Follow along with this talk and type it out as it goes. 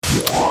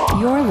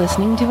You're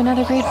listening to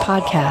another great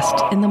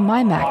podcast in the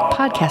MyMac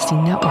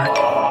Podcasting Network.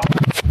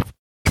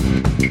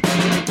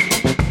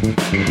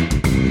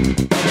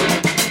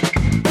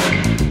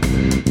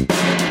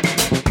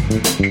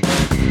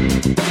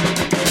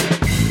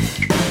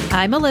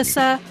 Hi,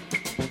 Melissa.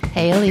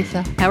 Hey,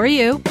 Elisa. How are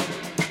you?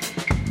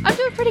 I'm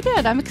doing pretty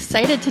good. I'm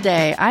excited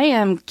today. I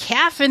am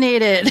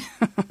caffeinated.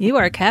 You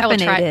are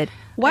caffeinated.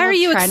 Why are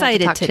you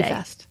excited today?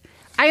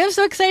 I am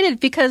so excited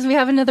because we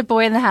have another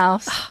boy in the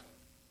house.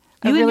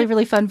 A really,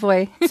 really fun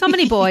boy. So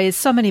many boys,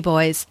 so many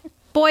boys.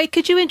 Boy,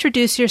 could you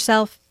introduce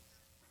yourself?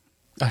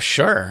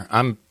 Sure.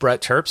 I'm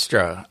Brett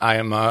Terpstra.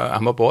 I'm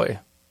a boy.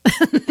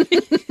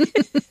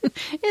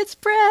 It's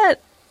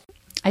Brett.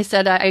 I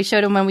said I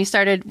showed him when we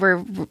started.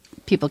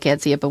 People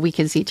can't see it, but we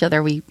can see each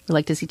other. We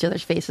like to see each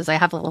other's faces. I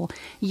have a little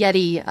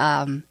Yeti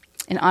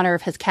in honor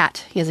of his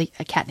cat. He has a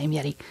cat named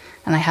Yeti,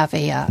 and I have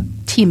a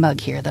tea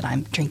mug here that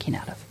I'm drinking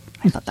out of.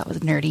 I thought that was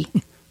nerdy.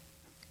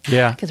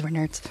 Yeah, because we're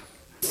nerds.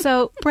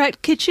 So,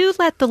 Brett, could you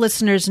let the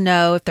listeners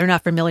know, if they're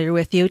not familiar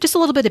with you, just a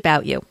little bit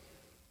about you?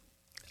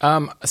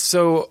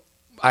 So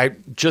I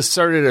just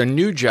started a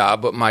new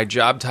job, but my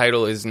job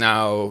title is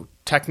now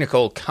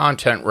technical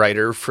content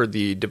writer for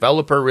the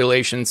developer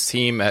relations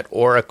team at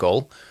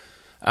Oracle.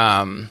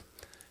 And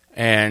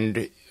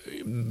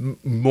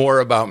more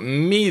about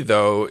me,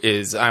 though,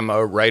 is I'm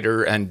a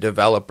writer and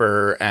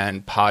developer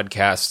and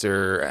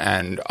podcaster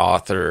and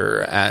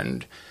author,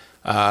 and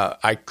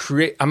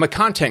I'm a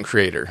content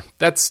creator.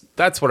 That's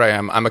what I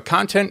am. I'm a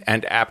content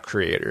and app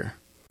creator.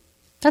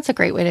 That's a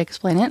great way to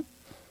explain it.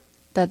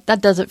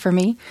 That does it for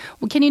me.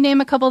 Well, can you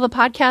name a couple of the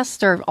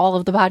podcasts or all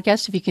of the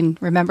podcasts if you can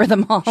remember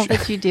them all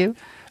that you do?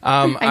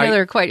 I know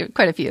there are quite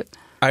a few.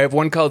 I have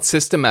one called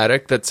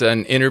Systematic. That's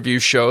an interview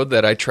show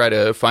that I try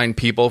to find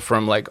people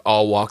from like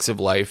all walks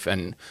of life,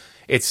 and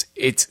it's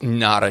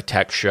not a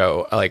tech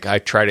show. Like I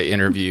try to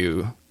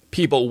interview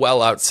people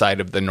well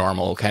outside of the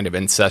normal kind of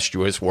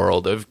incestuous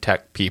world of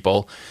tech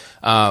people.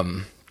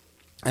 And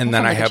then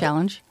I have a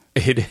challenge.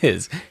 It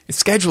is.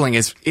 Scheduling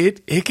is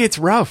it gets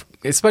rough.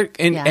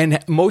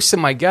 And most of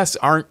my guests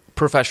aren't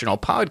professional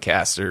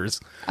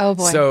podcasters. Oh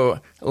boy.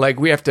 So like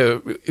we have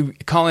to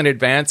call in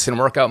advance and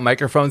work out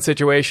microphone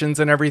situations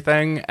and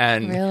everything.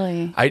 And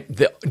really,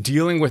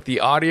 dealing with the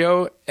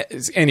audio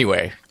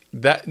anyway.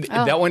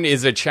 That one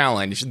is a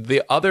challenge.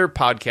 The other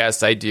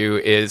podcast I do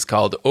is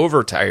called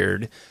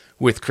Overtired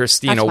with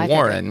Christina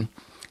Warren.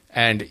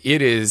 And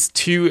it is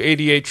two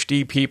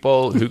ADHD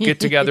people who get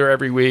together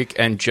every week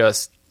and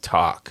just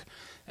talk.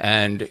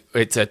 And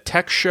it's a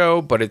tech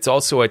show, but it's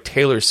also a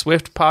Taylor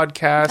Swift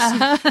podcast.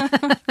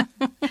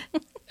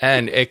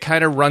 And it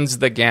kind of runs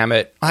the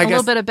gamut. A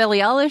little bit of Billie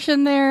Eilish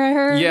in there, I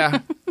heard.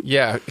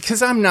 Yeah.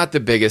 Because I'm not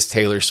the biggest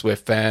Taylor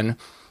Swift fan.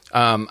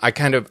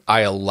 I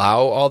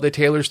allow all the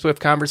Taylor Swift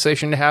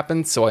conversation to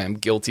happen, so I am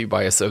guilty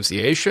by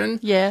association.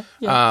 Yeah.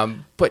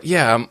 But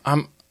yeah,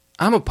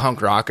 I'm a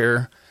punk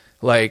rocker.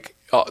 Like,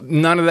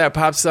 none of that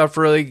pop stuff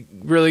really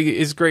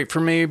is great for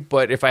me,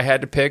 but if I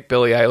had to pick,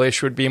 Billie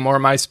Eilish would be more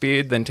my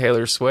speed than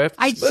Taylor Swift.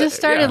 I just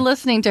started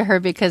listening to her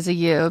because of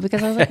you,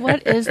 because I was like,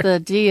 what is the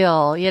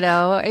deal? You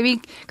know, I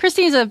mean,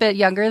 Christine's a bit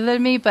younger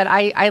than me, but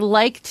I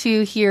like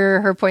to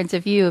hear her points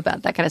of view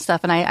about that kind of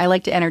stuff, and I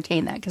like to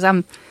entertain that because I'm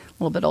a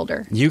little bit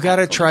older. You got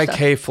to try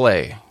Kay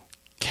Flay.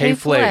 Kay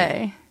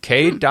Flay.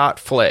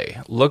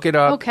 K.Flay. Look it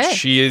up. Okay.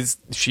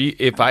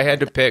 If I had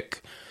to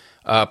pick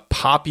a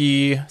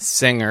poppy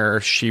singer,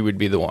 she would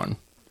be the one.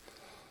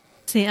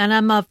 See, and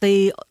I'm of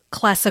the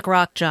classic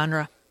rock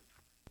genre.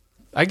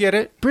 I get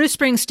it. Bruce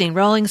Springsteen,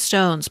 Rolling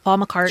Stones, Paul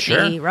McCartney,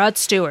 sure. Rod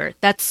Stewart.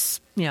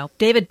 That's,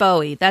 David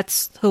Bowie.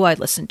 That's who I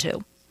listen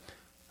to.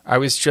 I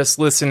was just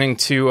listening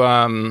to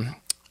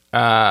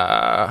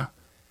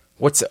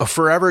what's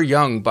Forever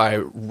Young by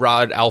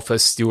Rod Alpha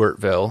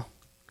Stewartville.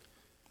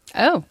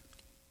 Oh.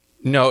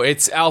 No,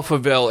 it's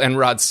Alphaville, and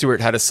Rod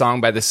Stewart had a song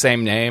by the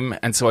same name,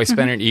 and so I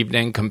spent an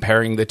evening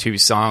comparing the two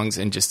songs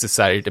and just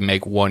decided to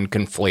make one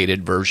conflated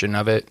version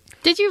of it.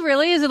 Did you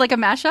really? Is it like a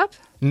mashup?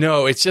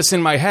 No, it's just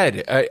in my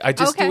head. I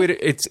just do it.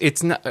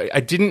 It's not. I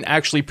didn't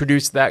actually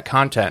produce that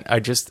content. I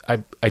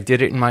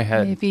did it in my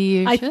head. Maybe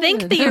you I should.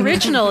 think the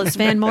original is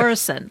Van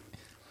Morrison.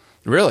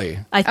 Really?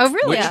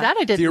 Really? That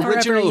I didn't The know.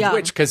 original of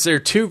which? Because they're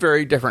two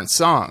very different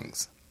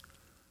songs.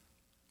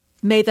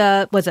 May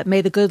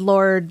the good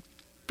Lord...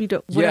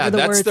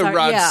 that's the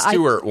Rod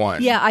Stewart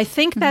one. Yeah, I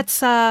think that's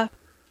Van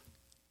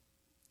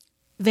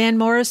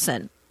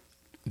Morrison.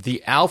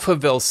 The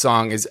Alphaville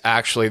song is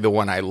actually the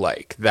one I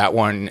like. That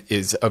one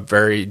is a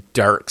very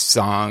dark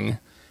song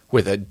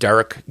with a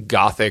dark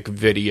gothic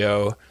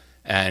video,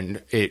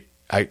 and it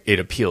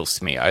appeals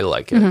to me. I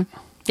like it. Mm-hmm.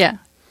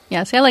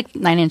 Yeah. See, I like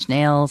Nine Inch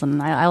Nails,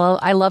 and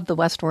I love the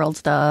Westworld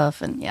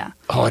stuff, and yeah.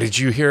 Oh, did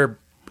you hear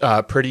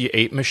Pretty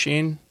Hate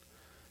Machine?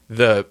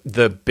 The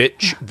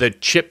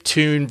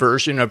chiptune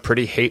version of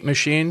Pretty Hate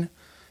Machine?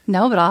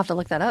 No, but I'll have to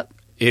look that up.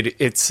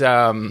 It's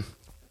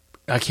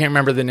I can't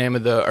remember the name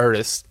of the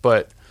artist,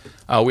 but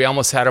we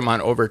almost had him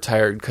on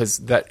Overtired because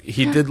that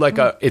he did like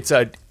with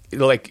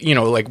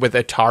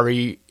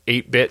Atari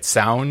 8-bit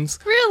sounds.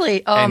 Really?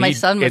 Really? Oh, And my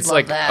son would it's love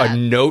like that. a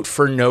note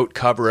for note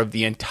cover of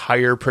the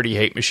entire Pretty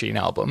Hate Machine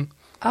album.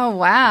 Oh,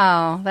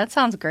 wow. That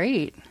sounds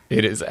great.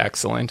 It is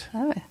excellent.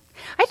 Oh,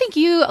 I think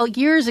you,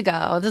 years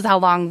ago, this is how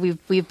long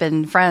we've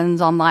been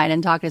friends online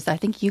and talking to stuff. I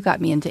think you got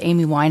me into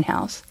Amy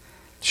Winehouse.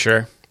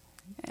 Sure.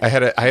 I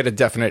had a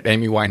definite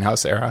Amy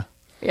Winehouse era.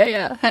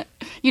 Yeah.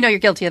 You know you're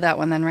guilty of that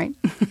one then, right?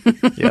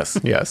 Yes,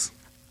 yes.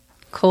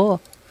 Cool.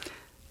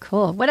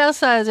 What else?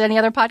 Is there any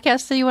other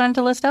podcasts that you wanted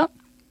to list out?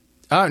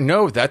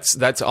 No,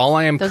 that's all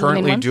I am Those are the main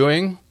currently ones?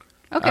 doing.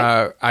 Okay.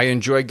 I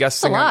enjoy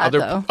guesting That's a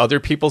on lot, though. other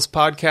people's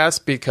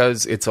podcasts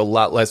because it's a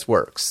lot less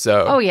work.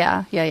 So Oh,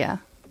 yeah.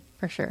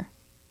 For sure.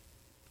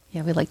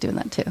 Yeah, we like doing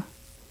that too.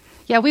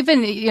 Yeah, we've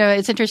been,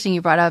 it's interesting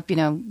you brought up,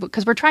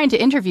 because we're trying to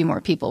interview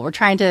more people. We're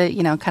trying to,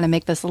 kind of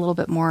make this a little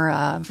bit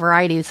more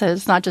variety. So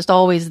it's not just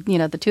always,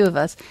 the two of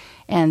us.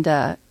 And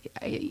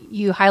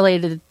you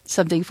highlighted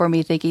something for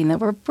me thinking that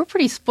we're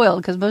pretty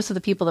spoiled because most of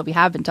the people that we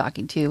have been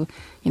talking to,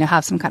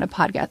 have some kind of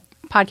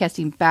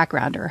podcasting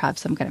background or have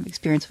some kind of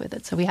experience with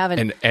it. So we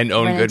haven't and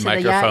own run good into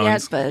that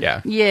microphones. but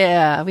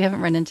Yeah. we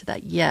haven't run into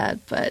that yet,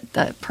 but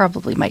that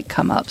probably might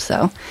come up.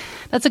 So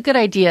that's a good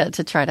idea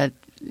to try to,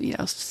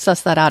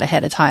 suss that out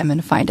ahead of time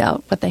and find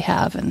out what they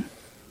have and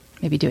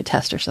maybe do a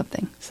test or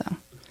something. So,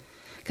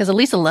 because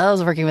Elisa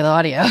loves working with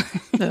audio.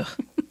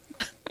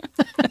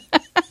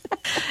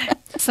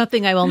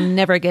 Something I will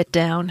never get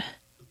down.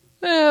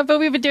 But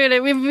we've been doing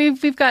it.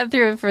 We've gotten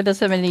through it for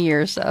this many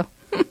years. So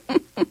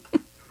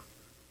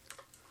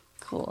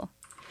cool.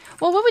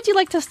 Well, what would you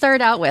like to start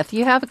out with?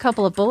 You have a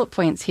couple of bullet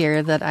points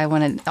here that I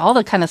wanted, all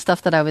the kind of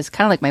stuff that I was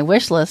kind of like my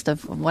wish list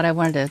of what I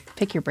wanted to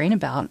pick your brain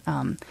about.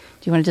 Do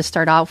you want to just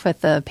start off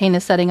with the pain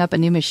of setting up a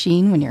new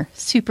machine when you're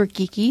super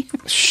geeky?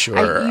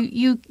 Sure.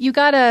 You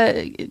got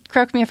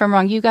correct me if I'm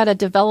wrong, you got a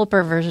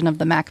developer version of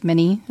the Mac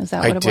Mini. Is that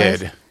what it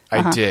was?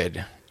 I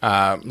did.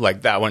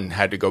 Like that one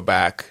had to go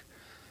back.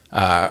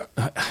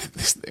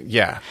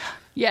 Yeah.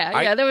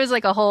 Yeah, there was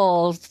like a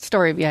whole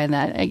story behind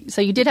that. So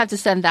you did have to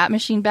send that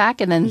machine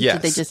back, and then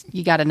Yes.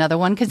 you got another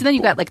one? Because then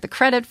you got like the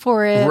credit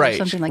for it or Right,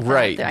 something like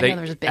right. that. I know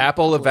there was a big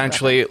Apple hullabaloo about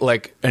eventually,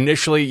 like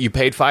initially, you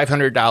paid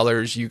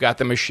 $500. You got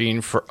the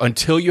machine for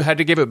until you had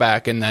to give it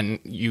back, and then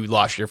you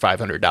lost your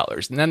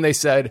 $500. And then they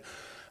said,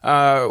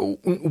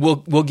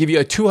 "We'll give you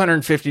a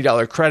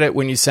 $250 credit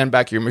when you send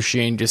back your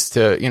machine, just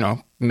to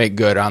make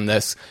good on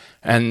this."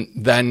 And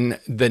then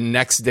the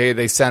next day,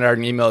 they sent out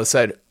an email that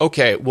said,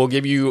 "Okay, we'll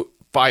give you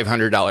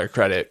 $500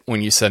 credit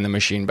when you send the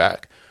machine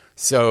back."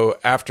 So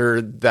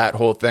after that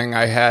whole thing,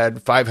 I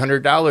had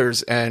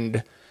 $500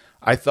 and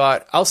I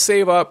thought I'll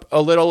save up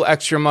a little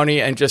extra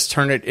money and just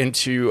turn it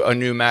into a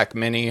new Mac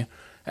Mini.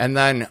 And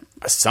then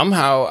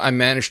somehow I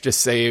managed to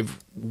save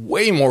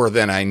way more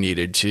than I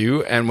needed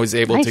to and was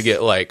able to Nice.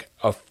 get like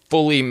a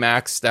fully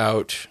maxed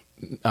out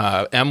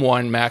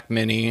M1 Mac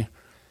Mini,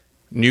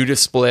 new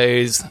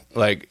displays.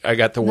 Like I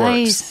got the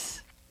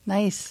works.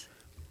 Nice.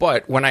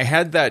 But when I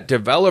had that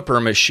developer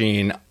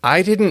machine,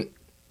 I didn't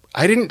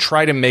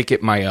try to make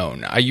it my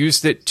own. I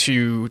used it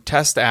to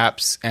test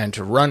apps and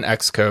to run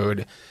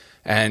Xcode,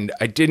 and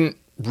I didn't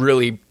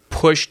really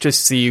push to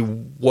see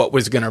what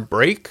was going to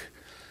break.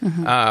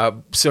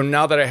 So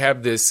now that I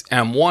have this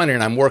M1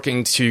 and I'm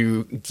working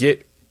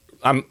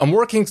I'm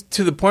working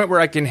to the point where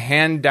I can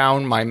hand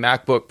down my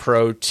MacBook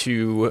Pro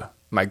to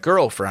my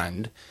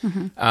girlfriend,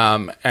 and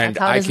That's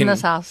how it I is can in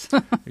this house.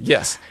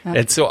 Yes.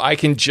 And so I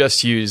can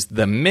just use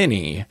the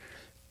Mini.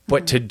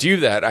 But to do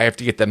that, I have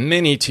to get the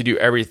Mini to do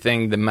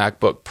everything the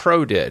MacBook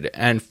Pro did.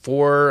 And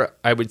for,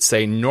 I would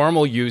say,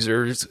 normal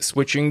users,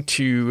 switching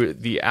to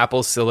the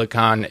Apple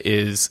Silicon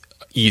is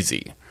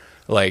easy.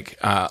 Like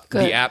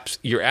the apps,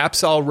 your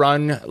apps all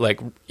run. Like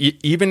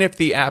even if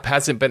the app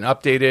hasn't been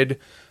updated,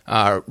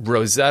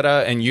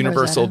 Rosetta and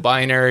universal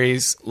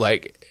binaries,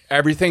 like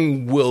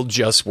everything will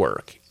just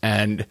work.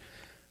 And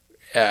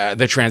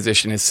the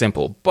transition is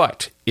simple.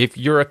 But if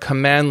you're a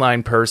command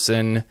line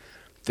person,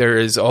 there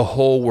is a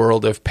whole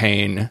world of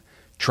pain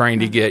trying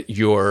to get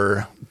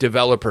your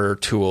developer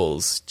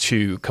tools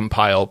to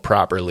compile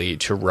properly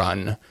to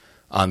run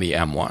on the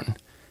M1.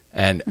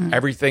 And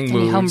everything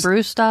moves. Any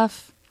homebrew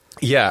stuff?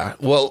 Yeah.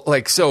 Well,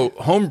 so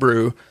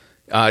Homebrew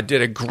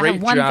did a great I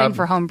have one job. thing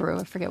for homebrew.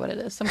 I forget what it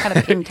is. Some kind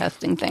of pin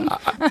testing thing.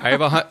 I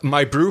have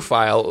my brew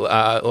file.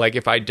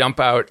 If I dump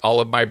out all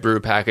of my brew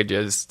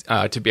packages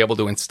to be able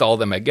to install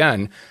them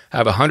again, I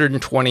have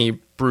 120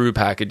 brew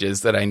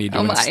packages that I need to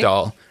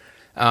install.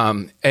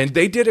 And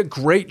they did a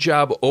great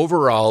job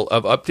overall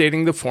of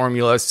updating the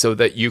formula so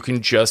that you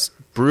can just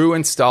brew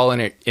install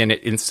and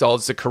it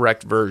installs the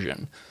correct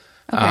version.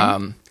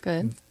 Okay.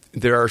 Good.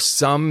 There are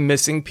some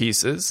missing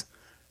pieces.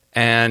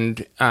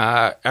 And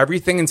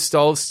everything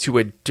installs to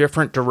a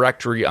different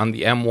directory on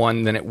the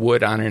M1 than it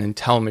would on an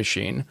Intel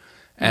machine.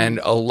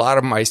 And a lot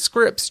of my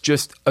scripts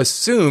just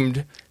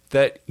assumed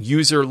that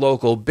user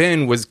local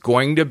bin was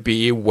going to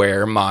be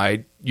where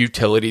my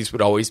utilities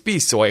would always be.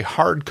 So I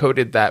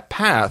hard-coded that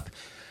path.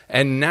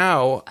 And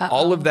now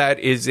all of that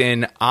is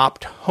in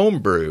opt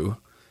homebrew.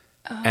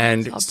 It's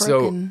And all so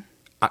broken.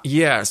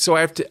 Yeah, so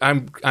I have to.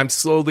 I'm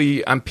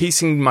slowly. I'm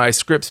piecing my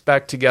scripts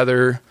back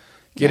together,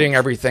 getting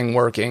everything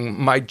working.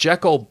 My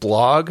Jekyll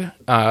blog,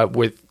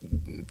 with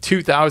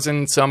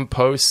 2,000 some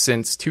posts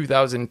since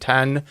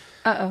 2010.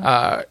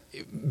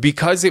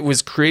 Because it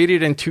was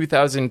created in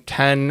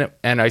 2010,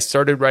 and I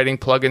started writing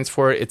plugins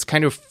for it. It's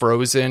kind of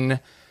frozen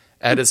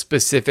at a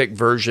specific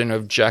version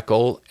of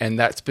Jekyll, and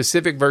that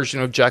specific version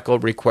of Jekyll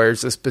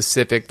requires a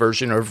specific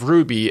version of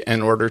Ruby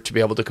in order to be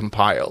able to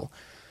compile.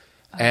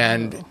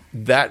 And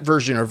that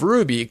version of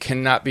Ruby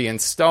cannot be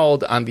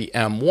installed on the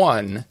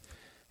M1.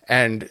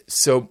 And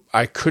so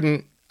I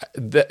couldn't,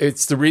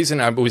 it's the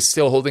reason I was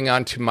still holding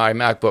on to my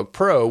MacBook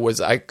Pro was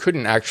I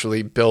couldn't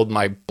actually build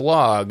my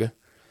blog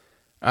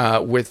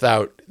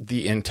without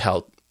the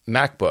Intel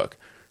MacBook.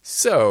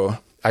 So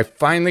I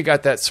finally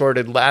got that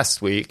sorted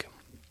last week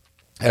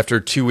after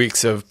 2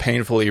 weeks of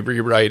painfully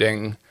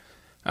rewriting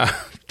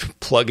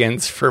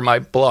plugins for my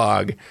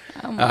blog.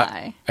 Oh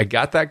my. I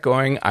got that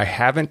going. I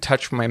haven't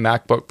touched my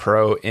MacBook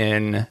Pro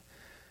in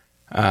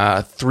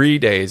 3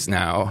 days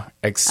now,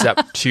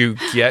 except to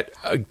get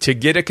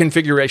a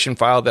configuration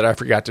file that I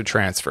forgot to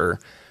transfer.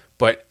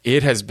 But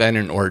it has been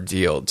an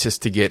ordeal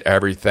just to get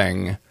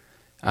everything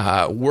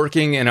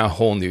working in a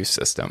whole new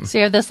system. So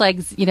you have this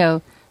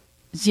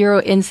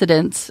zero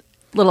incidents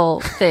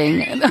little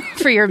thing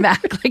for your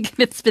Mac. Like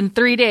it's been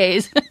 3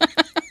 days.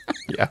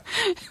 Yeah.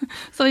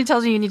 Somebody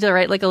tells you need to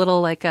write like a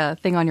little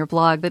thing on your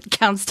blog that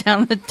counts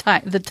down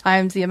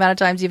the amount of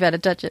times you've had to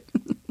touch it.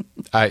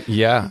 I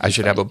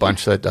should have a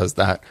bunch that does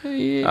that. There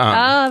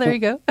you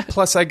go.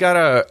 Plus, I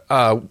got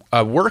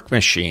a work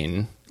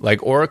machine.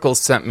 Like Oracle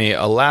sent me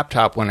a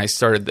laptop when I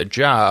started the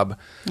job.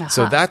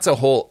 So that's a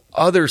whole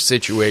other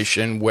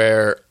situation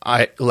where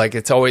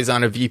it's always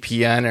on a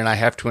VPN and I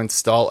have to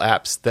install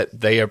apps that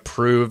they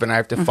approve and I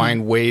have to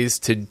find ways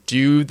to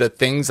do the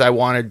things I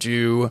want to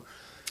do.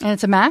 And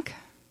it's a Mac?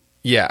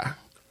 Yeah.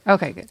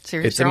 Okay, good. So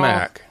it's a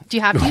Mac. Do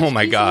you have to use Oh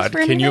my PCs God. for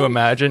Can you anything?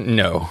 imagine?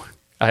 No.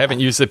 I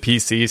haven't used a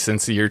PC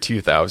since the year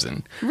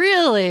 2000.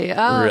 Really?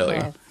 Oh,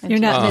 Really. You're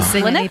not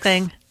missing Linux?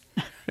 anything.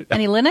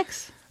 Any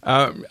Linux?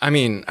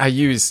 I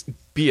use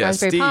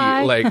Raspberry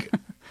BSD.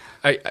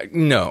 Pi?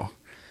 No.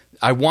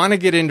 I want to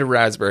get into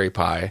Raspberry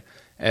Pi,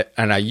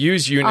 and I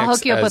use I'll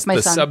hook Unix you up as with my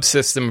the son.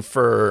 subsystem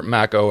for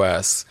Mac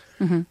OS.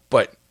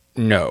 But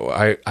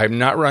no, I've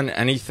not run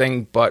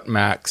anything but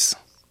Macs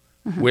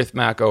with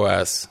Mac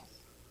OS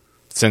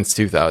since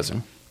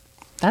 2000.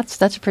 That's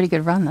a pretty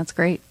good run. That's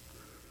great.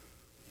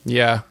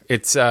 Yeah,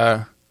 it's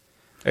almost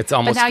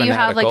But now you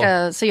have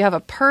fanatical. you have a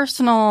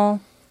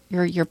personal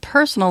your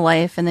personal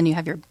life and then you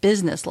have your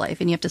business life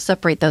and you have to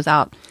separate those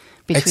out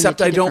between Except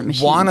the two I don't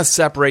different want to machines.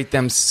 separate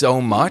them so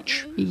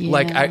much. Yeah.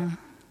 Like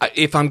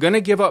if I'm going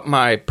to give up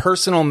my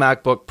personal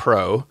MacBook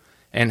Pro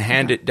and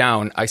hand it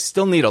down, I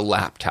still need a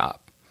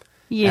laptop.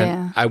 Yeah.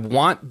 And I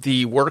want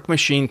the work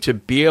machine to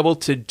be able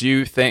to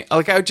do things.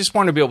 Like I just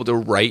want to be able to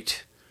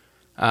write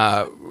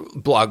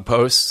blog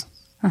posts.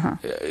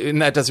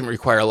 And that doesn't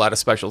require a lot of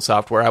special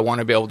software. I want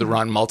to be able to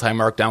run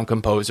Multi-Markdown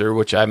Composer,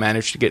 which I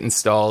managed to get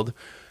installed.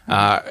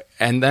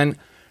 And then...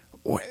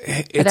 But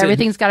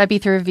everything's got to be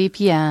through a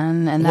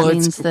VPN, and that Well,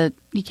 means that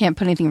you can't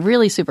put anything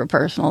really super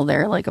personal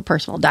there, like a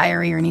personal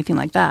diary or anything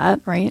like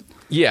that, right?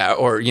 Yeah,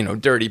 or,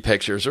 dirty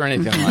pictures or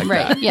anything like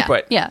Right. that. Yeah.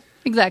 But yeah.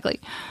 Exactly.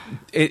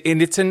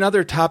 and it's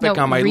another topic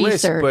No, on my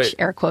research, list,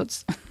 but air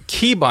quotes.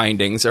 key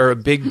bindings are a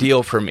big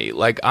deal for me.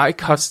 Like I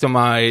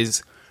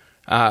customize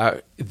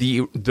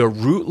the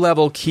root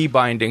level key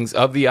bindings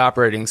of the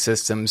operating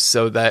system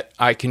so that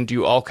I can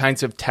do all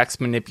kinds of text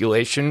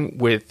manipulation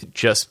with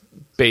just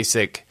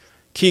basic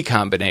key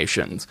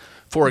combinations.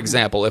 For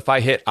example, if I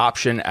hit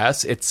Option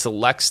S, it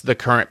selects the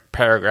current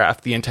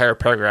paragraph, the entire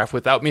paragraph,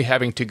 without me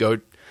having to go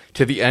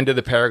to the end of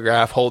the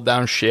paragraph, hold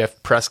down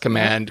Shift, press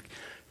Command,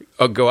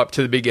 go up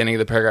to the beginning of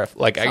the paragraph.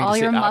 Like I can All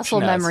just your hit muscle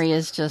Option S. memory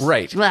is just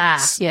Right. blah.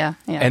 Yeah.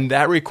 And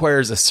that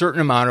requires a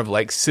certain amount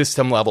of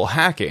system level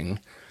hacking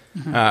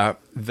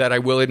that I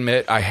will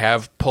admit I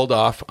have pulled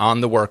off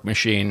on the work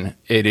machine.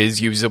 It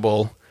is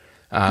usable,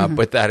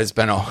 but that has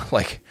been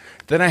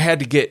then I had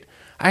to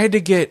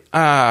get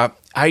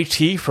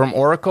IT from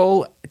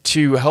Oracle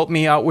to help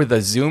me out with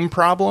a Zoom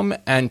problem,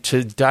 and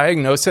to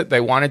diagnose it, they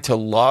wanted to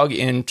log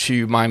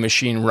into my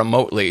machine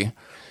remotely,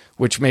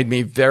 which made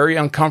me very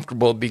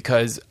uncomfortable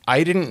because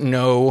I didn't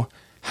know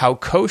how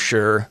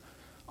kosher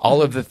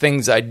all of the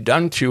things I'd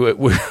done to it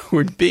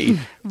would be.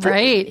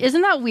 Right.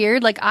 Isn't that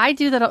weird? Like I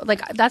do that.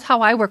 Like that's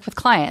how I work with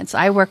clients.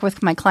 I work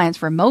with my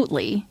clients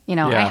remotely.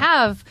 Yeah. I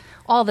have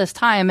all this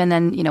time. And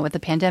then, with the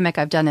pandemic,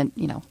 I've done it,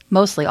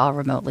 mostly all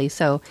remotely.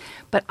 So,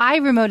 but I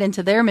remote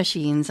into their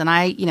machines and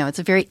it's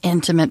a very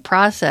intimate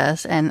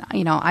process. And,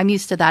 I'm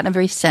used to that. And I'm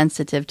very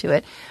sensitive to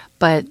it.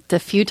 But the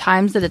few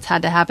times that it's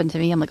had to happen to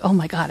me, I'm like, oh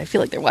my God, I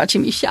feel like they're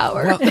watching me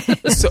shower.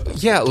 So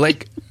yeah,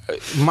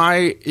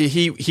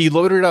 he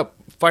loaded up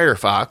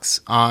Firefox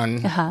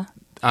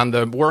on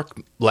the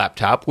work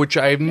laptop, which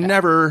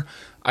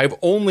I've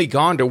only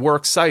gone to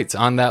work sites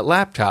on that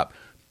laptop,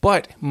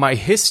 but my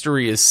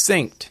history is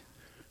synced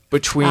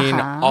between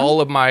all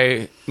of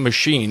my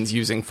machines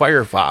using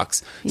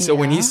Firefox. So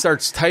when he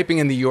starts typing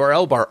in the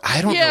URL bar,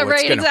 I don't know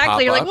what's going to pop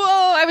You're up. like,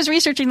 whoa, I was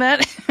researching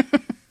that.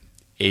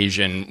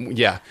 Asian,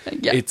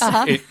 It's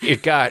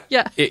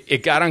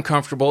it got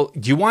uncomfortable.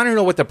 Do you want to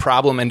know what the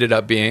problem ended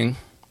up being?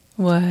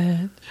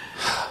 What?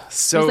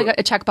 So It was like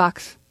a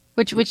checkbox.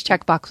 Which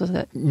checkbox was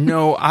it?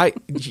 No,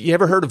 you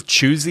ever heard of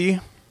Choosy?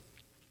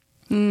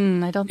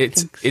 I don't think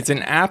so. It's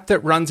an app that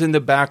runs in the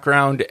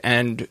background,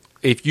 and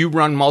if you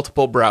run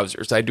multiple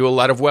browsers, I do a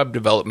lot of web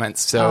development,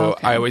 so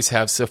I always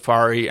have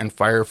Safari and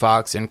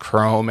Firefox and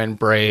Chrome and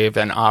Brave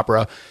and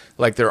Opera,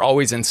 like they're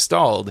always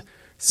installed.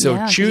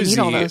 So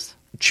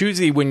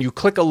Choosy, when you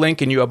click a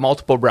link and you have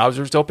multiple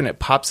browsers open, it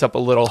pops up a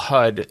little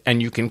HUD, and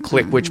you can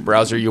click which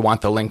browser you want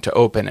the link to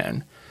open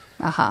in.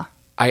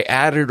 I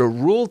added a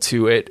rule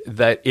to it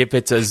that if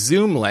it's a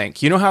Zoom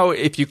link, you know how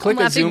if you click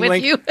a Zoom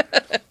link,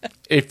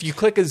 if you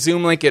click a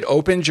Zoom link, it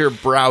opens your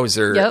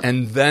browser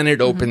and then it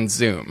opens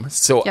Zoom.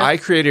 So I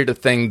created a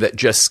thing that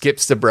just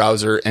skips the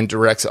browser and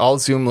directs all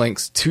Zoom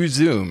links to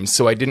Zoom,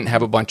 so I didn't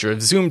have a bunch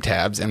of Zoom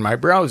tabs in my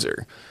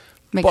browser.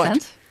 Makes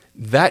sense.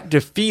 That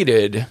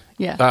defeated,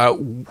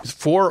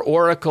 for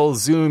Oracle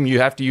Zoom, you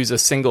have to use a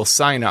single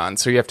sign-on,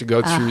 so you have to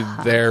go through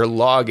their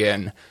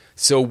login.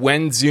 So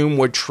when Zoom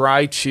would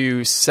try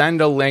to send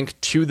a link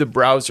to the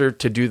browser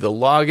to do the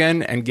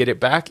login and get it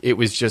back, it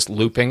was just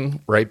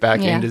looping right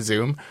back into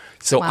Zoom.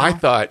 So I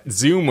thought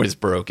Zoom was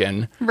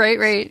broken.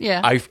 Right,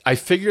 yeah. I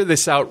figured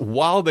this out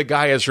while the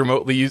guy is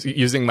remotely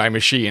using my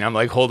machine. I'm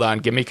like, hold on,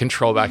 give me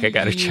control back. I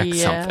got to check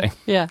something.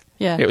 Yeah.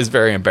 It was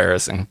very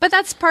embarrassing. But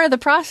that's part of the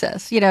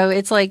process.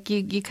 It's like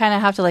you kind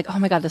of have to oh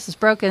my God, this is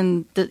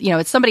broken.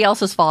 It's somebody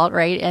else's fault,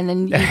 right? And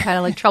then you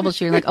kind of troubleshoot.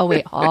 You're like, oh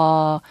wait,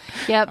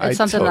 it's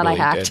something that I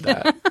hacked. Did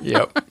that.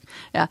 Yep.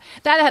 Yeah.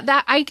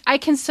 That I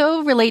can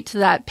so relate to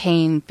that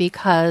pain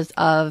because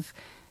of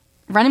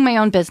running my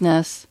own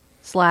business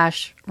 /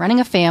 running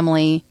a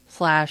family /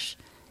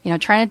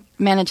 trying to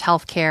manage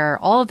healthcare.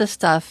 All of this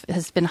stuff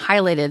has been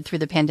highlighted through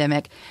the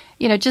pandemic.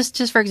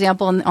 Just for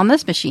example, on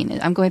this machine,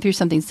 I'm going through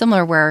something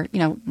similar where,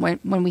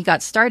 when we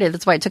got started,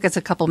 that's why it took us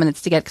a couple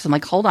minutes to get, because I'm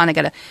like, hold on,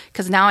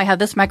 because now I have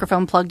this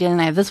microphone plugged in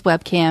and I have this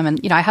webcam, and,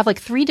 I have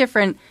 3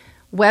 different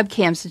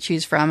webcams to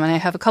choose from, and I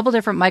have a couple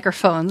different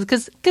microphones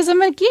because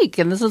I'm a geek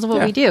and this is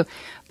what we do.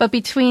 But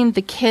between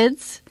the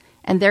kids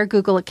and their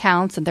Google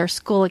accounts and their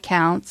school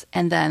accounts,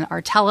 and then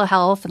our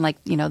telehealth,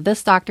 and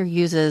this doctor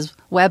uses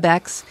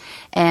WebEx,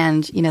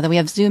 and then we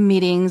have Zoom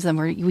meetings, and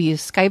we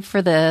use Skype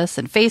for this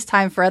and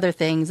FaceTime for other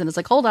things, and it's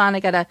like, hold on,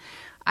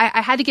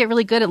 I had to get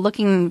really good at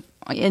looking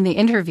in the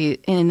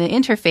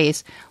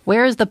interface.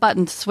 Where is the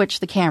button to switch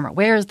the camera?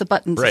 Where is the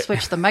button to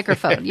switch the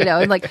microphone?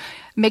 And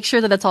make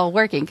sure that it's all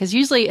working. Because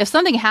usually, if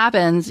something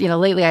happens,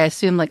 lately I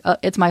assume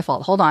it's my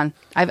fault. Hold on,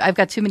 I've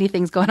got too many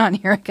things going on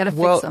here. I got to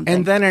fix something.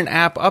 And then an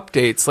app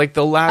updates, like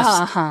the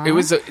last. It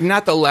was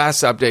not the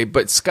last update,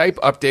 but Skype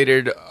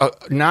updated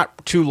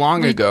not too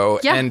long ago,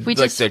 and we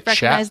just the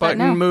chat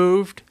button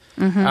moved.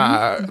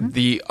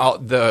 The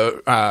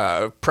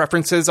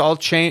preferences all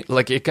changed.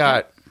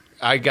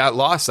 I got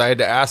lost. I had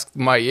to ask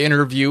my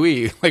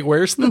interviewee,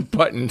 where's the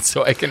button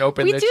so I can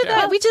open the chat?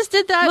 That. We just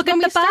did that. Look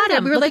at the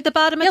bottom. We were at the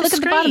bottom of the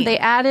screen. Look at the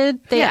bottom.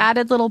 They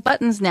added little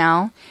buttons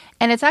now.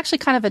 And it's actually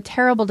kind of a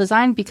terrible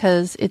design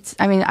because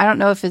I don't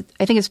know if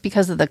I think it's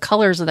because of the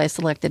colors that I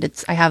selected.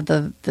 I have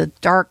the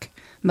dark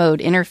mode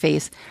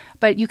interface,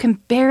 but you can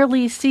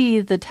barely see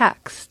the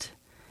text.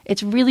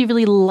 It's really,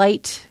 really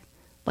light,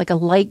 like a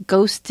light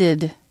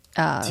ghosted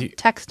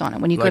text on it.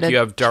 When you go to you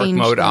have dark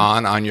mode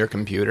on your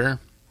computer?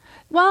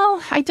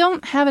 Well, I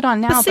don't have it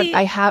on now, but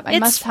I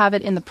must have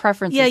it in the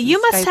preferences. Yeah,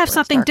 you must have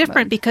something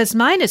different because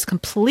mine is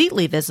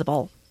completely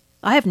visible.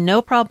 I have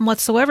no problem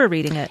whatsoever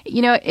reading it.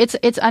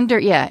 It's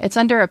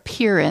under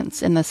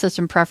appearance in the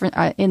system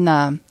preference in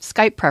the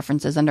Skype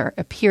preferences. Under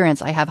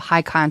appearance, I have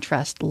high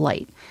contrast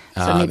light.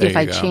 So maybe if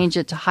I change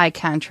it to high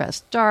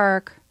contrast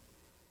dark,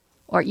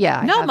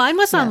 mine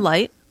was on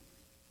light.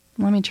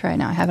 Let me try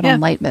now. I have it on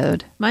light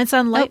mode. Mine's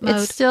on light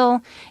mode.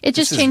 It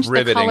just changed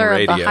the color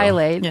of the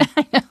highlight. Yeah.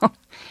 I know.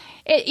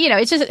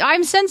 It's just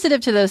I'm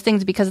sensitive to those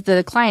things because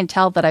the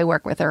clientele that I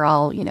work with are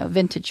all,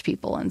 vintage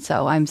people. And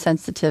so I'm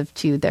sensitive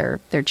to their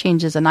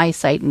changes in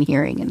eyesight and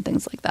hearing and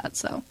things like that.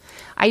 So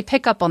I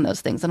pick up on those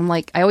things. And I'm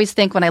like, I always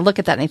think when I look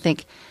at that and I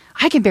think,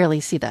 I can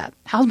barely see that.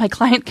 How's my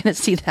client going to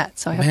see that?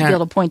 So I have to be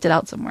able to point it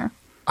out somewhere.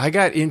 I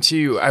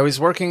was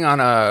working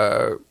on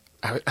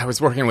I was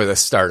working with a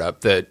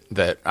startup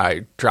that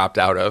I dropped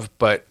out of,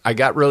 but I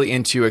got really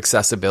into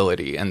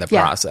accessibility in the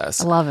process.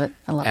 I love it.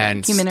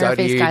 And human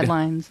interface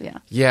guidelines.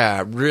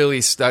 Yeah,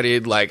 really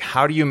studied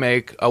how do you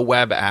make a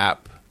web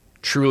app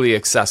truly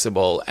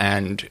accessible,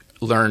 and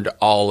learned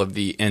all of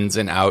the ins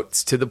and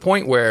outs to the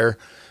point where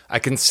I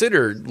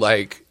considered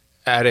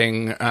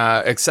adding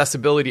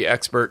accessibility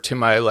expert to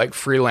my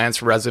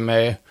freelance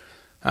resume.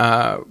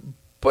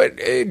 But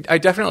I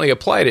definitely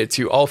applied it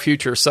to all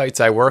future sites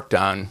I worked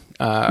on.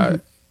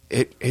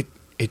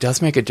 It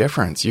does make a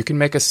difference. You can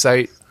make a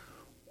site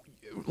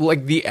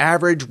the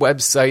average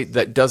website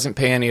that doesn't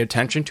pay any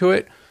attention to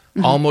it.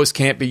 almost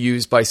can't be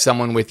used by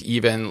someone with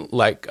even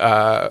like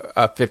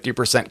a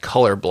 50%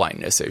 color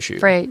blindness issue.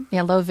 Right.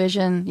 Yeah. Low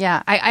vision.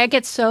 Yeah. I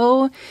get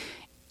so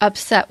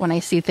upset when I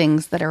see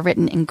things that are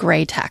written in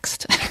gray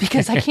text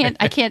because I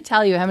can't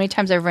tell you how many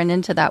times I've run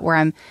into that where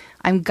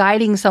I'm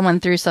guiding someone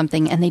through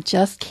something and they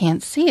just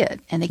can't see it,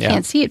 and they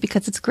can't see it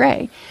because it's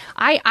gray.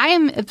 I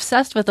am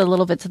obsessed with it a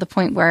little bit to the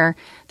point where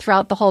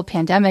throughout the whole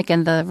pandemic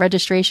and the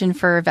registration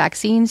for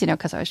vaccines,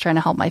 because I was trying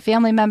to help my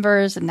family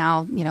members, and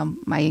now,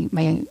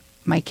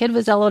 my kid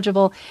was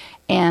eligible.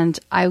 And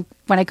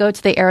when I go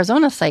to the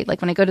Arizona site,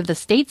 like when I go to the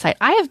state site,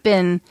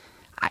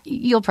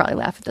 you'll probably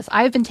laugh at this.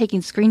 I have been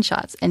taking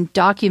screenshots and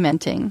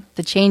documenting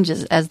the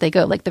changes as they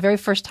go. Like the very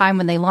first time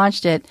when they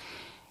launched it,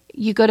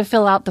 you go to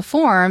fill out the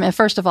form, and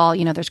first of all,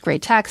 there's gray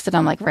text, and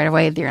I'm like, right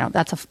away,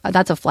 that's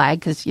a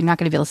flag, because you're not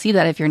going to be able to see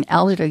that if you're an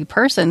elderly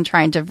person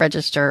trying to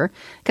register,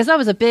 because that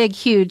was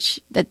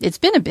it's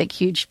been a big,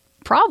 huge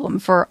problem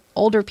for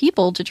older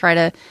people to try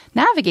to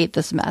navigate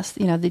this mess.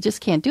 They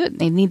just can't do it.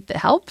 They need the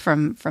help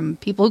from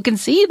people who can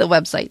see the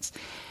websites.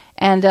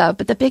 And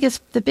but the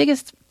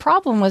biggest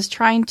problem was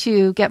trying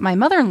to get my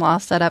mother-in-law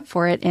set up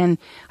for it, and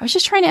I was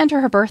just trying to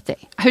enter her birthday.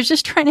 I was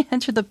just trying to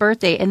enter the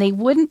birthday, and they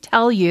wouldn't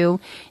tell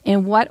you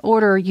in what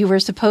order you were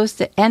supposed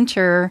to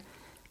enter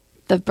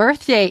the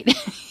birth date.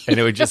 And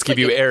it would just give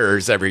you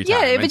errors every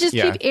time. Yeah, it would just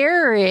keep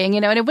erroring,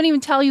 and it wouldn't even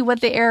tell you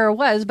what the error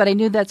was, but I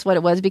knew that's what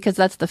it was because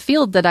that's the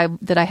field that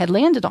I had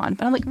landed on.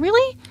 But I'm like,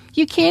 really?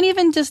 You can't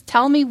even just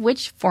tell me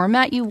which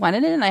format you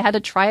wanted it, and I had to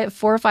try it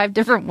 4 or 5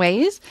 different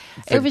ways.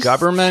 It was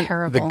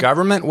terrible. The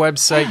government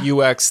website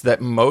UX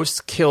that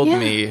most killed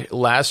me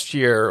last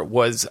year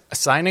was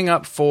signing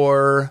up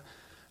for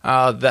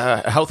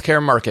the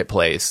healthcare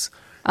marketplace.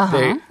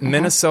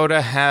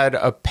 Minnesota had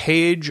a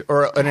page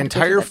or an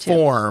entire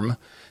form.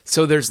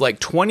 So there's like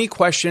 20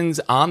 questions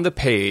on the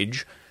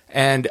page,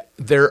 and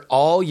they're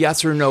all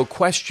yes or no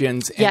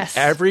questions. And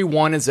every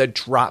one is a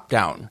drop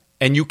down.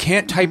 And you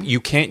can't type, you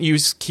can't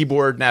use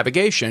keyboard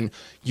navigation.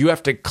 You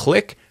have to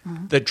click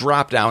the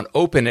drop down,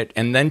 open it,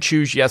 and then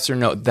choose yes or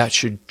no. That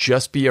should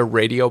just be a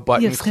radio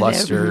button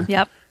cluster.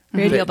 Yep.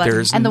 Radio button.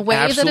 There's and the way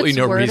absolutely that it's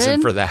no worded,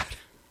 reason for that.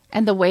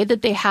 And the way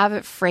that they have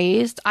it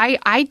phrased,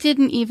 I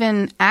didn't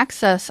even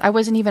I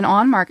wasn't even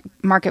on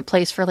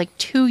Marketplace for like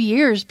 2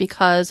 years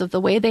because of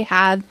the way they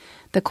had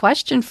the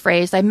question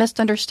phrased. I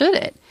misunderstood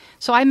it.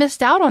 So I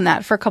missed out on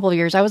that for a couple of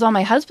years. I was on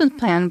my husband's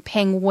plan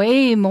paying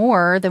way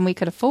more than we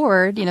could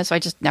afford, so I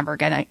just never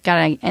got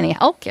any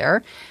health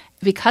care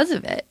because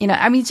of it.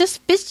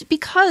 Just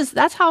because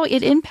that's how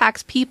it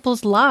impacts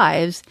people's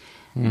lives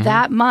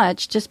that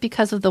much, just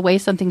because of the way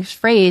something's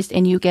phrased,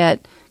 and you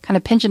get kind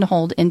of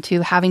pigeonholed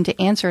into having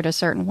to answer it a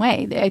certain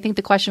way. I think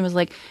the question was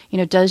like,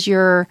 does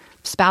your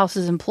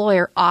spouse's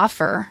employer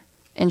offer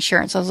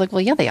insurance? I was like,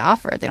 well, yeah, they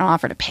offer it. They don't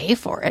offer to pay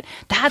for it.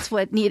 That's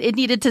what it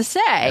needed to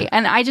say.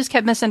 And I just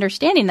kept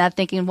misunderstanding that,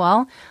 thinking,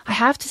 well, I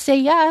have to say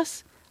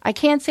yes. I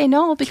can't say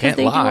no because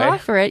they do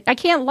offer it. I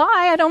can't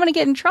lie. I don't want to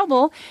get in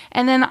trouble.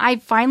 And then I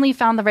finally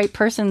found the right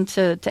person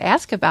to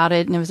ask about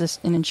it, and it was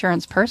an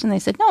insurance person. They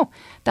said, no,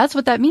 that's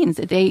what that means.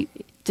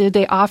 Did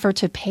they offer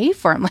to pay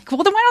for it? I'm like,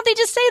 well, then why don't they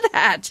just say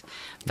that?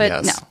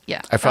 But no,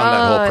 yeah. I found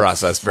that whole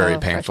process very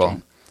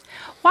painful.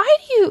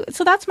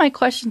 So that's my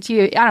question to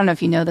you. I don't know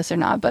if you know this or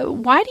not, but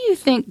why do you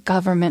think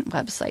government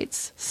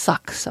websites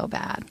suck so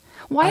bad?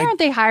 Why aren't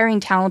they hiring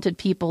talented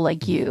people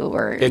like you?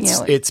 Or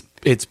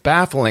it's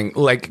baffling.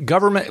 Like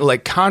government,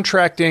 like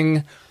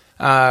contracting,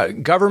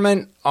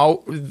 government.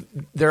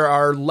 There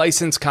are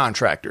licensed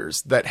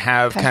contractors that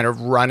have kind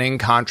of running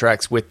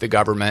contracts with the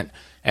government,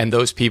 and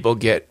those people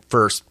get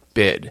first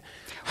bid.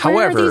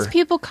 Where are these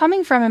people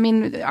coming from? I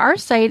mean, our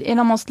site, it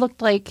almost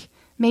looked like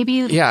maybe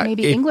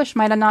English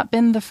might have not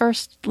been the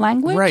first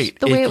language, right?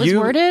 The way it was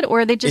worded,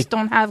 or they just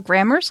don't have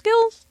grammar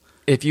skills.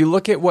 If you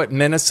look at what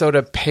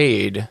Minnesota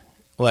paid.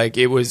 Like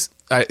it was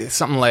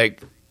something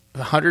like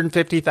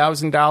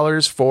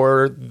 $150,000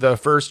 for the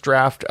first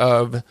draft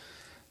of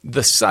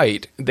the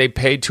site. They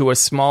paid to a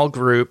small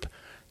group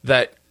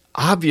that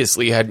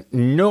obviously had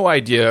no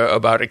idea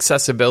about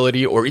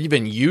accessibility or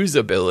even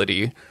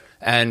usability.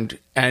 And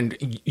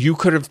you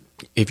could have,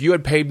 if you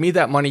had paid me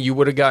that money, you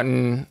would have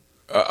gotten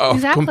a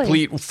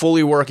complete,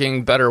 fully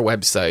working, better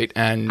website.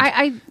 And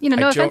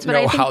no offense, but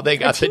I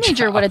think a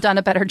teenager would have done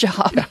a better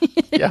job.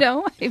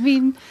 I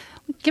mean.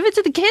 Give it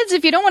to the kids.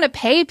 If you don't want to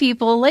pay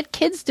people, let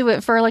kids do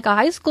it for like a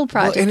high school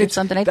project or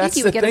something. I think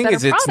you would get a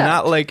better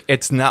product.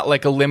 It's not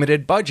like a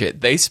limited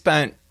budget. They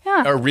spent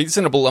a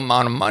reasonable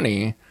amount of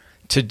money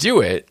to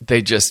do it.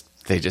 They just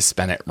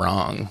spent it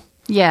wrong.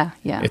 Yeah.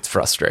 It's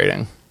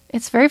frustrating.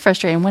 It's very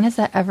frustrating. When is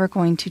that ever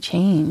going to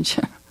change?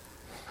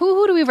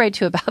 Who do we write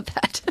to about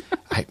that?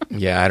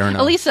 I don't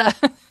know. Elisa,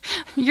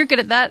 you're good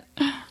at that.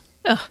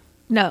 Oh,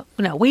 no.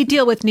 We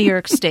deal with New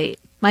York State.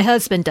 My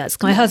husband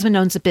does. My husband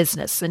owns a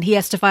business, and he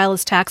has to file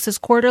his taxes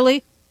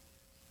quarterly.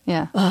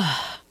 Yeah.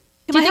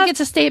 Do you think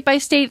it's a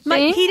state-by-state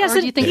thing? He doesn't.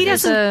 Or do you think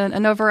there's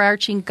an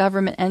overarching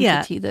government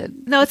entity that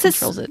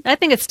controls it? I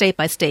think it's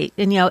state-by-state.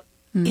 And,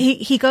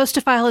 he goes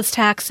to file his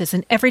taxes,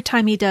 and every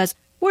time he does,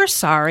 we're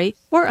sorry,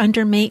 we're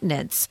under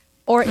maintenance.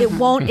 or it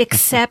won't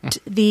accept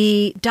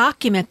the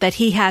document that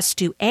he has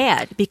to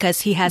add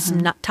because he has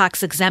not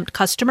tax-exempt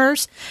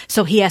customers.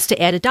 So he has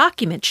to add a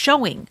document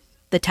showing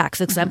the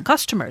tax-exempt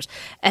customers,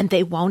 and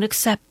they won't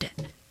accept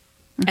it.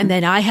 And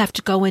then I have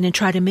to go in and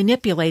try to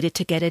manipulate it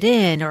to get it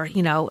in, or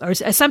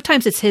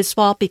sometimes it's his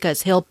fault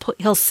because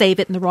he'll save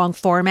it in the wrong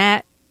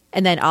format,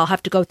 and then I'll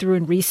have to go through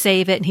and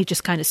resave it. And he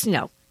just kind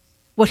of,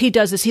 what he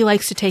does is he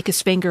likes to take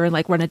his finger and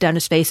like run it down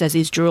his face as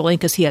he's drooling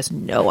because he has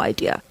no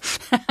idea,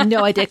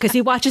 because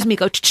he watches me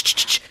go.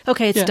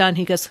 Okay, it's done.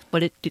 He goes, what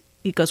did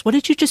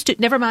you just do?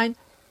 Never mind.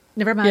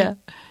 Yeah.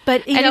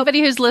 But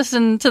anybody who's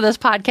listened to this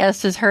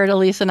podcast has heard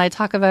Elise and I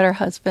talk about our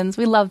husbands.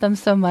 We love them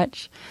so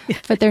much,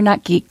 but they're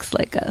not geeks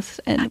like us.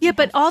 And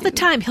but all the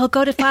time he'll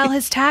go to file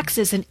his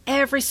taxes, and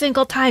every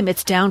single time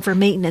it's down for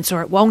maintenance,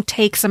 or it won't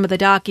take some of the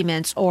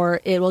documents,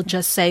 or it will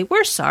just say,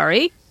 "We're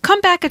sorry.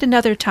 Come back at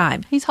another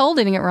time." He's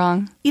holding it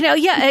wrong.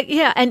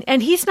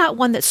 And he's not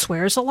one that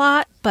swears a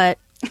lot, but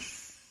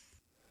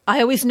I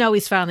always know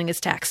he's filing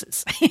his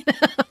taxes.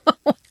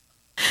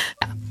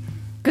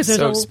 Because there's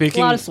a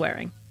lot of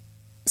swearing.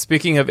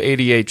 Speaking of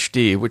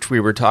ADHD, which we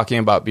were talking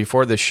about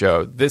before the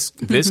show, this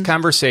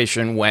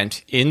conversation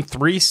went in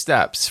 3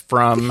 steps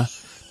from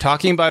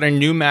talking about a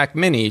new Mac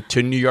Mini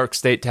to New York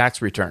State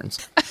tax returns.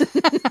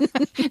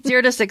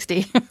 0 to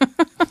 60.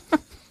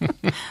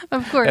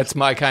 Of course. That's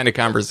my kind of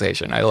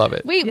conversation. I love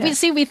it. We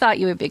thought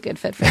you would be a good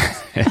fit for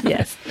this.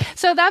 Yes.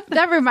 So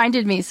that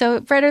reminded me. So,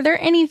 Brett, are there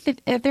any,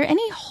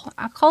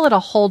 I'll call it a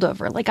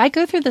holdover. Like I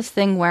go through this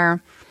thing where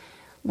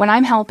when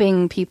I'm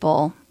helping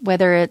people,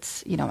 whether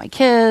it's, my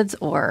kids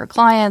or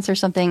clients or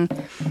something,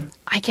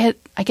 I get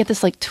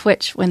this like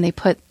twitch when they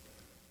put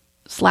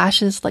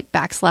slashes, like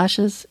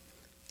backslashes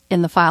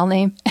in the file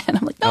name. And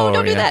I'm like, no,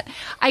 don't do that.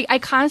 I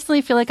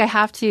constantly feel like I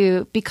have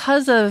to,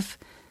 because of,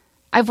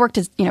 I've worked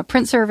as,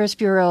 print service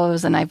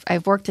bureaus, and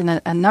I've worked in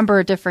a number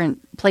of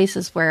different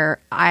places where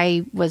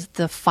I was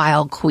the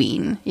file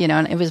queen,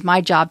 and it was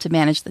my job to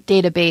manage the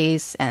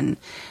database and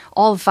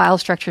all the file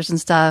structures and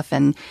stuff,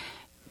 and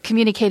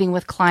communicating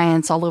with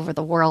clients all over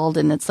the world.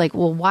 And it's like,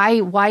 well,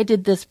 why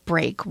did this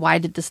break? Why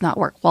did this not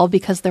work? Well,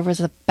 because there was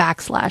a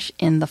backslash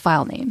in the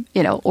file name,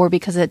 or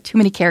because it had too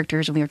many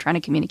characters and we were trying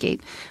to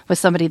communicate with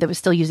somebody that was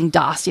still using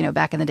DOS,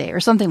 back in the day or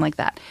something like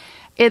that.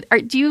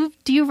 Do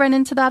you run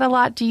into that a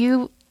lot? Do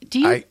you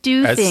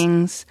do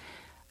things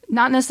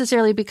not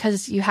necessarily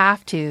because you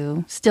have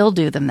to still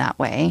do them that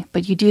way,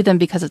 but you do them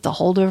because it's a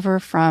holdover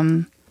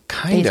from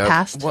days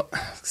past? Well,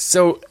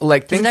 so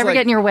like things does it ever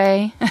get in your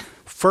way?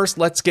 First,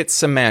 let's get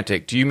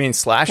semantic. Do you mean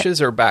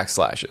slashes or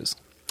backslashes?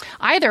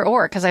 Either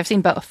or, because I've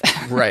seen both.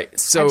 Right.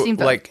 So, I've seen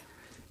both. like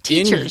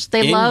teachers,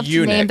 they love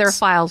to name their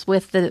files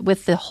with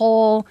the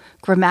whole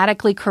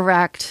grammatically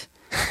correct,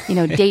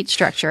 date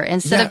structure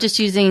instead of just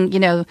using,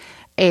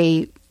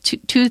 a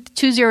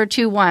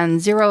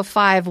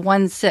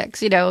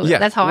 2021-0516.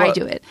 That's how I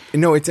do it.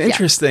 No, it's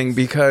interesting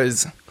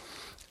because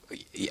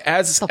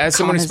as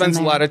someone who spends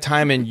a lot of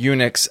time in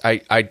Unix,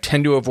 I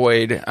tend to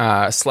avoid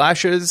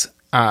slashes.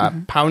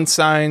 Pound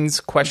signs,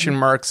 question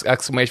marks,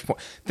 exclamation point,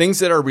 things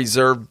that are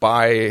reserved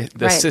by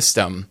the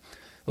system.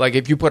 Like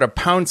if you put a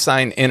pound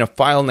sign in a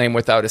file name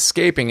without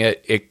escaping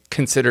it, it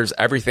considers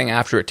everything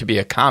after it to be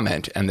a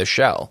comment and the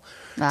shell.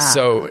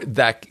 So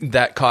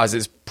that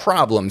causes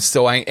problems.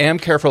 So I am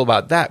careful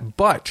about that.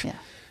 But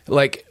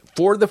like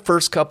for the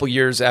first couple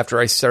years after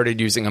I started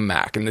using a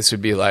Mac, and this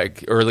would be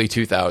like early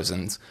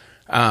 2000s,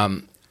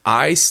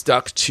 I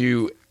stuck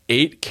to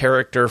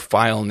 8-character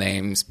file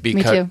names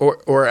because,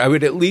 or I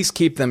would at least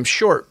keep them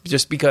short,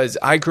 just because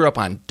I grew up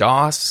on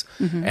DOS,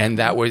 and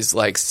that was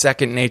like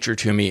second nature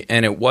to me.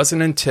 And it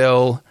wasn't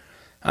until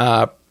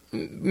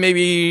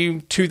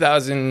maybe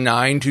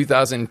 2009,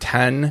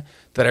 2010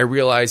 that I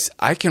realized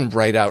I can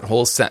write out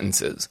whole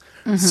sentences.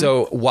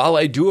 So while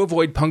I do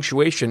avoid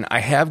punctuation,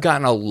 I have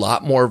gotten a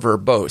lot more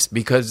verbose,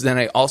 because then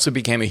I also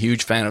became a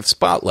huge fan of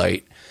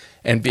Spotlight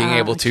and being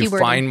able to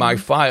find my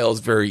files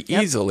very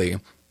easily.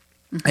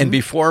 And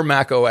before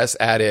macOS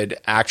added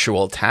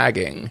actual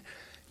tagging,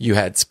 you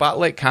had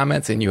Spotlight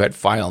comments and you had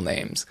file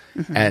names.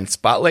 And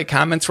Spotlight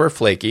comments were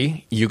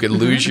flaky. You could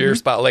lose your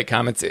Spotlight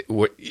comments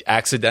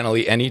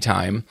accidentally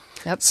anytime.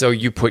 So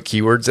you put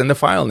keywords in the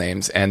file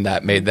names, and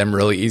that made them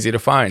really easy to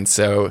find.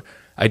 So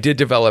I did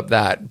develop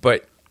that.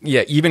 But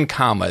yeah, even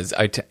commas,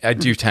 I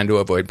do tend to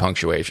avoid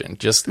punctuation,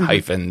 just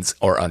hyphens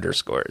or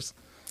underscores.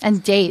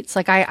 And dates,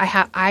 like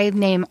I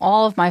name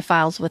all of my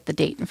files with the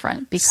date in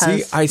front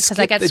because I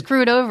got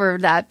screwed over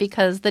that,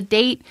 because the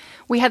date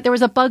there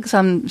was a bug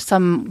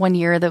some one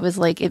year that was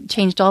like it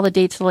changed all the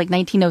dates to like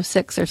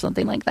 1906 or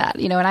something like that,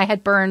 and I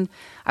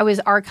was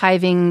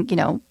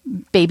archiving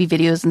baby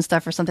videos and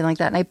stuff or something like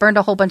that, and I burned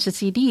a whole bunch of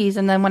CDs,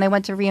 and then when I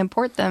went to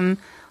re-import them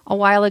a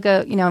while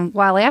ago, a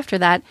while after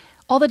that,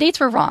 all the dates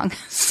were wrong.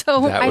 So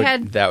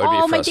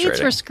all my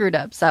dates were screwed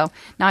up. So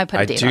now I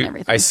put a date on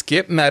everything. I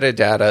skip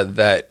metadata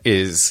that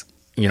is,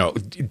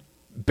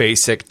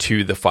 basic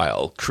to the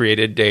file.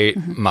 Created date,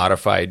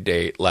 modified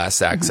date,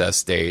 last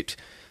access date,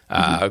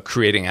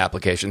 creating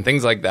application,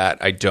 things like that.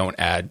 I don't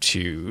add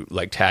to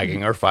like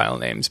tagging or file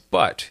names.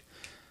 But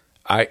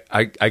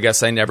I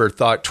guess I never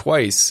thought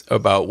twice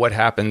about what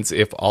happens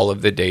if all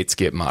of the dates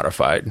get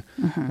modified,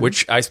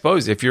 which I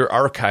suppose if you're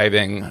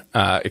archiving,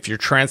 if you're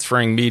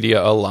transferring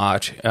media a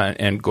lot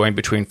and going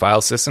between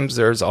file systems,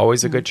 there's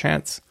always a good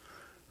chance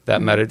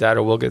that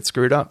metadata will get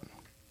screwed up.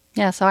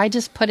 Yeah, so I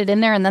just put it in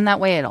there, and then that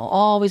way it'll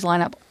always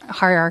line up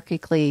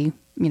hierarchically,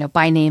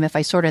 by name if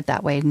I sort it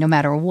that way, no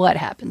matter what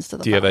happens to the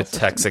file. Do you have a system.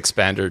 text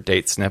expander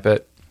date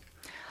snippet?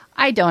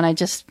 I don't. I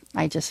just.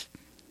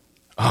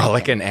 Oh,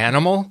 like an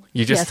animal?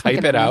 You just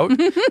type it out?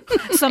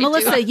 So,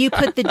 Melissa, you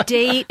put the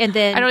date and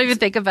then... I don't even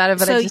think about it,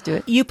 but I just do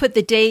it. You put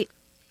the date,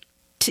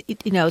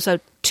 so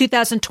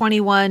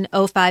 2021,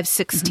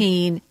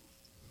 05/16,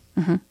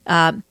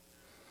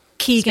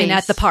 Keegan Space.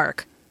 at the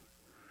park.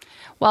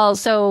 Well,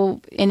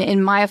 so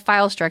in my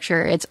file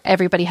structure, it's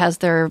everybody has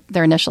their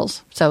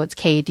initials. So it's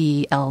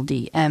KD,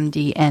 LD,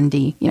 MD,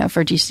 ND,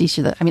 for each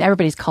of the,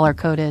 everybody's color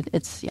coded.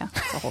 It's the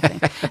whole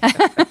thing.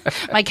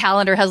 My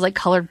calendar has like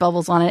colored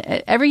bubbles on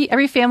it.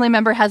 Every family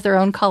member has their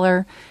own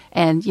color,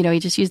 and, you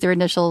just use their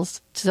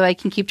initials so I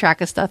can keep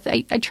track of stuff.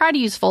 I try to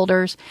use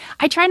folders.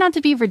 I try not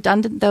to be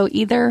redundant though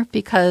either,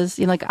 because,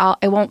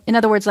 I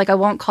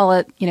won't call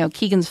it,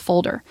 Keegan's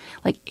folder.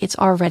 Like, it's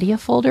already a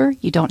folder.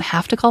 You don't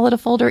have to call it a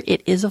folder.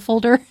 It is a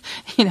folder,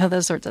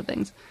 those sorts of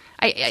things.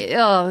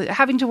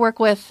 Having to work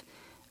with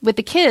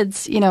the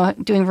kids,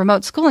 doing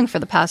remote schooling for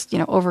the past,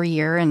 over a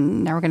year,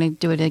 and now we're going to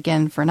do it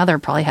again for another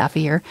probably half a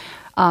year.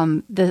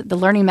 The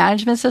learning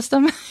management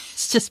system,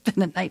 it's just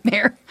been a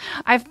nightmare.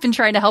 I've been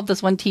trying to help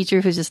this one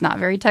teacher who's just not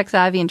very tech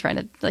savvy, and try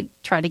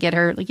to get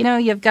her,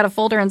 you've got a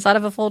folder inside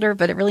of a folder,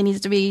 but it really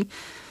needs to be,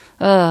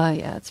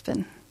 it's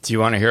been. Do you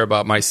want to hear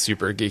about my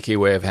super geeky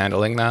way of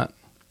handling that?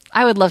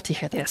 I would love to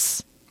hear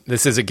this.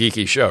 This is a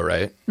geeky show,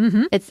 right?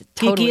 Mm-hmm. It's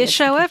totally geekiest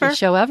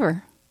show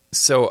ever.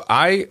 So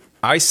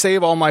I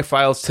save all my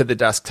files to the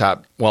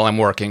desktop while I'm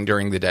working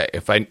during the day.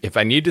 If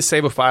I need to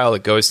save a file,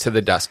 it goes to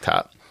the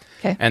desktop.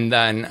 Okay. And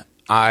then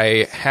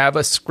I have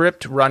a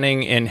script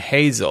running in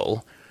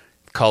Hazel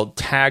called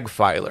Tag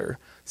Filer.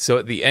 So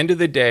at the end of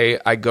the day,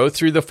 I go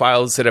through the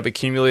files that have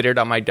accumulated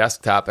on my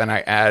desktop, and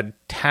I add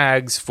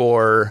tags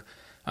for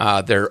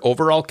their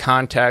overall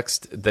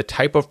context, the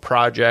type of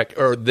project,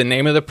 or the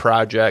name of the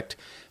project,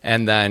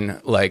 and then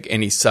like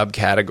any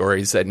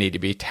subcategories that need to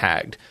be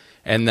tagged.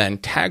 And then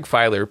Tag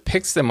Filer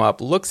picks them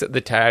up, looks at the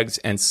tags,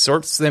 and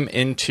sorts them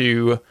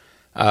into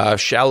a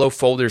shallow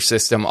folder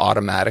system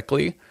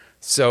automatically.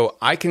 So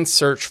I can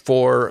search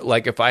for,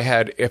 like, if I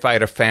had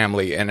a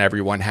family and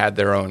everyone had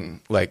their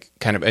own like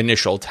kind of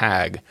initial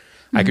tag,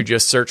 I could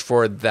just search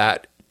for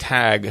that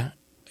tag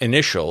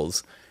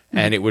initials,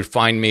 and it would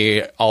find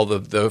me all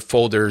of the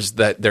folders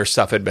that their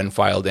stuff had been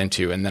filed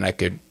into, and then I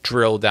could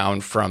drill down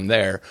from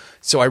there.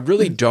 So I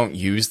really don't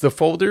use the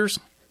folders.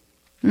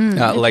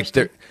 Like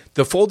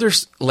the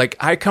folders, like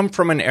I come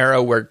from an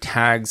era where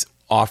tags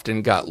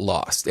often got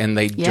lost, and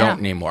they don't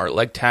anymore.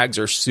 Like, tags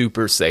are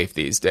super safe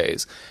these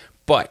days.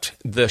 But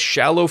the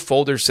shallow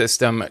folder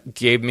system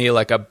gave me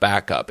like a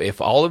backup.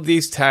 If all of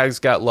these tags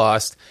got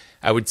lost,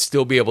 I would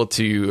still be able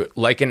to,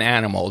 like an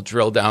animal,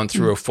 drill down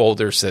through a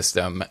folder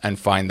system and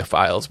find the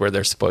files where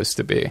they're supposed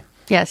to be.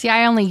 Yeah, see,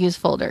 I only use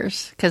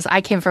folders because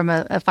I came from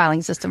a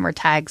filing system where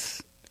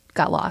tags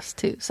got lost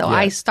too. So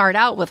I start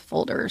out with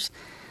folders.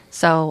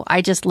 So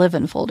I just live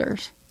in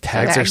folders.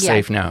 Tags are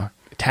safe now.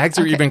 Tags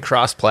are even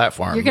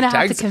cross-platform. You're going to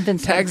have to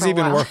convince me Tags for a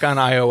even while. work on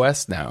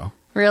iOS now.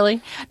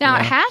 Really? Now,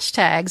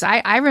 hashtags,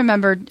 I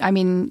remember,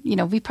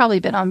 we've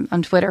probably been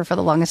on Twitter for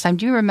the longest time.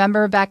 Do you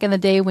remember back in the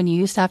day when you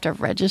used to have to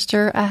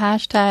register a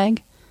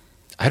hashtag?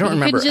 I don't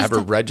remember ever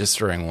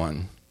registering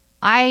one.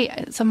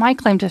 So my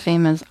claim to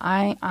fame is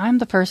I'm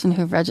the person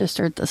who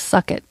registered the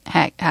Suck It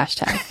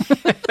hashtag.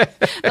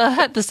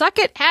 The Suck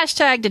It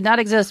hashtag did not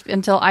exist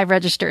until I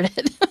registered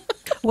it.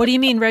 What do you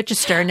mean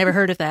register? I never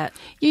heard of that.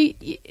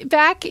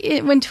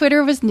 When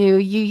Twitter was new,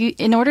 you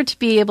in order to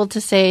be able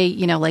to say,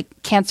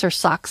 like cancer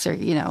sucks, or,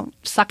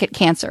 suck it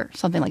cancer,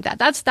 something like that.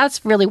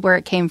 That's really where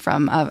it came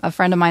from. A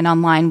friend of mine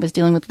online was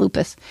dealing with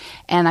lupus,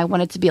 and I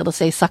wanted to be able to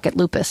say suck it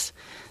lupus.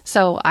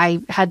 So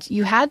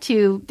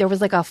there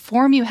was like a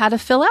form you had to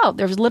fill out.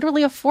 There was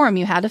literally a form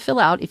you had to fill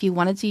out. If you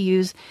wanted to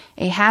use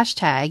a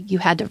hashtag, you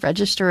had to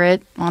register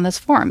it on this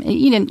form.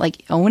 You didn't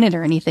like own it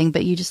or anything,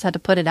 but you just had to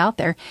put it out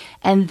there.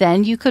 And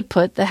then you could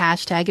put the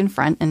hashtag in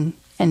front and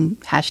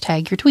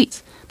hashtag your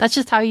tweets. That's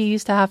just how you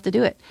used to have to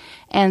do it.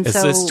 And Is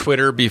this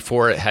Twitter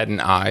before it had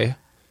an I?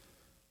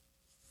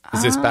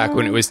 Is this back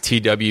when it was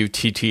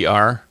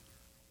TWTTR?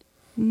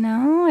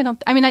 No, I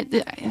don't.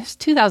 It was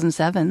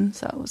 2007,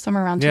 so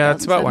somewhere around 2007. Yeah,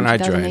 that's about when I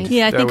joined.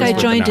 Yeah, I think I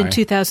joined in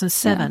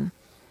 2007.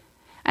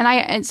 Yeah.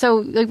 And so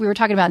like, we were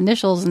talking about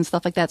initials and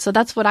stuff like that. So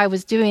that's what I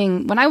was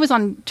doing when I was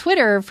on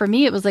Twitter. For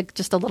me, it was like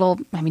just a little.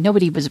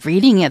 Nobody was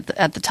reading it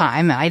at the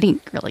time. I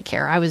didn't really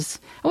care. I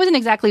wasn't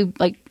exactly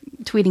like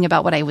tweeting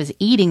about what I was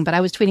eating, but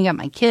I was tweeting about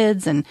my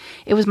kids, and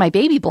it was my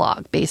baby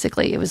blog,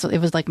 basically. It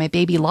was like my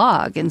baby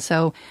log. And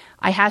so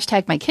I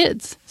hashtag my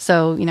kids.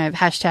 So, I have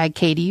hashtag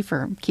Katie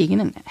for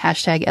Keegan and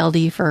hashtag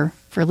LD for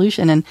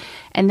Lucian.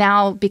 And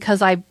now,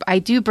 because I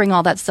do bring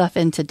all that stuff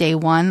into day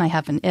one, I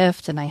have an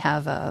IFT and I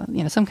have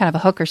some kind of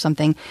a hook or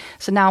something.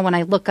 So now when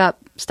I look up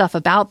stuff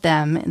about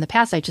them in the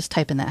past, I just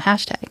type in that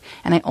hashtag,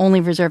 and I only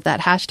reserve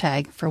that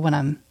hashtag for when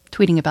I'm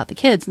tweeting about the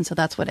kids. And so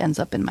that's what ends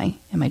up in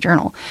my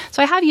journal.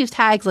 So I have used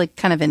tags like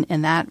kind of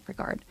in that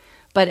regard.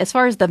 But as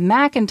far as the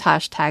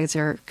Macintosh tags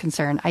are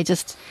concerned, I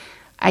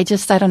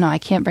don't know. I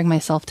can't bring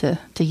myself to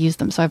use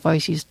them. So I've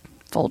always used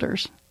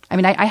folders. I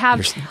mean,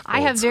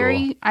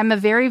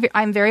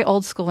 I'm very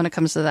old school when it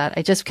comes to that.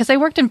 Because I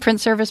worked in print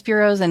service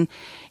bureaus, and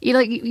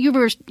you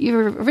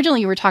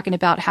were talking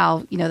about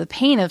how, the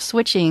pain of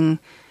switching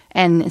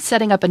and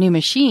setting up a new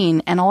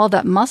machine and all of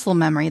that muscle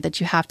memory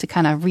that you have to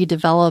kind of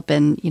redevelop,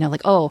 and,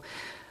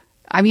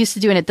 I'm used to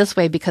doing it this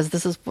way because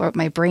this is what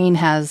my brain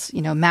has,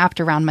 mapped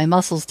around my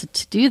muscles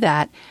to do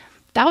that.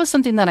 That was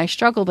something that I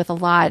struggled with a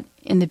lot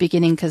in the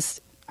beginning, because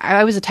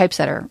I was a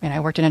typesetter and I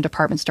worked in a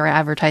department store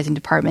advertising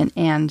department,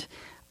 and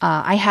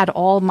I had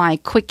all my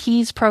Quick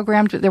Keys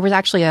programmed. There was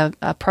actually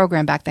a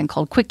program back then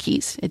called Quick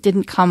Keys. It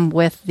didn't come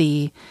with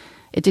the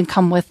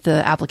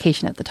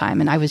application at the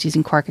time, and I was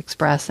using Quark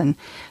Express. And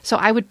so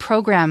I would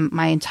program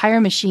my entire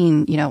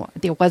machine.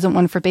 There wasn't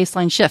one for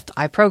baseline shift.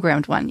 I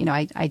programmed one.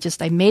 I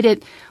made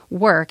it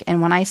work.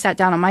 And when I sat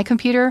down on my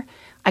computer,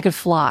 I could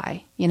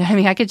fly.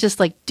 I could just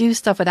do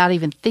stuff without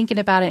even thinking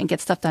about it and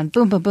get stuff done.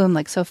 Boom, boom,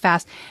 boom, so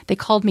fast. They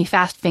called me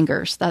Fast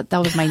Fingers. That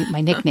was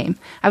my nickname.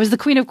 I was the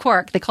queen of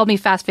Quark. They called me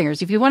Fast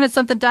Fingers. If you wanted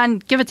something done,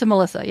 give it to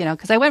Melissa,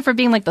 because I went from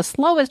being the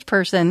slowest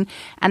person,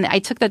 and I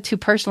took that too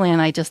personally,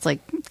 and I just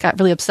got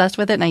really obsessed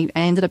with it, and I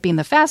ended up being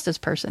the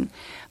fastest person.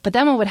 But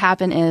then what would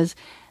happen is,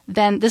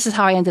 then this is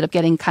how I ended up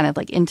getting kind of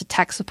into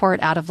tech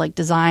support, out of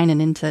design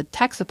and into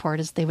tech support,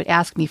 is they would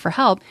ask me for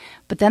help.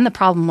 But then the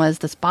problem was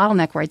this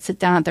bottleneck where I'd sit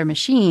down at their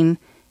machine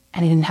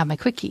and I didn't have my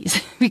Quick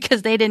Keys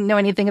because they didn't know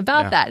anything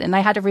about that. And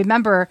I had to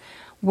remember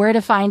where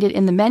to find it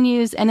in the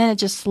menus, and then it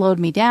just slowed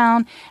me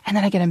down, and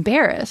then I get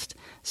embarrassed.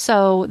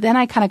 So then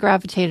I kind of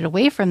gravitated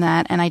away from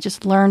that, and I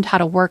just learned how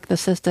to work the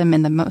system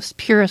in the most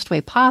purest way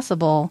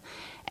possible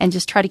and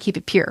just try to keep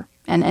it pure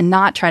and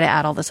not try to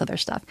add all this other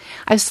stuff.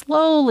 I've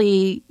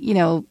slowly,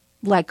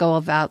 let go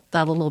of that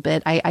a little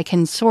bit. I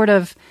can sort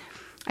of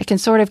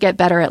get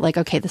better at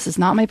okay, this is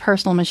not my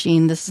personal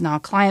machine. This is not a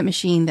client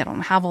machine. They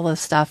don't have all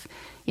this stuff.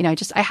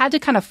 I had to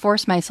kind of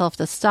force myself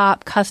to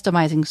stop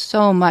customizing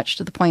so much,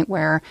 to the point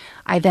where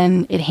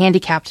it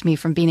handicapped me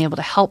from being able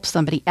to help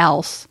somebody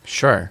else.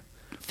 Sure.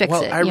 Fix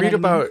it. I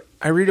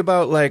read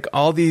about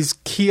all these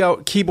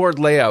keyboard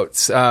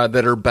layouts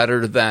that are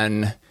better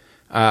than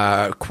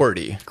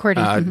QWERTY,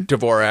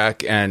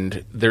 Dvorak,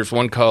 and there's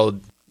one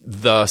called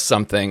the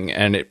something,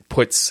 and it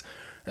puts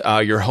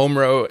your home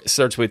row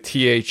starts with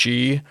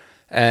THE,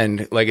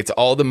 and it's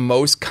all the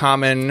most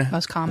common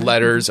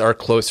letters are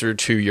closer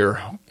to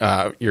your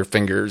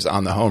fingers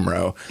on the home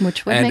row,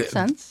 which would make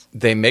sense.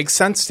 They make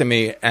sense to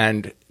me,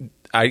 and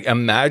I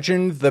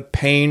imagine the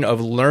pain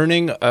of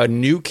learning a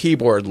new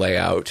keyboard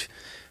layout.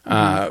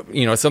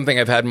 Something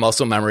I've had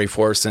muscle memory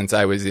for since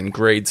I was in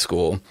grade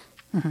school,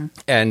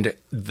 and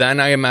then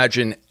I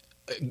imagine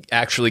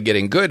actually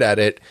getting good at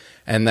it,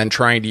 and then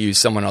trying to use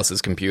someone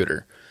else's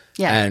computer.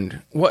 Yeah.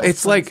 And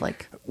it's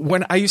like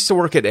when I used to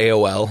work at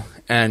AOL,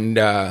 and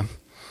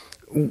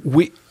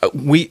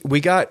we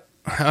got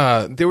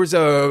there was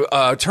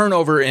a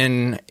turnover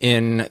in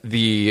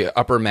the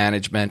upper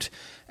management,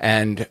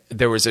 and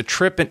there was a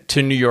trip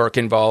to New York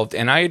involved,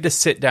 and I had to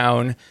sit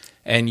down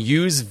and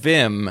use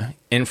Vim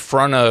in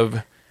front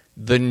of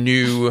the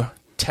new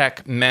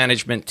tech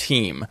management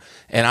team.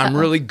 And I'm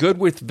really good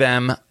with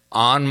Vim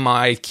on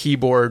my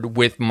keyboard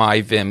with my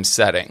Vim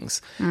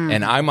settings,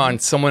 and I'm on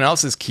someone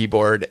else's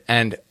keyboard,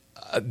 and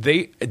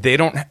they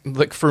don't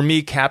for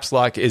me, caps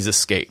lock is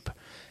escape,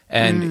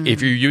 and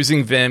if you're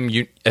using Vim,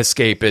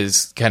 escape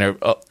is kind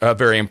of a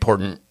very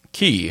important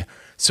key.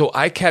 So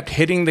I kept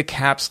hitting the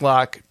caps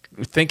lock,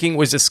 thinking it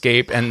was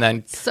escape, and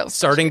then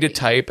starting to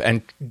type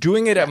and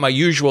doing it at my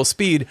usual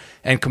speed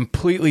and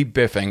completely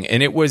biffing,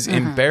 and it was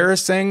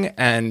embarrassing.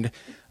 And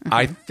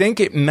I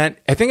think it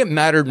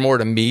mattered more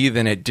to me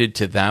than it did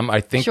to them. I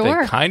think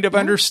they kind of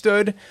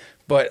understood,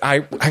 but I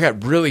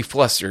got really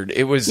flustered.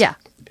 It was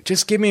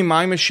just give me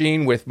my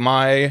machine with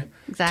my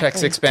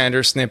text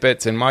expander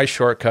snippets and my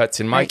shortcuts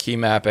and my key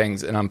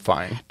mappings, and I'm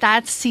fine.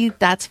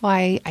 That's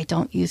why I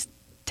don't use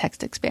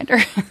text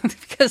expander,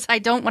 because I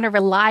don't want to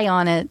rely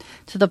on it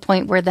to the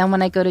point where then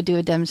when I go to do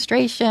a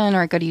demonstration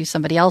or I go to use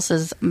somebody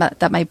else's,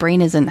 that my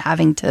brain isn't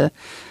having to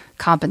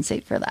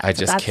compensate for that.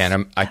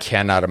 I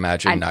cannot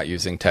imagine not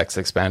using text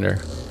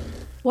expander.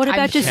 What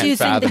about just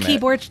using the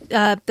keyboard,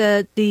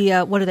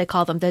 the what do they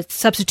call them? The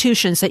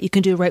substitutions that you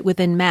can do right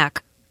within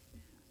Mac.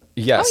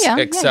 Yes,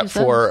 except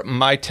for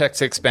my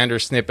text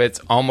expander snippets,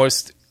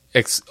 almost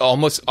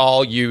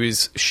all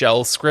use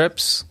shell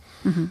scripts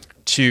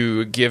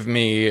to give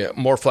me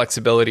more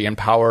flexibility and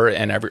power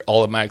in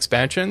all of my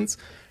expansions.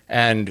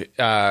 And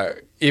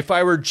if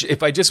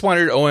I just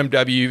wanted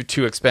OMW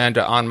to expand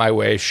to On My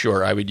Way,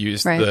 sure, I would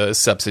use the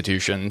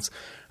substitutions.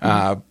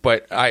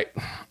 But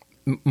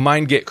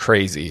mine get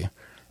crazy.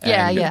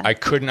 And I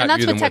could not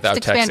do them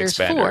without text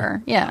expander.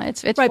 For. Yeah,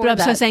 it's right. But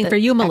I'm saying for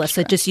you,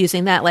 Melissa, just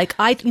using that, like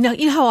you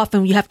know how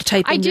often you have to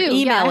type in your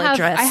email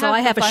address. So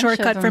I have a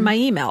shortcut for my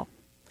email.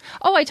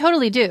 Oh, I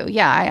totally do.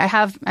 Yeah, I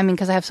have. I mean,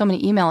 because I have so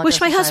many email addresses.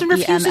 Which my husband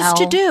refuses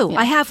to do. Yeah.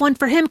 I have one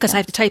for him because I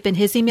have to type in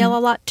his email a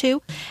lot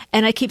too.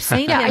 And I keep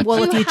saying to him,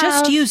 well, if you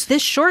just use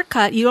this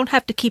shortcut, you don't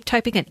have to keep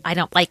typing it. I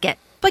don't like it.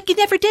 But you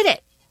never did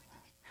it.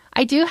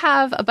 I do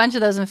have a bunch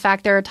of those. In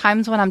fact, there are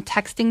times when I'm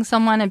texting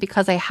someone, and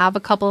because I have a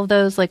couple of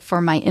those, like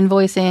for my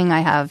invoicing, I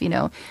have,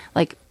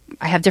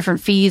 I have different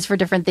fees for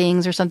different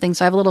things or something.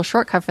 So I have a little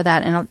shortcut for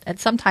that. And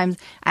sometimes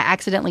I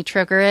accidentally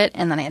trigger it,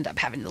 and then I end up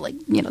having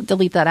to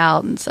delete that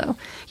out. And so,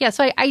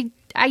 so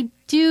I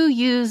do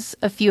use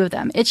a few of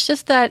them. It's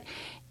just that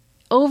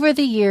over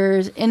the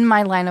years in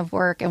my line of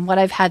work and what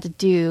I've had to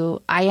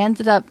do, I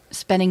ended up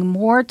spending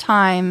more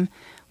time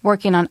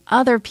working on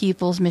other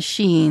people's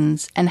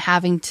machines and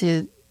having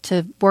to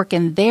work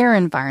in their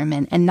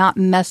environment and not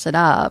mess it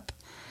up.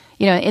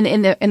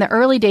 In the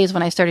early days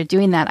when I started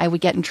doing that, I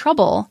would get in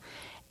trouble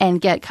and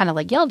get kind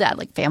of yelled at,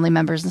 like family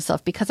members and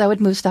stuff, because I would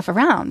move stuff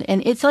around.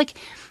 And it's like,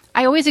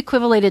 I always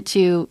equivalent it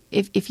to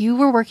if you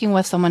were working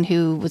with someone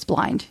who was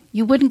blind,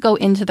 you wouldn't go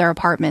into their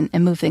apartment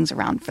and move things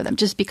around for them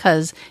just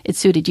because it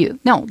suited you.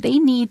 No, they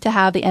need to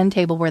have the end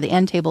table where the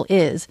end table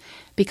is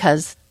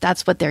because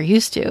that's what they're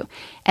used to.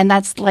 And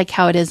that's like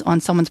how it is on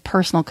someone's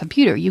personal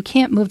computer. You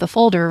can't move the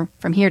folder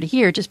from here to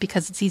here just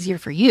because it's easier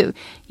for you.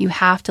 You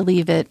have to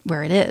leave it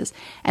where it is.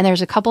 And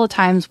there's a couple of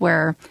times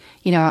where,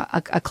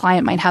 a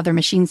client might have their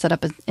machine set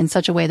up in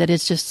such a way that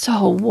it's just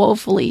so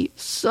woefully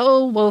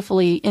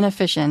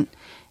inefficient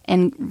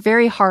and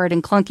very hard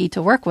and clunky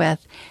to work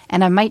with.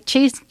 And I might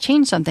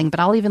change something, but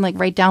I'll even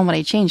write down what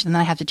I changed and then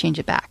I have to change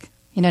it back.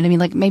 You know what I mean?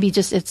 Like maybe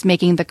just it's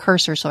making the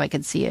cursor so I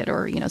could see it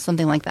or,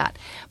 something like that.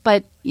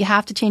 But you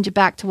have to change it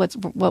back to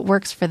what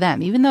works for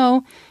them. Even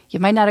though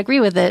you might not agree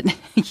with it,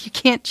 you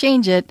can't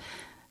change it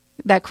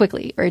that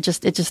quickly or it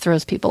just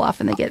throws people off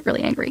and they get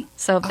really angry.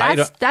 So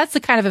that's the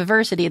kind of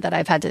adversity that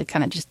I've had to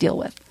kind of just deal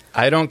with.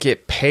 I don't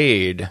get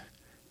paid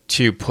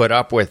to put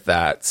up with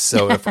that.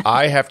 So if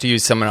I have to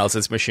use someone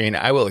else's machine,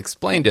 I will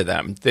explain to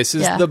them, this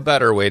is the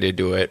better way to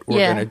do it.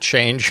 We're going to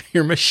change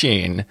your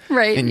machine.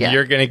 Right. And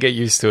you're going to get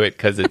used to it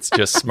because it's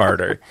just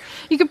smarter.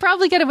 You could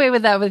probably get away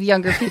with that with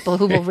younger people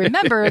who will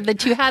remember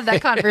that you had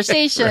that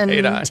conversation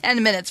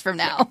 10 minutes from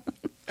now.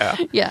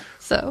 Yeah.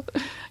 So,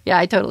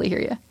 I totally hear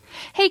you.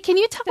 Hey, can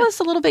you tell us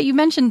a little bit? You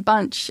mentioned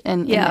Bunch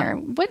in there.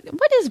 What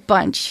is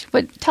Bunch?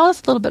 Tell us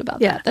a little bit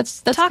about that.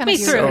 That's talk me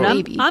through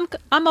it. Baby.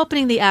 I'm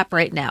opening the app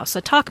right now, so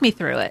talk me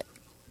through it.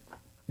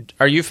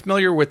 Are you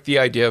familiar with the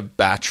idea of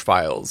batch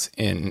files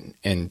in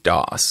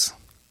DOS?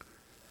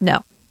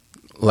 No.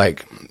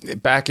 Like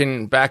back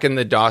in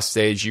the DOS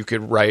stage, you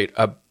could write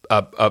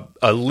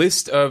a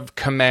list of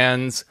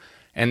commands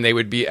and they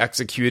would be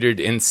executed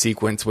in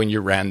sequence when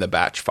you ran the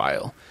batch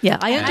file. Yeah,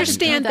 I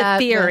understand the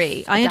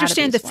theory. I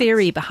understand the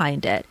theory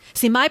behind it.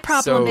 See, my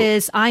problem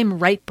is I'm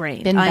right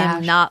brain. I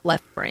am not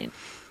left brain.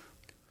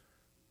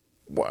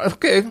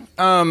 Okay.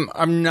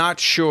 I'm not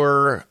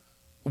sure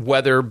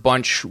whether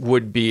Bunch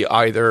would be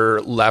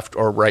either left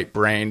or right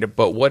brained,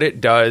 but what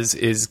it does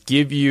is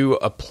give you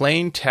a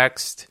plain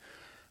text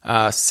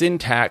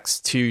syntax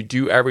to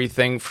do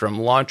everything from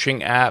launching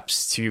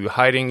apps to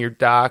hiding your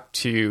dock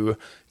to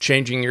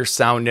changing your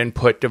sound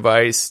input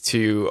device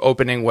to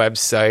opening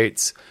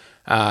websites.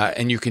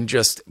 And you can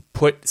just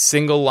put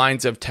single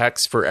lines of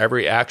text for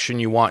every action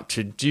you want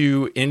to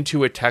do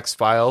into a text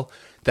file.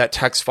 That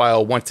text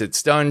file, once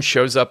it's done,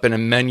 shows up in a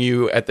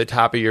menu at the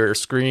top of your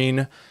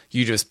screen.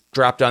 You just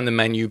drop down the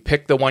menu,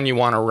 pick the one you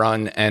want to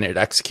run, and it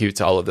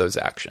executes all of those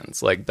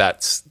actions. Like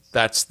that's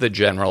the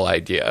general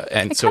idea.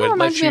 And so it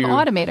lets you. It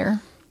reminds me of Automator.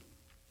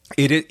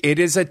 It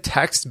is a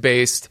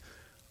text-based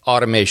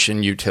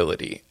automation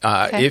utility.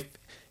 Okay.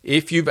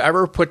 If you've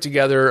ever put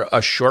together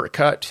a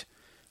shortcut,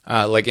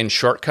 like in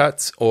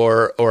Shortcuts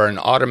or an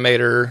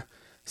Automator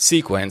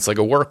sequence, like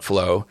a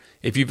workflow,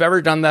 if you've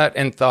ever done that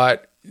and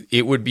thought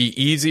it would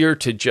be easier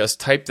to just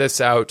type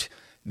this out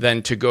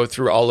than to go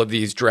through all of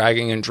these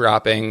dragging and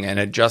dropping and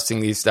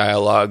adjusting these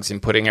dialogues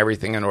and putting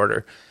everything in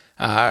order.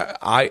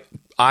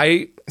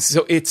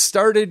 So it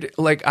started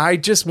like I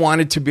just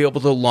wanted to be able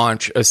to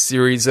launch a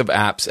series of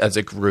apps as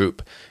a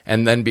group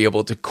and then be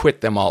able to quit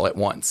them all at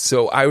once.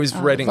 So I was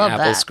writing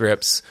Apple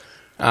scripts,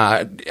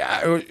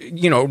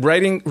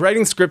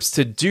 writing scripts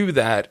to do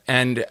that.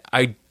 And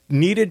I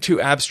needed to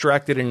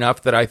abstract it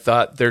enough that I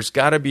thought there's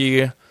got to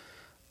be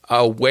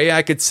a way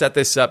I could set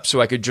this up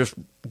so I could just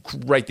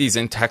write these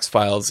in text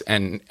files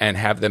and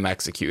have them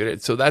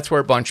executed. So that's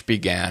where Bunch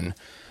began.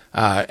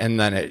 And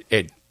then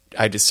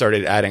I just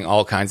started adding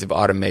all kinds of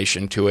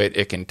automation to it.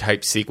 It can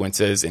type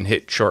sequences and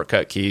hit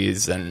shortcut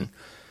keys. And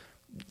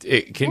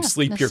it can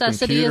sleep your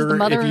necessity is the computer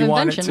mother if of you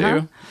want it invention,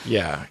 to. huh?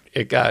 Yeah,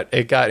 it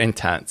got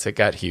intense. It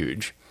got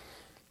huge.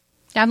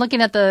 Yeah, I'm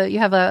looking at you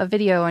have a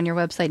video on your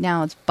website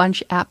now. It's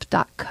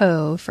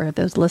bunchapp.co for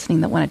those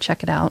listening that want to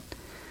check it out.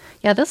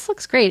 Yeah, this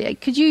looks great.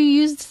 Could you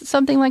use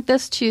something like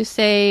this to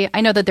say,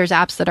 I know that there's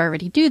apps that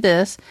already do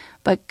this,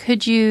 but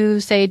could you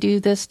say do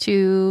this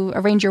to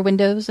arrange your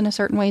windows in a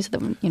certain way so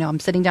that, I'm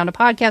sitting down to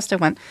podcast, I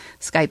want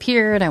Skype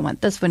here, and I want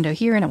this window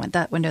here, and I want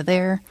that window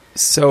there.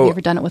 So, have you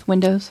ever done it with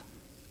Windows?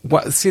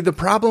 Well, see, the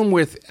problem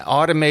with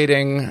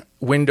automating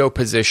window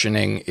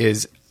positioning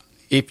is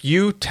if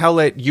you tell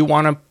it you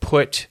want to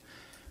put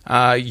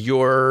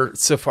your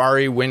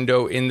Safari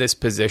window in this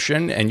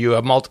position and you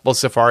have multiple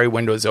Safari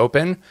windows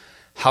open,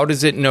 how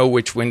does it know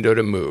which window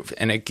to move?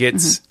 And it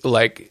gets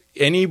like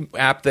any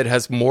app that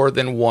has more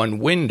than one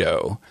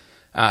window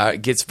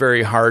gets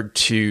very hard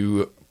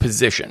to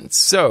position.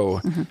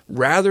 So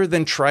rather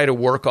than try to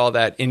work all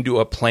that into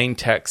a plain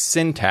text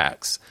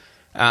syntax,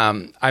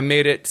 I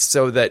made it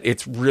so that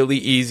it's really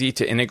easy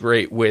to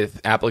integrate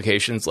with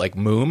applications like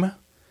Moom,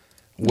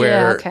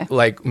 where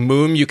like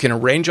Moom, you can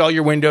arrange all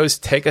your windows,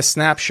 take a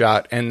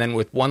snapshot, and then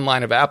with one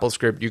line of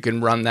AppleScript, you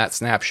can run that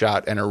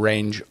snapshot and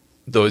arrange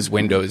those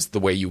windows the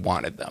way you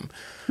wanted them.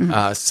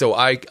 So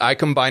I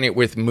combine it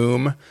with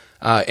Moom.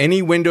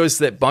 Any windows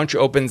that Bunch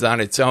opens on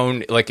its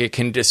own, like it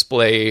can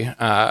display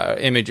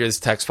images,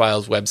 text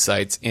files,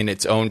 websites in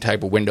its own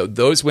type of window.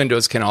 Those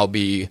windows can all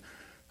be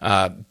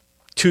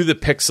to the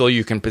pixel.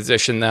 You can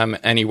position them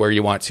anywhere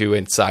you want to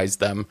and size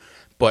them.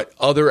 But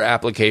other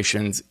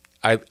applications,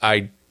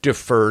 I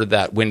defer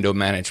that window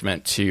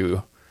management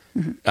to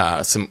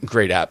some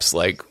great apps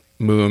like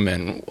Moom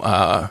and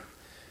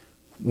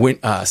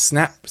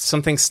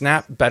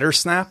Snap, Better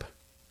Snap.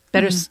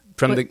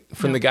 From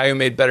the guy who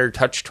made Better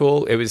Touch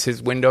Tool. It was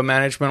his window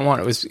management one.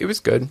 It was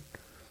good.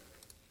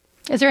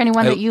 Is there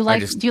anyone that you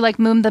like? Do you like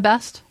Moom the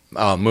best?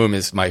 Oh, Moom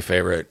is my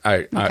favorite.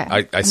 I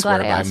swear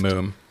by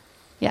Moom.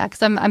 Yeah,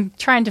 because I'm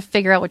trying to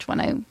figure out which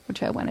I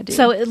want to do.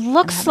 So it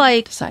looks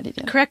like, decided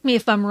yet. Correct me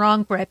if I'm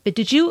wrong, Brett, but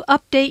did you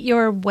update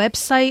your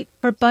website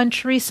for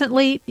Bunch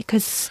recently?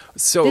 Because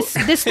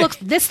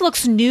this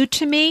looks new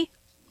to me.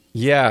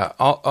 Yeah,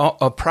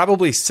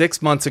 probably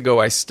 6 months ago,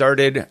 I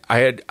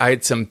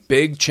had some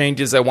big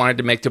changes I wanted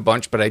to make to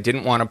Bunch, but I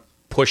didn't want to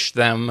push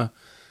them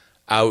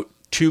out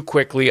too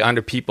quickly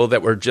onto people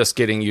that were just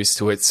getting used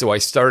to it. So I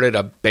started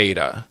a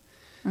beta,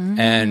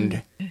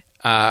 and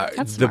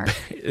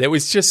it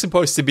was just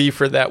supposed to be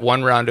for that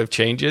one round of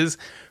changes,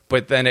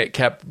 but then it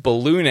kept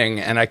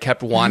ballooning, and I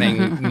kept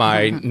wanting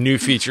my new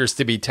features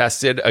to be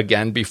tested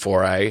again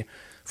before I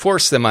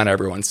forced them on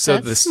everyone. So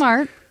that's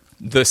smart.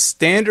 The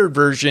standard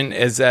version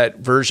is at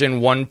version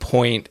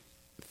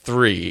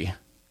 1.3,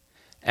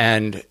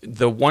 and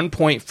the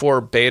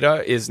 1.4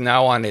 beta is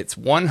now on its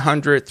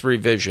 100th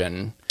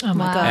revision. Oh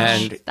my gosh.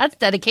 And that's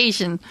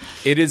dedication.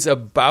 It is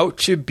about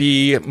to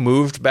be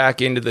moved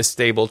back into the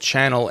stable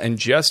channel, and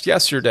just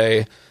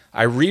yesterday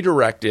I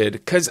redirected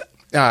because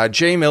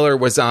Jay Miller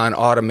was on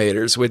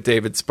Automators with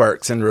David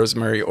Sparks and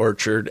Rosemary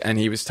Orchard, and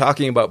he was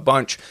talking about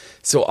Bunch.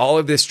 So all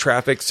of this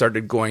traffic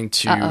started going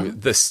to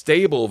the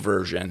stable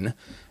version.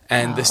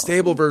 And the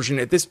stable version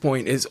at this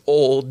point is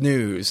old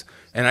news.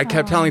 And I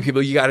kept telling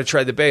people, you got to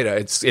try the beta.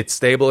 It's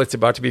stable. It's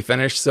about to be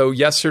finished. So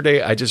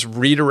yesterday, I just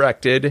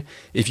redirected.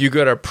 If you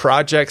go to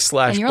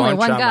project/bunch on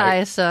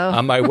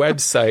my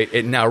website,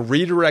 it now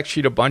redirects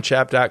you to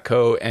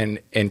bunchapp.co and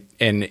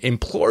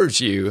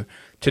implores you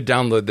to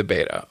download the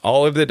beta.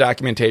 All of the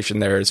documentation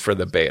there is for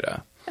the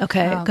beta.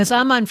 Okay, because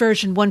I'm on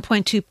version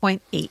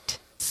 1.2.8.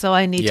 So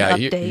I need to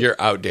update. Yeah,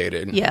 you're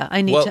outdated. Yeah,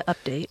 I need to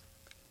update.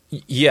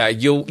 Yeah,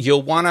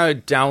 you'll want to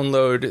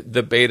download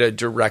the beta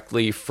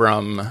directly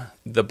from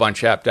the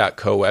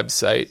bunchapp.co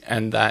website,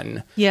 and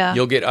then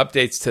you'll get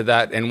updates to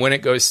that. And when it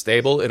goes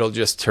stable, it'll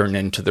just turn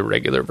into the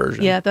regular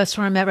version. Yeah, that's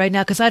where I'm at right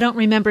now, because I don't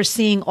remember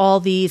seeing all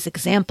these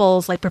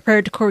examples, like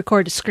prepared to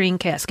record a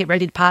screencast, get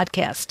ready to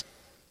podcast.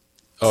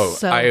 Oh,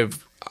 so,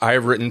 I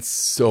have written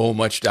so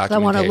much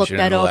documentation. I want to look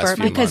that over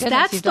because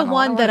that's the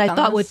one that I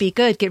thought would be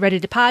good. Get ready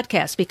to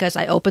podcast, because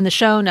I open the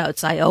show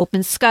notes, I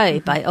open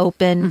Skype, I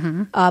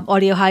open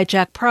Audio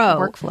Hijack Pro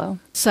workflow.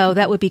 So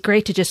that would be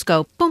great to just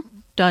go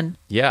boom, done.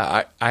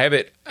 Yeah, I have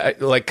it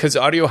because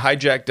Audio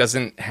Hijack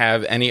doesn't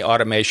have any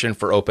automation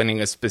for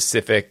opening a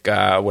specific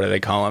what do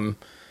they call them?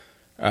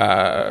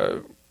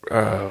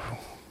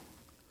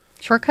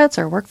 Shortcuts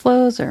or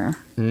workflows or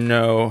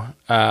no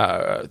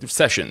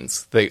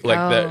sessions.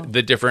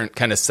 The different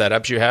kind of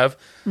setups you have.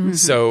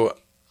 So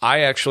I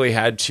actually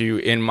had to,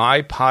 in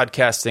my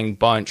podcasting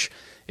Bunch,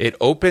 it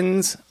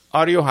opens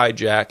Audio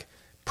Hijack,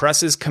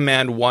 presses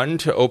Command 1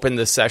 to open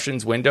the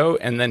sessions window,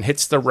 and then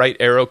hits the right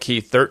arrow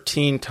key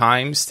 13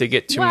 times to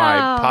get to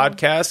my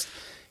podcast,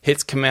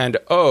 hits Command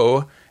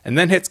O, and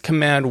then hits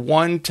Command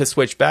 1 to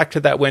switch back to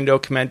that window,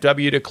 Command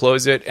W to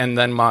close it, and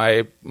then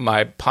my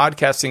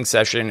podcasting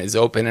session is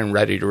open and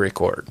ready to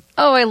record.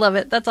 Oh, I love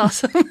it. That's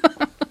awesome.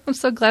 I'm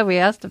so glad we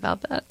asked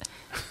about that.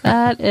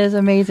 That is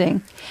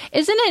amazing.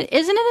 Isn't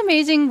it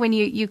amazing when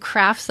you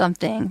craft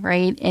something,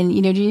 right? And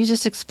you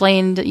just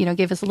explained,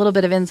 gave us a little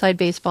bit of inside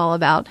baseball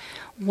about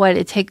what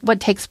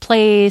takes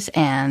place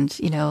and,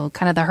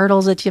 kind of the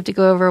hurdles that you have to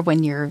go over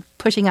when you're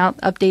pushing out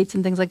updates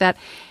and things like that.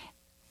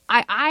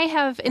 I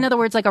have, in other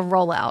words, like a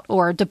rollout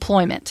or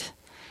deployment.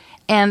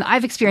 And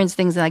I've experienced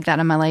things like that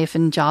in my life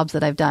and jobs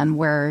that I've done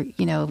where,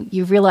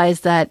 you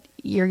realize that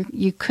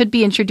you could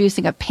be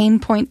introducing a pain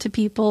point to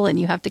people and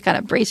you have to kind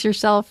of brace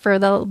yourself for a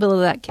little bit of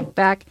that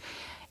kickback.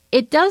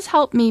 It does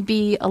help me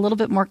be a little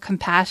bit more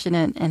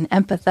compassionate and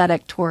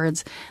empathetic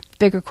towards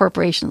bigger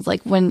corporations.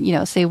 Like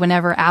when, say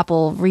whenever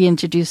Apple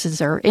reintroduces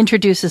or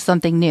introduces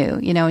something new,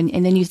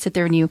 and then you sit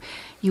there and you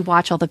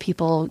watch all the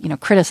people,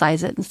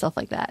 criticize it and stuff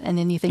like that. And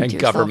then you think to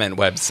yourself, government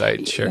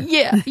website, sure.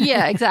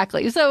 Yeah,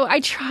 exactly. So I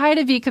try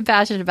to be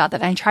compassionate about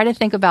that. I try to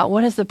think about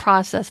what is the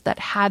process that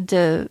had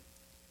to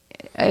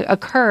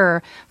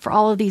occur for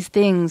all of these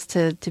things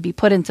to be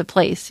put into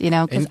place,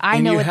 because I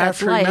know what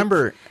that's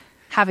like,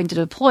 having to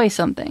deploy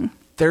something.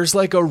 There's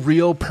like a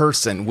real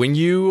person. When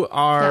you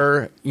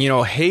are,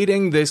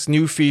 hating this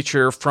new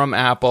feature from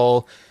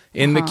Apple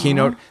in the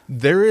keynote,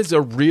 there is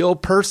a real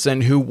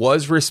person who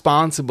was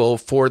responsible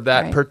for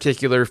that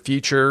particular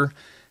feature.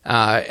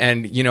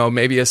 And,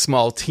 maybe a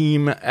small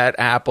team at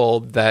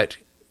Apple that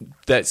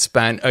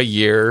spent a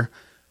year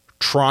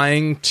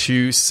trying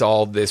to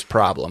solve this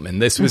problem.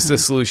 And this was the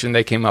solution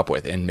they came up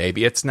with. And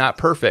maybe it's not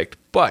perfect,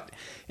 but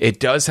it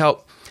does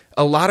help.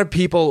 A lot of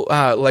people,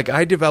 like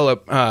I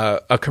develop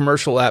a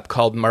commercial app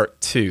called Mark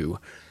II,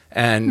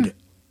 and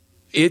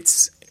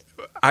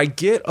I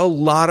get a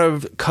lot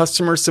of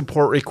customer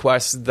support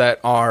requests that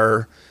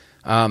are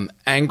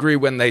angry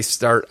when they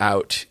start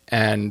out,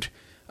 and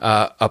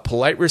a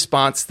polite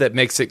response that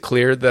makes it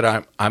clear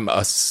that I'm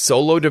a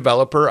solo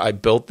developer. I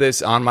built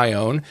this on my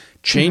own.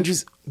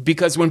 Changes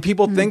because when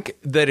people think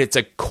that it's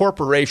a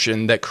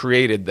corporation that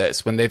created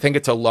this, when they think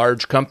it's a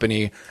large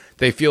company,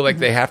 they feel like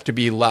they have to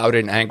be loud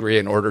and angry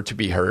in order to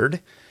be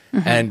heard.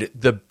 And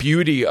the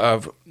beauty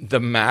of the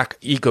Mac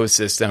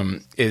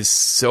ecosystem is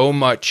so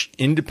much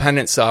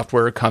independent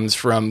software comes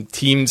from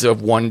teams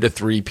of 1 to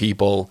 3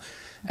 people,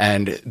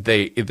 and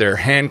they're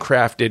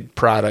handcrafted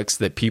products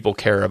that people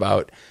care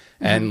about.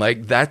 And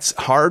like that's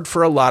hard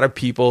for a lot of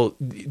people.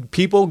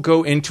 People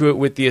go into it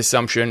with the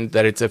assumption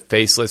that it's a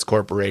faceless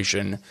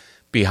corporation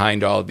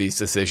behind all of these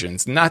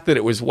decisions. Not that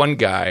it was one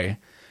guy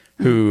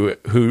who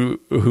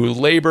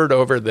labored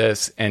over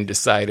this and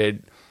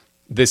decided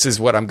this is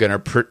what I'm going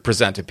to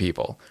present to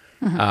people.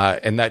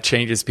 And that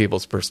changes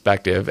people's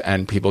perspective,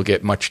 and people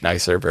get much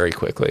nicer very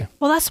quickly.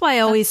 Well, that's why I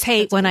always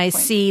hate when I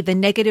see the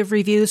negative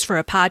reviews for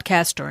a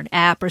podcast or an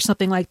app or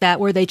something like that,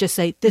 where they just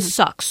say, this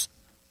sucks.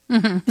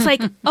 It's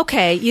like,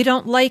 okay, you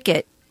don't like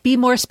it. Be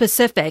more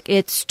specific.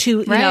 It's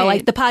too,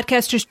 like the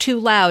podcaster's too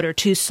loud or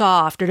too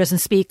soft or doesn't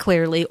speak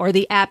clearly, or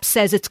the app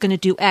says it's going to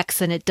do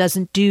X and it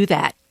doesn't do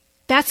that.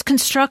 That's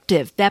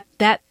constructive.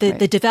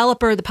 The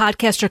developer, the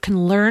podcaster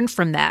can learn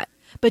from that.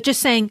 But just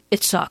saying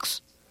it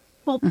sucks.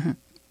 Well,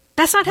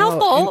 that's not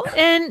helpful.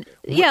 And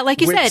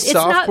like you said,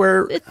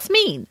 it's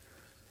mean.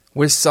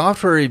 With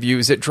software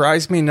reviews, it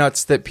drives me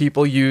nuts that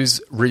people use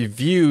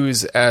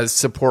reviews as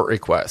support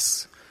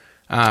requests.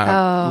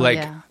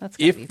 That's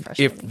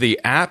if the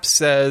app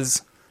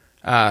says,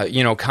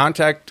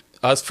 contact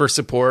us for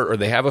support, or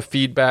they have a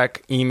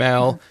feedback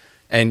email,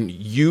 and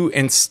you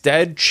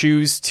instead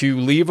choose to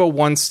leave a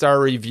 1-star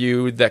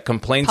review that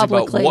complains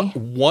publicly about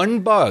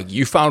one bug.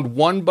 You found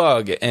one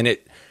bug, and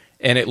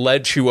it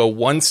led to a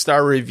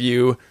 1-star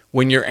review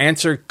when your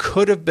answer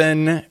could have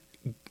been,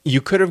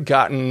 you could have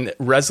gotten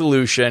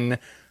resolution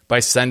by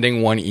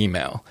sending one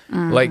email.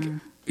 Like,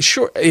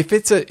 sure, if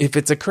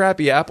it's a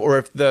crappy app,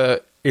 or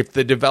if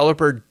the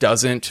developer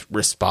doesn't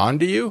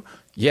respond to you,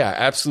 yeah,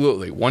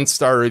 absolutely.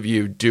 1-star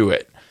review, do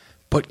it.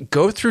 But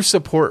go through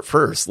support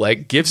first.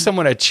 Like, give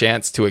someone a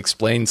chance to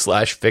explain /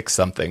 fix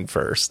something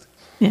first.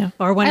 Yeah.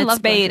 Or when it's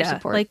beta.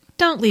 Like,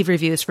 don't leave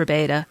reviews for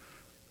beta.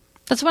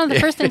 That's one of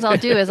the first things I'll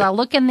do is I'll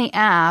look in the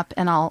app,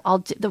 and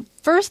the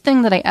first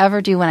thing that I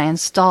ever do when I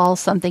install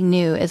something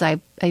new is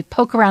I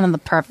poke around in the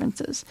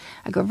preferences.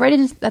 I go right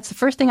in. That's the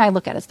first thing I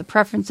look at is the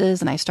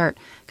preferences, and I start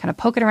kind of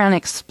poking around and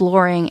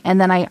exploring. And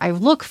then I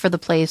look for the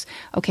place,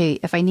 okay,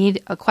 if I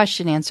need a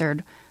question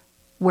answered,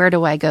 where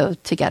do I go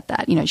to get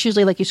that? It's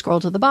usually like you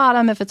scroll to the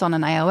bottom if it's on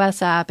an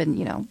iOS app.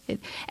 And,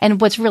 and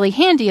what's really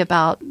handy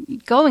about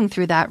going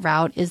through that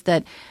route is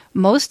that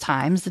most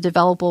times the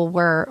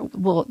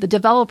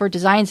developer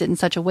designs it in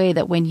such a way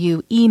that when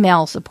you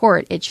email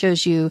support, it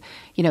shows you,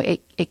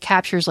 it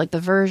captures like the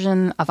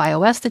version of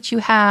iOS that you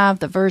have,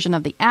 the version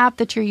of the app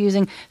that you're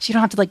using. So you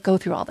don't have to like go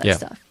through all that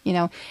stuff,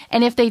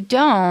 and if they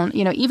don't,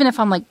 even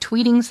if I'm like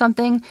tweeting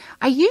something,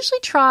 I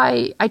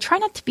try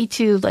not to be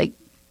too like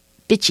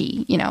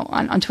bitchy,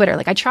 on Twitter.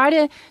 Like I try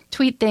to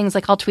tweet things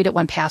like I'll tweet at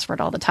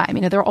 1Password all the time.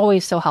 They're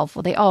always so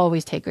helpful. They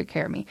always take good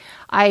care of me.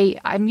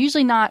 I'm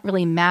usually not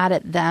really mad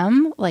at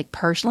them, like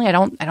personally. I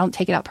don't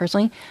take it out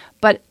personally.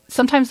 But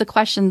sometimes the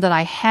question that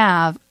I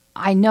have,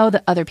 I know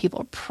that other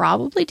people are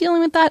probably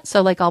dealing with that.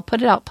 So like I'll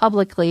put it out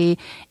publicly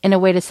in a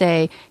way to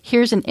say,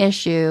 here's an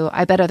issue.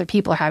 I bet other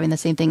people are having the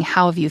same thing.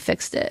 How have you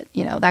fixed it?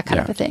 You know, that kind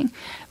of a thing.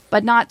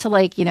 But not to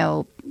like, you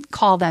know,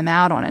 call them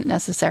out on it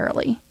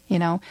necessarily, you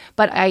know.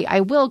 But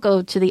I will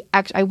go to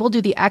I will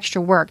do the extra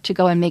work to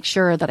go and make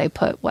sure that I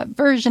put what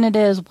version it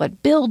is,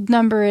 what build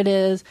number it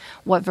is,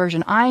 what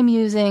version I'm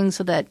using,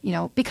 so that, you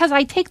know, because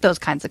I take those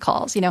kinds of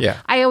calls, you know.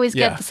 I always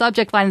get the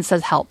subject line that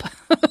says help.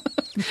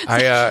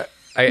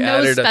 I no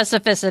added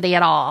specificity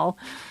at all.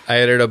 I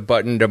added a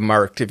button to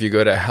Marked. If you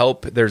go to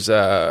help, there's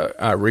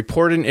a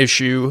report an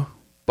issue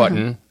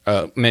button,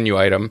 menu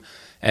item.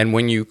 And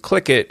when you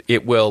click it,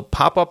 it will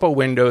pop up a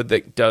window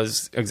that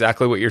does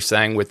exactly what you're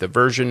saying with the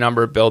version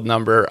number, build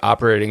number,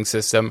 operating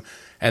system.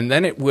 And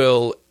then it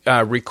will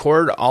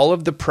record all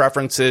of the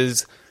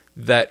preferences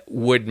that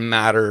would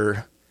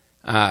matter.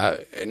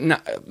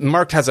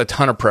 Marked has a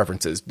ton of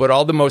preferences, but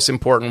all the most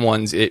important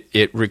ones,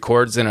 it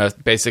records in a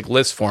basic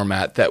list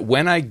format that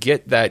when I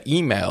get that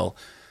email,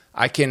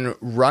 I can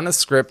run a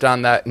script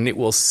on that and it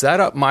will set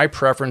up my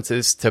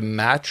preferences to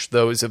match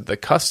those of the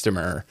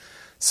customer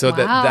so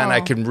that then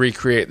I can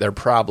recreate their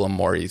problem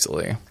more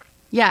easily.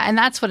 Yeah, and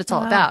that's what it's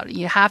all about.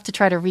 You have to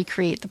try to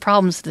recreate the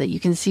problem so that you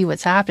can see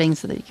what's happening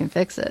so that you can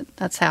fix it.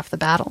 That's half the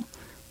battle.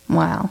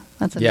 Wow,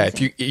 that's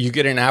amazing. Yeah, if you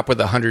get an app with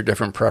 100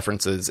 different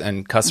preferences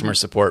and customer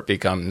support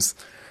becomes,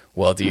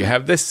 well, do you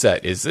have this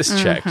set? Is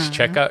this checked?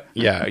 Check out.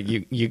 Yeah,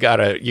 you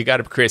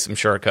gotta create some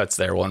shortcuts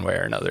there one way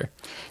or another.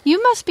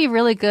 You must be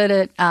really good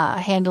at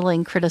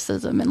handling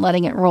criticism and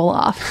letting it roll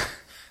off.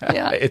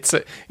 Yeah, it's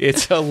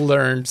a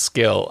learned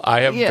skill.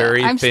 I have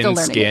very thin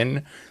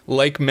skin,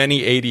 like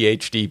many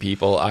ADHD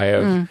people.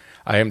 I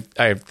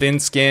have thin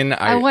skin.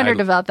 I wondered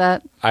about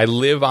that. I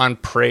live on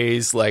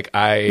praise. Like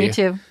Me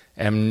too.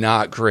 Am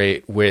not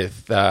great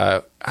with.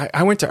 I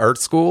went to art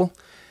school.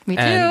 Me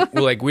too. And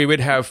like we would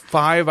have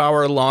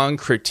 5-hour-long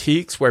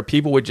critiques where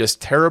people would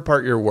just tear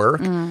apart your work,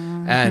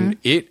 and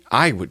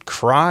I would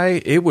cry.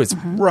 It was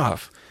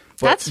rough.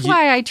 But that's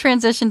why I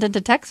transitioned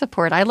into tech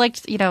support. I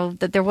liked, you know,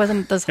 that there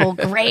wasn't this whole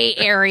gray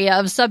area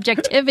of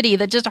subjectivity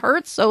that just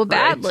hurts so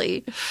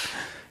badly.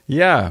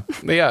 Yeah.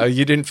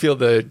 You didn't feel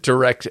the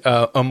direct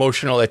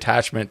emotional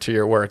attachment to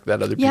your work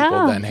that other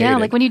people then hated. Yeah,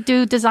 like when you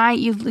do design,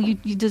 you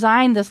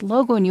design this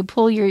logo and you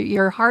pull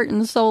your heart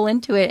and soul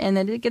into it, and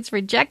then it gets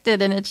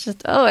rejected, and it's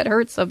just, it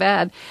hurts so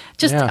bad.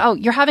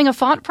 You're having a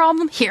font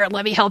problem? Here,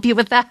 let me help you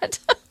with that.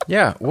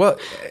 Yeah, well,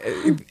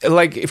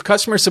 like if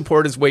customer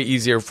support is way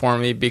easier for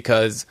me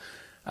because,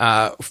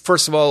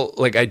 first of all,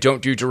 like I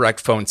don't do direct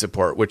phone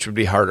support, which would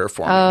be harder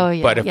for me. Oh,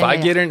 yeah, but if I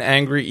get an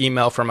angry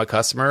email from a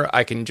customer,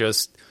 I can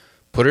just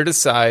put it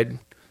aside.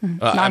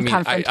 I'm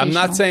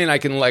not saying I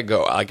can let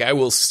go. Like I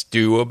will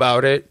stew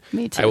about it.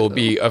 Me too. I will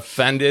be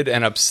offended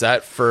and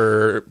upset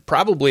for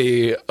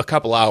probably a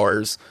couple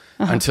hours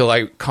until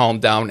I calm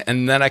down,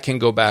 and then I can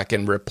go back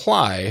and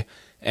reply.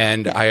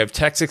 And I have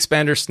text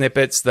expander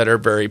snippets that are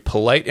very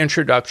polite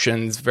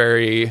introductions,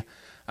 very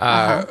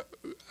I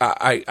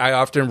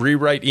often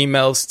rewrite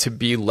emails to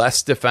be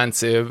less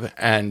defensive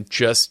and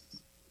just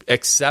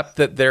accept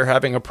that they're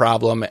having a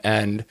problem.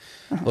 And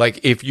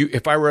like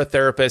if I were a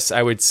therapist,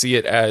 I would see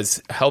it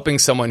as helping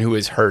someone who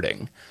is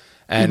hurting.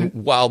 And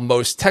while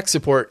most tech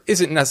support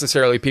isn't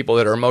necessarily people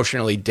that are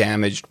emotionally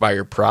damaged by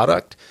your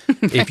product,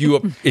 if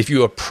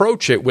you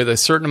approach it with a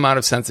certain amount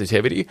of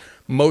sensitivity,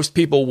 most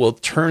people will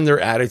turn their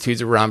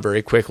attitudes around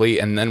very quickly,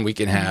 and then we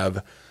can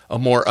have a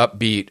more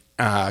upbeat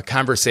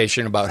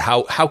conversation about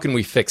how can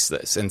we fix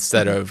this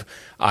instead of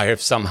I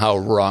have somehow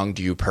wronged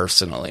you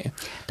personally.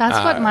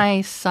 That's what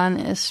my son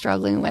is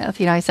struggling with.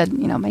 You know, I said,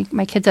 you know,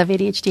 my kids have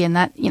ADHD, and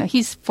that, you know,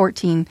 he's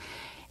 14.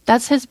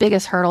 That's his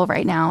biggest hurdle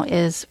right now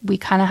is we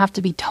kind of have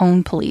to be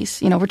tone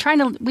police. You know, we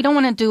don't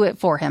want to do it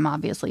for him,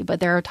 obviously, but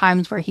there are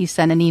times where he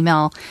sent an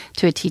email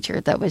to a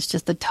teacher that was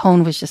just, the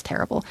tone was just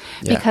terrible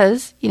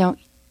because, you know,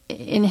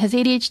 in his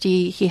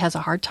ADHD, he has a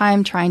hard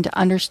time trying to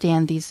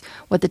understand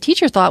what the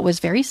teacher thought was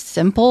very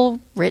simple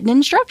written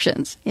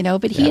instructions, you know,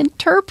 but he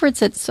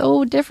interprets it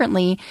so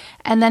differently.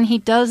 And then he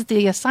does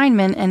the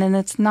assignment and then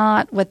it's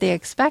not what they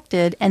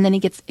expected. And then he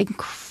gets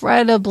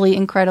incredibly,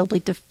 incredibly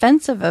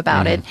defensive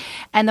about it.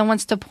 And then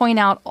wants to point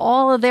out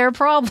all of their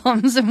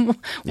problems. And,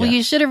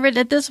 you should have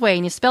written it this way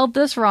and you spelled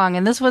this wrong.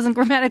 And this wasn't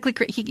grammatically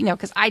correct. You know,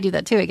 because I do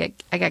that too.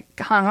 I get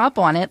hung up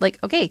on it. Like,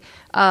 okay,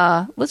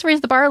 let's raise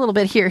the bar a little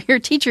bit here. Your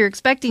teacher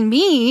expecting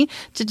me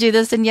to do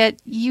this, and yet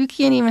you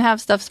can't even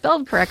have stuff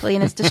spelled correctly,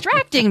 and it's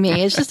distracting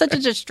me. It's just such a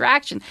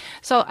distraction.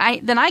 So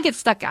I get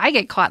stuck. I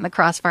get caught in the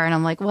crossfire, and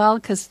I'm like, well,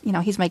 because, you know,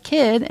 he's my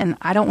kid, and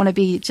I don't want to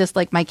be just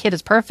like my kid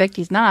is perfect.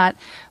 He's not.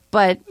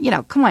 But, you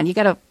know, come on, you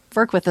got to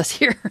work with us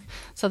here.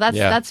 So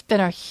that's been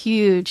a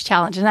huge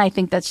challenge, and I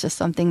think that's just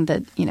something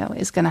that, you know,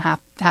 is going to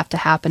have to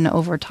happen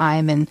over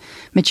time and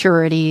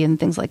maturity and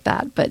things like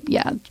that. But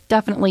yeah,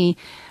 definitely.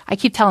 I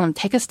keep telling them,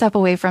 take a step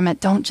away from it.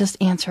 Don't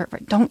just answer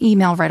it. Don't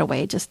email right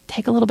away. Just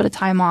take a little bit of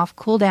time off,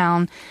 cool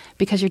down,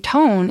 because your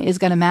tone is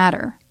going to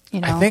matter. You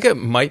know? I think it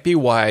might be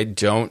why I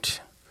don't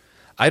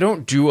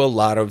do a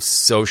lot of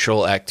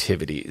social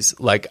activities.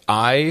 Like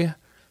I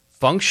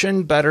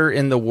function better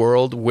in the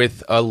world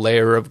with a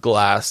layer of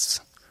glass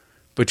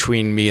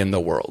between me and the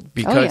world,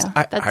 because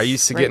I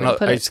used to get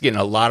in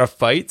a lot of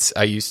fights.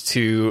 I used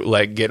to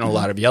like get in a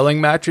lot of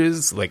yelling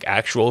matches, like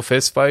actual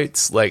fist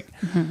fights. Like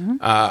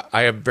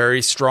I have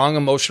very strong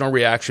emotional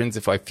reactions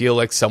if I feel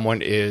like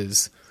someone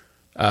is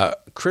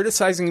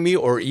criticizing me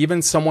or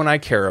even someone I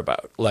care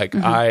about. Like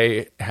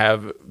I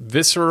have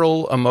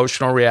visceral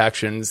emotional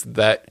reactions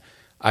that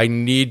I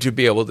need to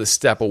be able to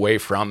step away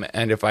from.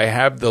 And if I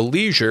have the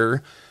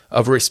leisure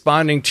of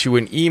responding to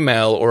an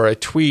email or a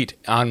tweet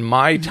on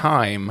my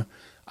time,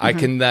 I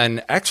can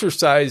then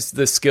exercise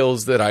the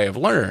skills that I have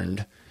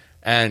learned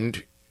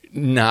and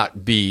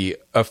not be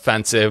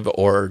offensive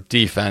or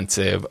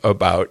defensive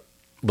about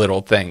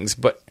little things.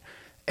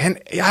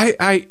 And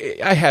I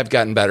have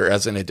gotten better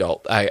as an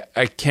adult.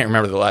 I can't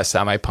remember the last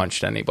time I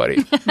punched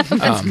anybody.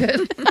 That's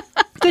good.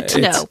 Good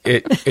to know.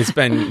 It's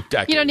been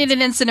decades. You don't need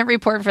an incident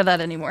report for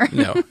that anymore.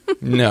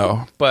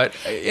 No. But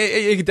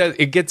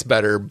it gets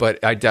better.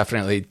 But I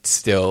definitely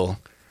still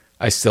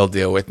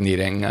deal with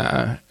needing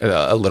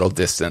a little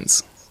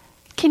distance.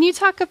 Can you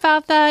talk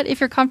about that, if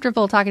you're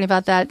comfortable talking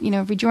about that,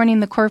 rejoining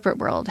the corporate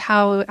world?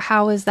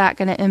 How is that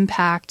going to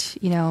impact,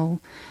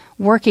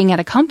 working at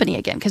a company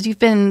again? Because you've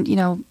been,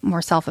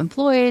 more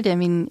self-employed. I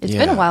mean, it's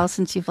been a while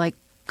since you've like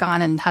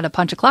gone and had to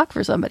punch a clock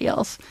for somebody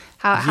else.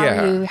 How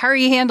are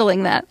you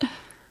handling that?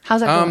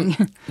 How's that going?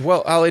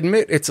 Well, I'll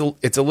admit it's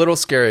a little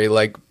scary.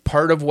 Like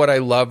part of what I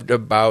loved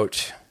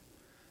about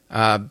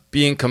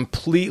being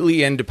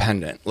completely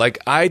independent, like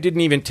I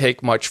didn't even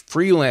take much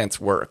freelance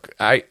work.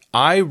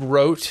 I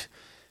wrote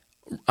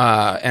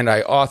and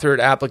I authored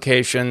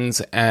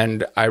applications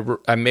and I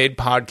made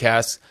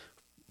podcasts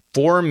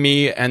for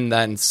me and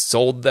then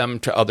sold them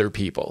to other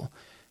people.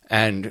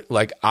 And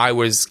like I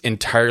was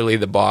entirely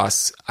the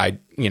boss. I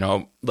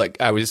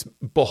was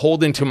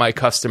beholden to my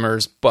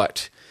customers,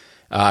 but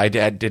I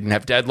didn't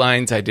have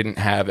deadlines. I didn't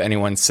have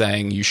anyone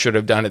saying you should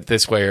have done it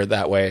this way or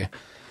that way.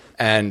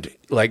 And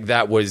like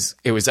it was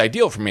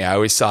ideal for me. I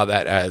always saw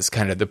that as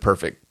kind of the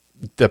perfect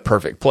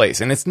place.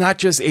 And it's not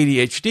just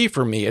ADHD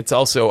for me. It's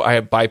also I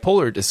have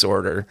bipolar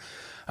disorder.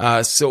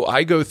 So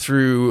I go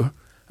through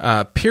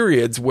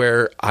periods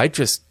where I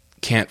just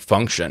can't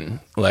function.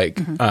 Like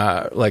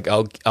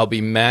I'll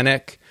be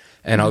manic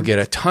and I'll get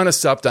a ton of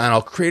stuff done.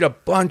 I'll create a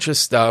bunch of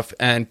stuff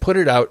and put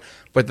it out,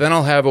 but then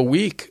I'll have a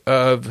week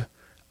of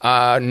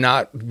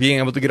not being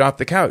able to get off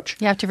the couch.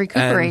 You have to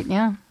recuperate.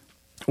 Yeah.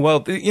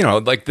 Well,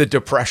 like the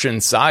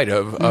depression side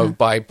of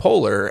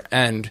bipolar.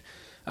 And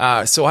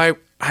so I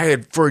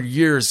had for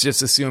years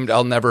just assumed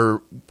I'll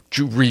never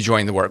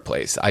rejoin the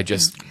workplace. I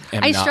just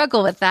I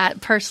struggle with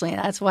that personally.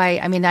 That's why,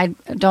 I mean, I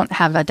don't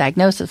have a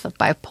diagnosis of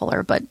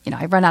bipolar, but,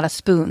 I run out of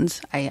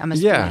spoons. I'm a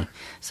spoonie.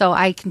 So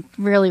I can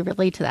really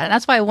relate to that. And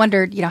that's why I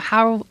wondered,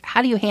 how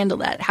do you handle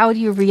that? How do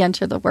you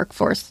re-enter the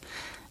workforce?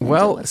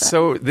 Well,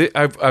 so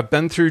I've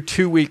been through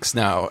 2 weeks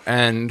now,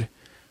 and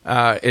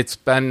it's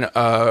been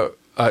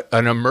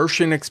an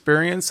immersion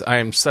experience. I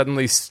am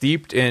suddenly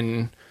steeped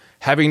in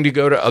having to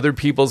go to other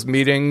people's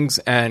meetings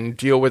and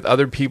deal with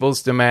other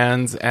people's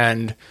demands.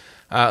 And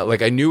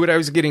I knew what I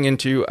was getting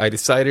into. I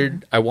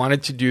decided I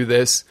wanted to do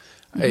this.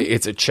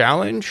 It's a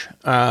challenge.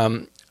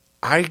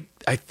 I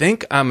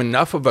think I'm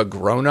enough of a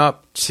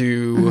grown-up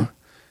to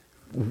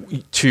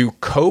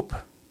cope.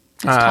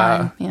 It's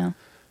time, yeah.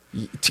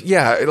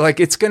 Yeah,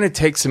 like it's going to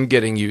take some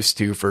getting used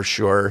to for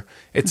sure.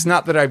 It's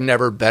not that I've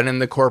never been in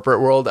the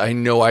corporate world. I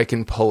know I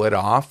can pull it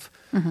off.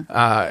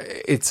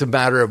 It's a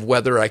matter of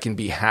whether I can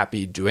be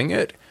happy doing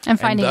it. And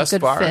finding a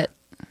good fit.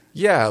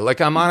 Yeah,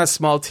 like I'm on a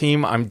small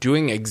team. I'm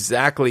doing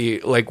exactly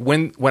like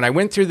when I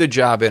went through the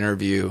job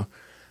interview,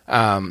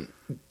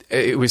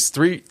 it was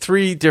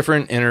three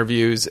different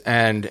interviews,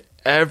 and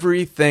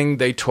everything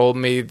they told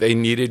me they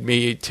needed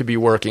me to be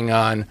working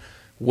on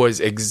was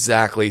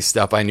exactly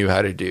stuff I knew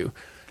how to do.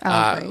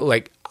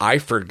 Like I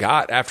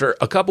forgot after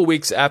a couple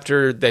weeks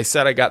after they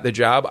said I got the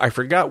job, I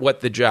forgot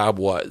what the job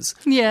was.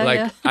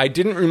 I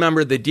didn't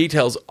remember the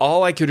details.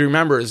 All I could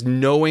remember is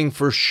knowing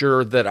for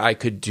sure that I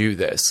could do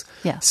this.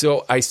 Yeah.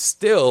 So I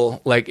still,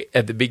 like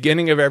at the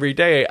beginning of every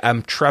day,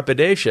 I'm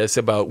trepidatious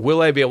about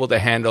will I be able to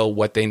handle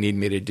what they need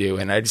me to do?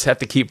 And I just have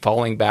to keep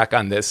falling back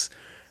on this.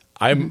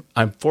 I'm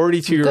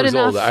 42 years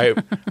old. I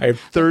have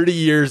 30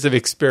 years of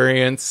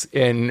experience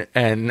in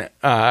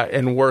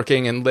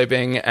working and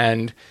living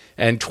and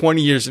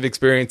 20 years of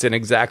experience in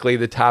exactly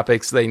the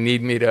topics they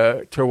need me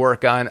to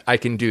work on. I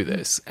can do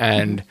this.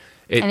 And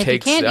it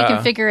takes... If you can't, you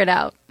can figure it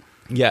out.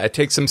 Yeah, it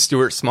takes some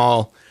Stuart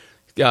Small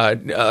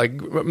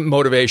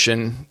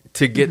motivation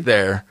to get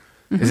there.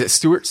 Is it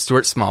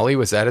Stuart Smalley?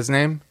 Was that his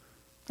name?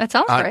 That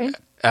sounds right.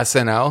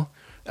 SNL.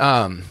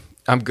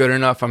 I'm good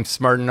enough. I'm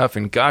smart enough.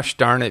 And gosh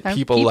darn it,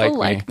 people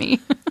like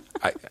me.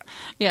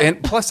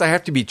 And plus I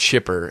have to be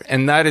chipper.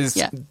 And that is,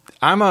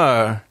 I'm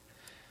a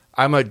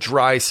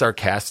dry,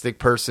 sarcastic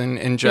person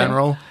in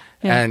general.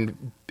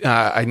 And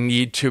I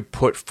need to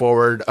put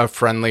forward a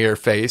friendlier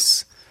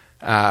face,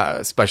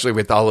 especially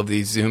with all of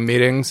these Zoom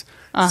meetings.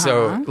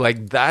 So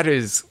like that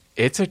is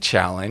it's a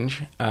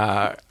challenge.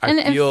 I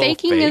And feel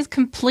faking fake. is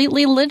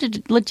completely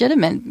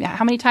legitimate.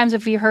 How many times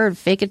have you heard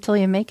 "fake it till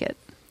you make it"?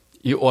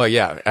 Well,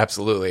 yeah,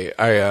 absolutely.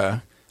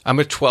 I'm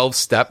a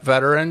 12-step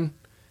veteran,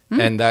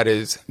 and that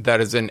is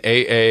an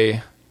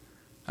AA.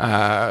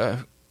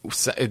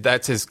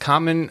 That's as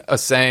common a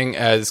saying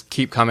as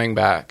 "keep coming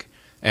back"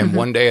 and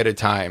one day at a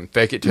time.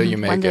 Fake it till you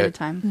make One day it. at a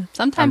time.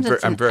 Sometimes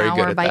it's I'm an very good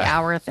hour at by that.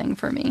 hour thing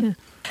for me.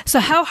 So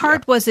how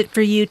hard was it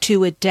for you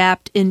to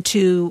adapt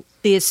into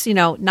this,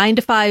 9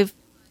 to 5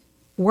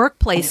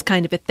 workplace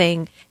kind of a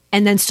thing,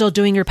 and then still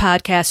doing your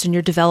podcast and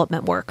your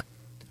development work?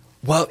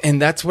 Well,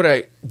 and that's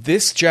what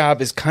this job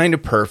is kind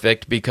of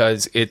perfect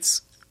because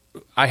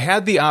I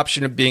had the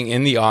option of being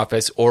in the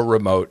office or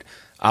remote.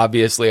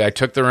 Obviously, I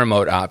took the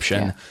remote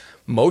option. Yeah.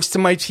 Most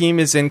of my team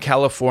is in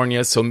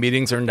California, so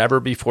meetings are never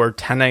before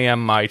 10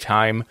 a.m. my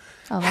time.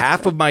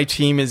 Half of my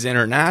team is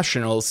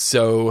international,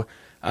 so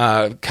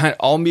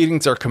all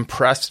meetings are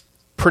compressed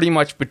pretty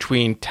much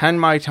between 10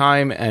 my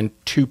time and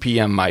 2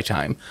 p.m. my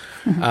time.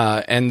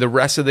 And the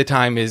rest of the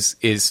time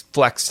is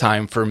flex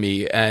time for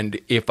me. And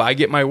if I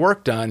get my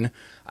work done,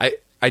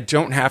 I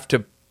don't have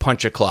to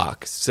punch a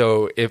clock.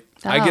 So if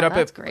I get up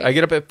at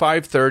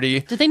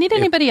 5:30. Do they need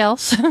anybody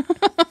else?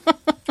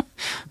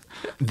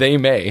 They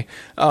may.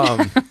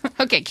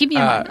 Okay, keep me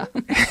in mind.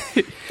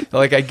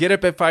 Like I get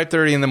up at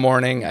 5:30 in the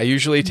morning. I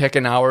usually take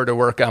an hour to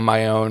work on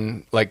my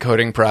own like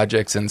coding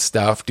projects and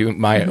stuff, do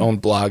my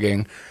own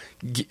blogging.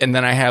 And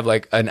then I have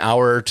like an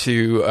hour or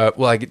two,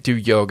 I do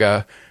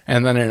yoga,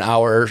 and then an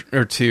hour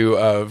or two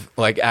of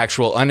like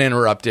actual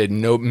uninterrupted,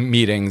 no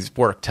meetings,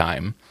 work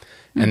time.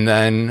 And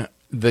then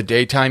the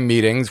daytime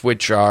meetings,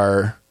 which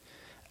are,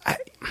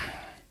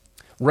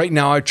 right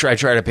now I try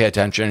to pay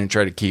attention and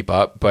try to keep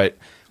up. But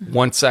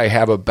once I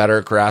have a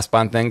better grasp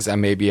on things, I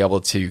may be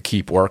able to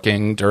keep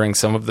working during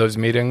some of those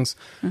meetings.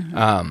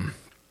 I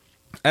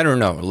don't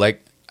know.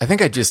 Like, I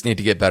think I just need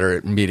to get better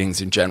at meetings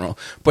in general.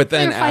 But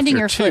then You're finding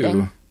your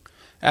footing.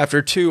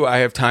 After 2, I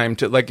have time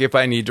to, like, if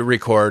I need to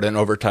record an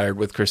Overtired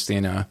with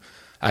Christina,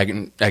 I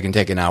can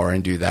take an hour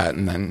and do that,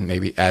 and then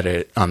maybe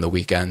edit on the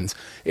weekends.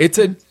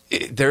 I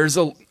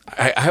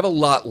have a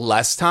lot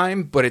less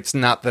time, but it's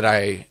not that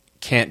I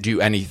can't do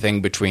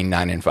anything between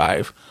 9 and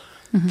 5.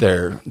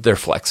 They're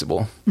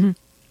flexible.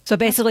 So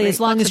basically, as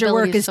long as your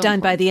work Flexibility is is so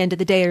done by important. the end of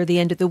the day or the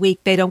end of the week,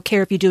 they don't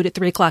care if you do it at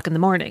 3:00 in the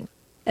morning,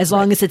 as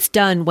long as it's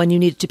done when you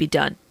need it to be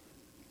done.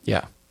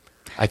 Yeah.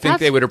 I think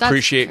they would That's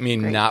appreciate me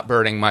great. not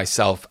burning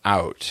myself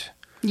out.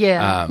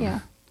 Yeah.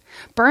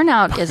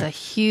 Burnout is a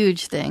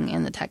huge thing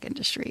in the tech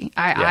industry.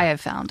 I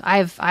have found.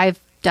 I've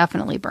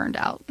definitely burned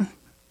out,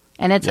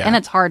 and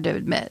it's hard to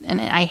admit,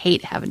 and I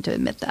hate having to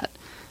admit that.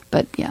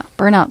 But yeah,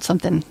 burnout's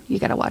something you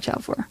got to watch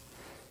out for.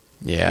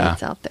 Yeah.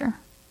 It's out there.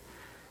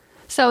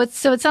 So it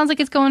sounds like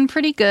it's going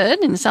pretty good,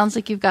 and it sounds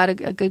like you've got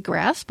a good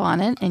grasp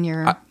on it, and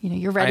you're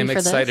ready I'm for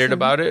this. excited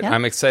about it. Yeah.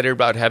 I'm excited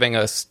about having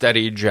a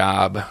steady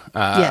job.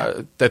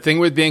 Yeah. The thing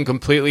with being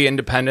completely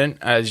independent,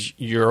 as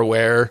you're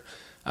aware,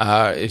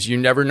 is you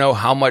never know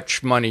how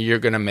much money you're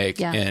going to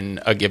make in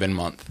a given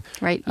month.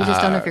 Right. You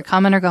just don't know if you're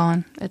coming or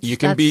going. That's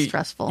be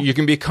stressful. You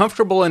can be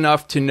comfortable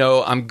enough to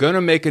know I'm going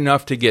to make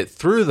enough to get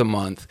through the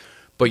month,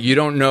 but you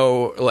don't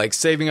know, like,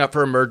 saving up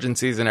for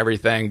emergencies and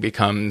everything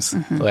becomes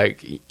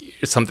like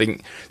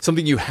something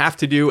you have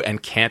to do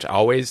and can't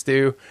always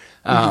do.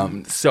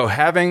 So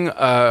having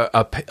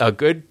a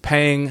good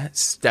paying,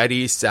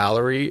 steady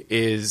salary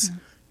is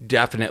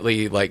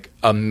definitely like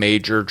a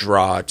major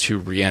draw to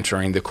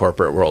re-entering the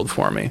corporate world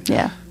for me.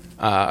 Yeah.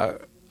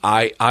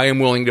 I am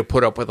willing to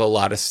put up with a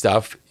lot of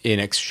stuff in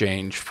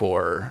exchange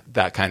for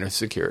that kind of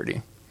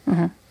security.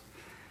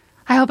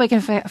 I hope I can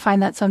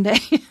find that someday.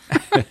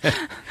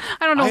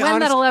 I don't know when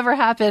that'll ever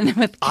happen with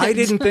kids. I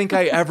didn't think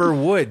I ever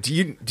would.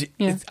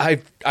 Yeah.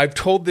 I've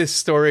told this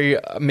story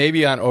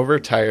maybe on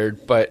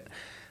Overtired, but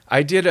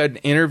I did an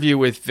interview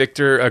with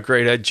Victor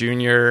Agreda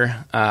Jr.,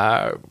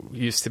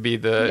 used to be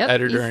the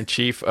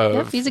editor-in-chief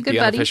of he's a good the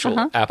buddy.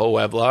 unofficial Apple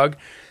weblog.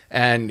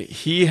 And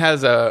he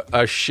has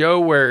a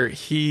show where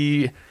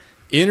he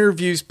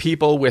interviews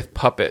people with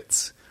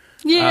puppets.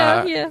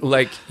 Yeah.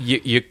 Like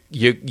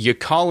you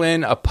call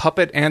in, a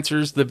puppet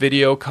answers the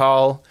video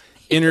call,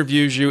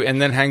 interviews you,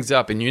 and then hangs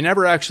up, and you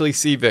never actually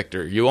see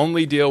Victor. You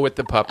only deal with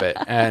the puppet.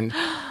 And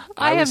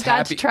I have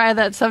got to try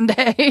that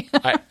someday.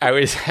 I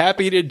was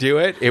happy to do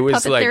it. It was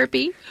Puppet like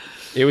therapy.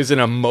 it was an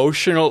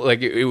emotional,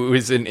 like it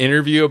was an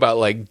interview about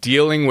like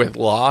dealing with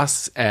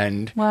loss,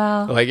 and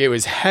like it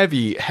was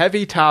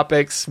heavy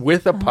topics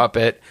with a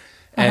puppet.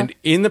 And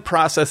in the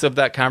process of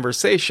that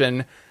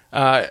conversation,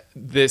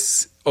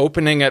 this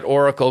opening at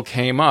Oracle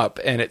came up,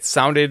 and it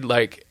sounded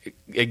like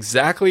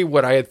exactly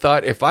what I had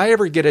thought. If I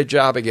ever get a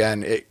job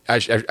again, I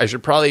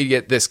should probably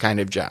get this kind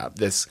of job,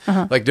 this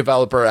like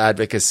developer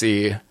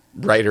advocacy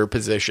writer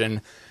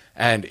position.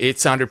 And it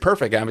sounded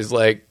perfect. I was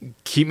like,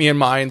 keep me in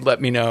mind,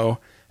 let me know.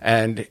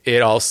 And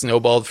it all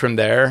snowballed from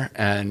there.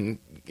 And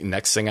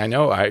next thing I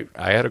know, I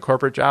had a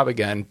corporate job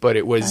again, but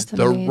it was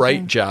the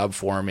right job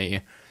for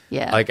me.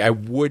 Yeah. Like I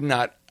would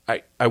not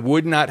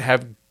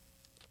have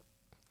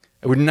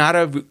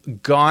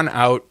gone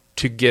out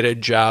to get a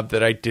job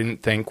that I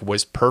didn't think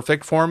was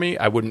perfect for me.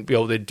 I wouldn't be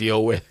able to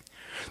deal with.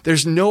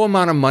 There's no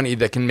amount of money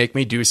that can make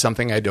me do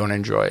something I don't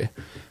enjoy.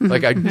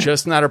 Like, I'm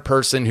just not a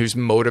person who's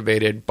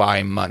motivated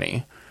by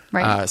money.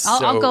 Right.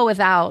 I'll go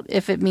without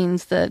if it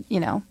means that,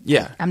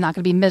 Yeah. I'm not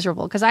going to be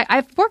miserable. Because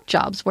I've worked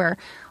jobs where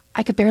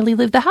I could barely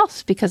leave the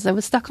house because I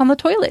was stuck on the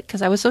toilet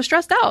because I was so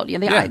stressed out. The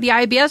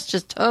IBS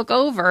just took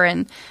over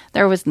and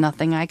there was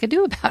nothing I could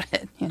do about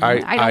it. I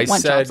don't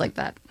want jobs like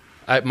that.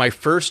 My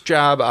first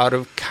job out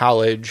of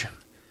college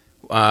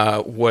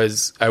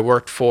was I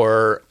worked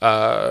for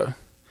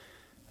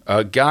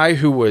a guy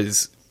who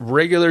was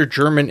regular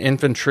German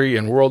infantry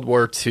in World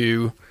War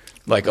II,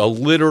 like a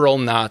literal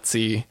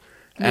Nazi.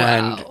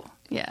 Wow.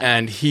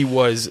 And he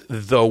was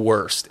the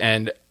worst.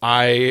 And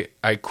I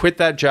quit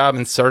that job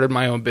and started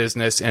my own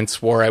business and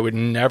swore I would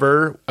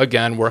never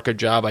again work a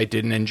job I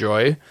didn't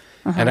enjoy.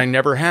 And I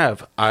never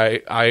have.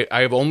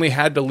 I've only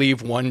had to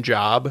leave one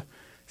job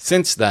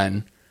since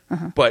then.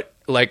 But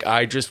like,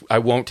 I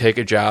won't take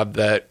a job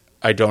that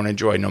I don't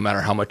enjoy, no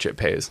matter how much it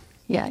pays.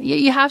 Yeah,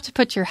 you have to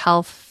put your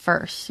health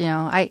first.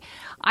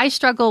 I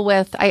struggle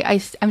with,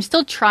 I'm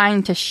still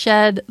trying to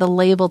shed the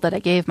label that I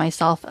gave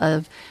myself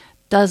of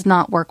does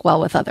not work well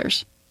with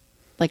others.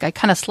 Like, I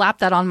kind of slapped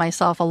that on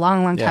myself a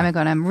long time ago,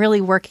 and I'm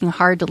really working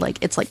hard to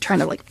it's like trying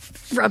to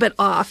rub it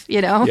off,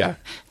 Yeah,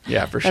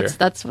 for sure.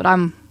 That's what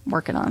I'm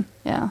working on.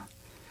 Yeah.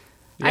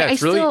 Yeah,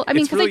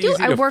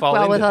 I work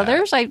well with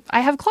others. I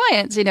have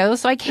clients,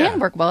 so I can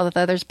work well with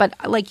others. But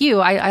like you,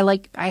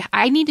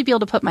 I need to be able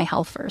to put my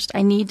health first.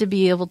 I need to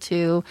be able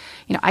to,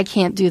 I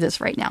can't do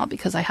this right now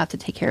because I have to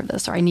take care of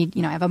this, or I need,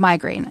 I have a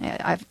migraine.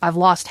 I've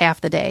lost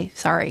half the day.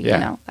 Sorry,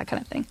 that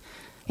kind of thing.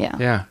 Yeah.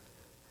 Yeah.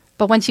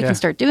 But once you can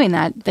start doing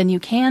that, then you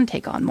can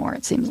take on more.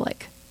 It seems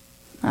like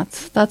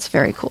that's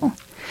very cool.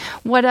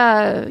 What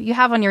you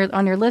have on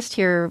your list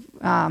here.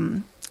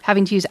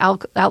 Having to use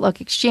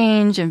Outlook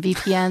Exchange and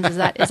VPNs,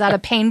 is that a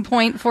pain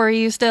point for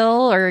you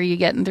still, or are you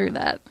getting through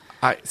that?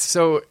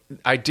 So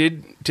I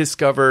did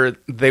discover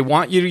they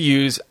want you to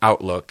use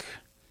Outlook.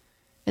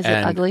 Is it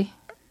ugly?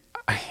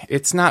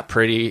 It's not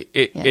pretty.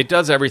 It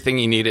does everything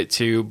you need it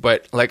to,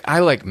 but I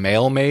like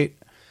MailMate,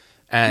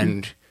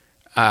 and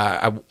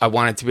I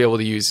wanted to be able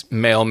to use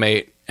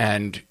MailMate,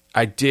 and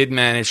I did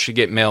manage to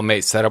get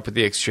MailMate set up with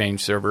the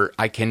Exchange server.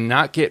 I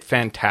cannot get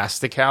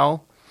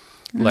Fantastical.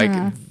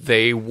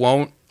 They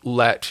won't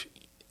let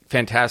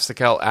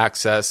Fantastical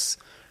access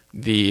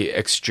the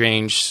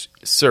Exchange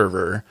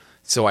server,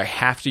 so I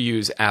have to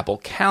use Apple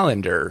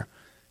Calendar,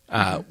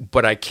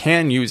 but I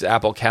can use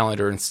Apple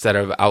Calendar instead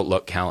of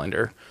Outlook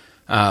Calendar.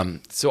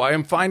 So I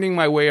am finding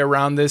my way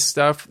around this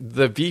stuff.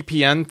 The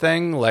VPN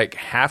thing,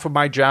 half of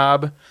my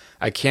job,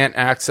 I can't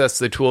access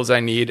the tools I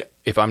need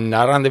if I'm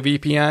not on the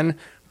VPN,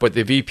 but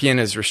the VPN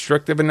is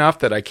restrictive enough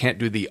that I can't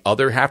do the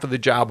other half of the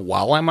job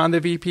while I'm on the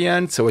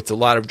VPN. So it's a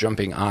lot of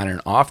jumping on and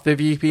off the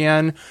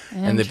VPN.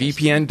 And the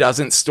VPN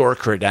doesn't store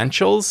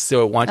credentials,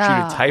 so it wants you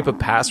to type a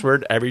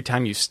password every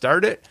time you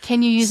start it.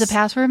 Can you use a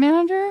password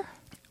manager?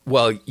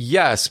 Well,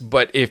 yes,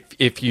 but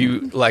if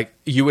you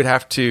you would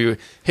have to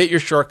hit your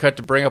shortcut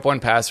to bring up one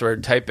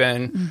password, type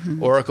in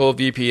Oracle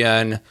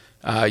VPN,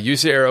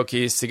 use the arrow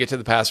keys to get to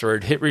the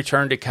password, hit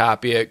return to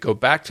copy it, go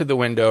back to the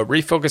window,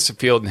 refocus the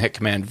field, and hit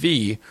Command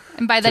V.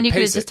 And by then you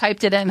could have just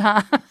typed it in,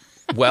 huh?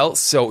 Well,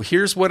 so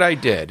here's what I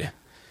did.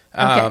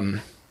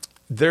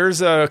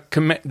 There's a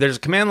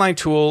command line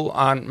tool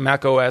on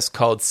Mac OS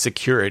called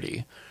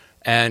Security,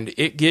 and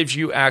it gives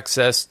you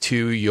access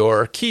to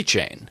your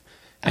keychain.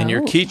 And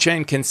your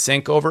keychain can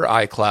sync over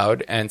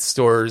iCloud and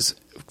stores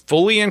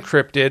fully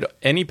encrypted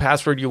any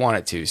password you want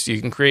it to. So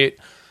you can create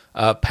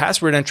a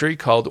password entry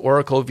called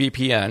Oracle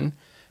VPN,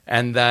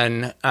 and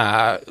then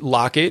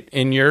lock it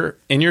in your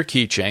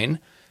keychain,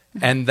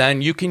 and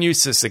then you can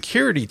use the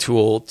security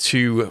tool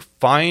to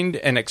find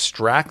and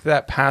extract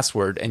that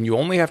password, and you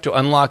only have to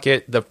unlock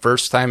it the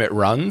first time it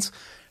runs,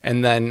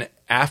 and then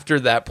after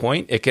that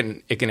point, it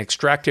can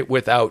extract it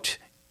without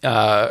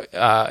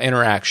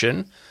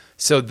interaction.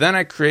 So then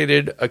I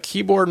created a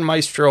Keyboard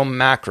Maestro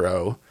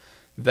macro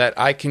that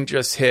I can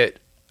just hit.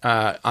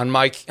 On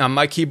my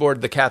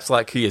keyboard, the caps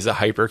lock key is a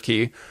hyper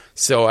key.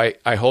 So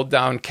I hold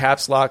down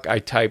caps lock, I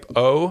type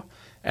O,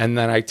 and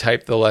then I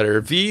type the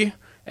letter V,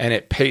 and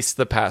it pastes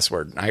the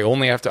password. I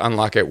only have to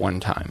unlock it one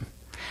time.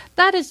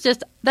 That is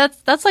just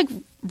that's like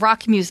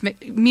rock music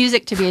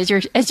to me. As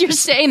you're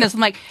saying this, I'm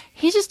like,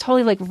 he's just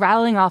totally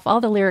rattling off all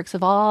the lyrics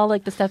of all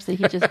the steps that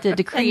he just did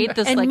to create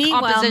this and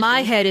meanwhile, composition.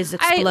 my head is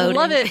exploding. I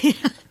love it.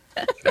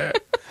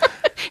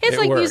 It's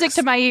like works. music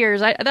to my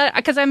ears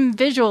because I'm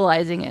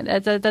visualizing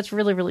it. That's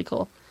really, really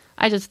cool.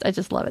 I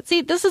just love it.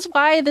 See, this is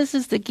why this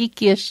is the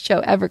geekiest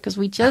show ever, because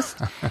we just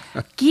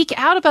geek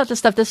out about this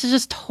stuff. This is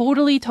just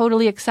totally,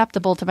 totally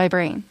acceptable to my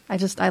brain.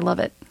 I love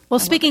it. Well,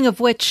 speaking of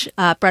which,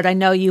 Brett, I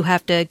know you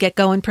have to get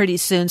going pretty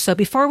soon. So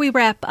before we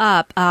wrap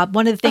up,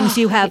 one of the things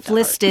you have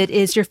listed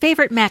is your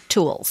favorite Mac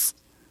tools.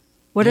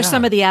 What are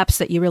some of the apps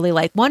that you really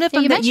like? One of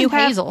them that you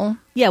have. Hazel.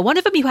 Yeah, one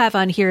of them you have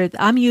on here.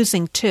 I'm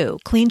using too.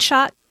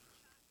 CleanShot.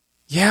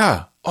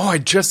 Yeah. Oh, I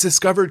just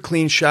discovered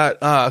CleanShot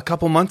a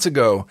couple months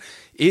ago.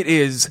 It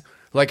is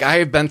like I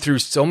have been through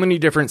so many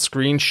different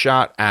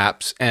screenshot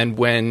apps, and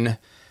when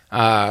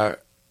I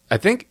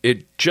think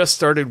it just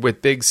started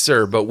with Big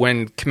Sur, but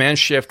when Command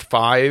Shift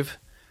 5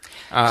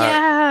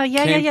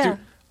 came through,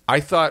 I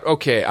thought,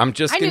 okay, I'm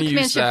just going to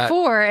use Command that. Shift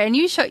 4, and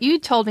you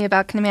told me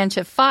about Command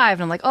Shift 5,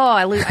 and I'm like, oh,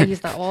 I use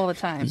that all the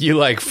time. You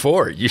like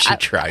 4? You should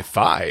try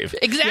 5.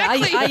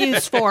 Exactly. I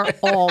use 4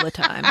 all the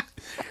time.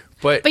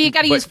 But you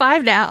got to use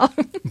 5 now.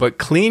 But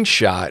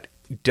CleanShot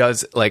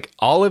does like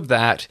all of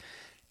that,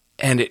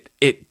 and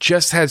it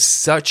just has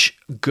such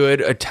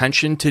good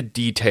attention to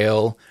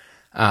detail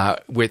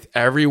with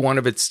every one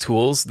of its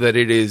tools that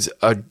it is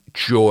a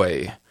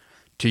joy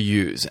to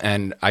use.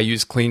 And I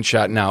use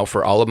CleanShot now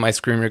for all of my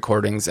screen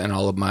recordings and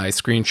all of my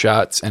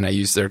screenshots, and I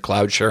use their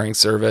cloud sharing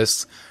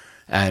service,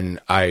 and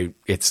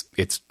it's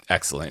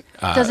excellent.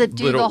 Does it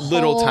do the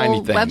whole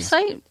tiny things.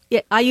 website?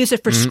 Yeah, I use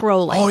it for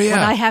scrolling. Oh, yeah. When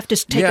I have to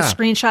take a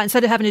screenshot,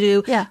 instead of having to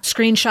do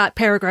screenshot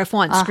paragraph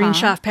 1,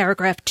 screenshot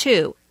paragraph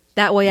 2.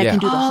 That way I can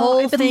do the whole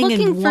I've been thing.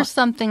 looking for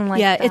something like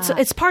that. Yeah,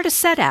 it's part of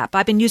SetApp.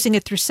 I've been using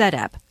it through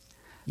SetApp.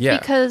 Yeah.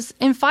 Because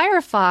in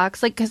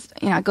Firefox, because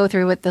I go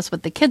through with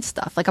the kids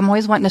stuff. Like I'm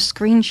always wanting a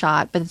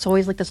screenshot, but it's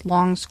always like this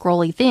long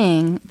scrolly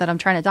thing that I'm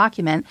trying to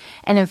document.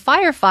 And in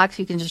Firefox,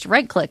 you can just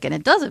right click and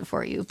it does it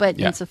for you. But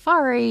in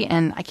Safari,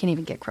 and I can't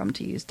even get Chrome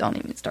to use. Don't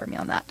even start me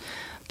on that.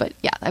 But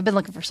yeah, I've been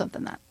looking for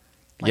something that.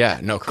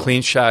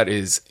 CleanShot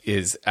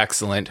is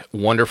excellent.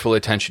 Wonderful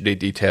attention to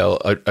detail.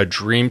 A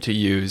dream to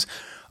use.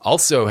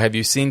 Also, have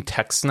you seen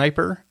Text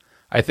Sniper?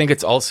 I think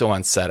it's also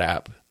on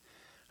SetApp.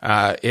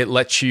 It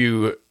lets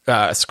you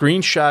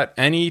screenshot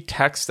any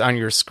text on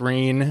your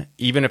screen,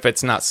 even if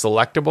it's not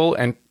selectable,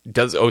 and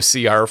does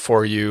OCR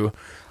for you.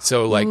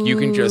 So, like, you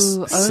can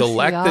just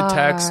select the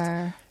text.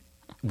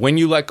 When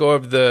you let go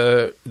of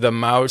the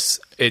mouse,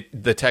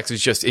 the text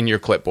is just in your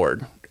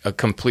clipboard,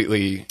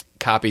 completely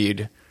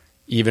copied,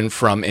 even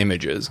from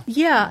images.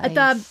 Yeah,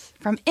 Nice.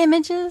 From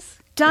images.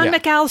 Don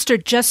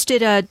McAllister just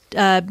did a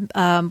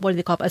what do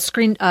they call it? A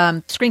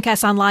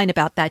screencast online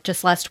about that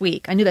just last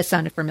week. I knew that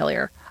sounded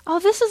familiar. Oh,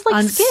 this is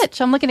like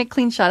Skitch. I'm looking at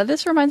CleanShot.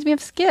 This reminds me of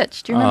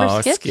Skitch. Do you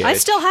remember Skitch? Skitch. I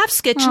still have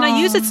Skitch and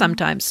I use it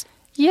sometimes.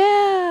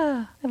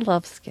 Yeah, I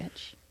love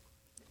Skitch.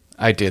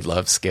 I did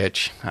love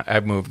Skitch.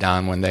 I moved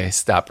on when they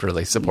stopped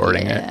really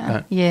supporting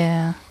it.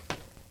 Yeah.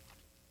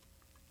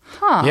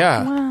 Huh.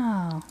 Yeah.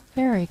 Wow.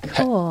 Very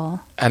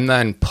cool. And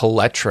then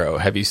Paletro.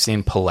 Have you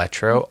seen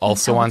Paletro?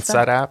 Also on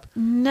SetApp?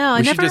 No, I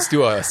we never should just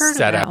do a heard of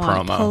SetApp that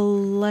one. promo.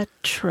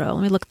 Paletro.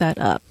 Let me look that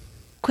up.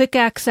 Quick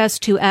access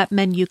to app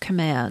menu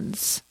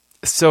commands.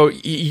 So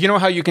you know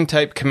how you can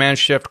type Command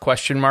Shift ?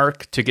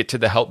 To get to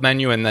the help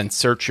menu and then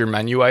search your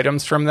menu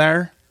items from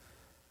there?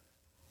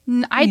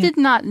 I did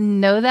not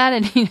know that.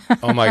 And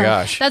Oh my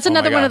gosh. That's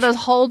another one of those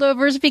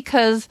holdovers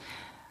because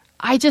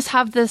I just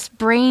have this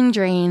brain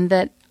drain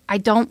that I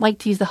don't like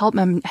to use the help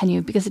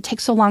menu because it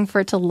takes so long for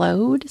it to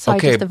load. So I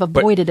just have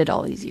avoided it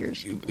all these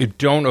years.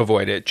 Don't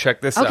avoid it.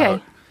 Check this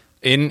out.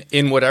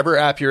 In whatever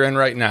app you're in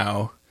right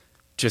now,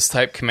 just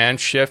type Command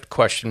Shift ?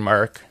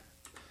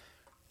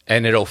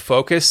 And it'll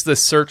focus the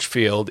search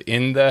field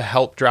in the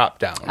help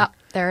dropdown. Oh,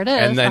 there it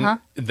is. And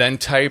then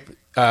type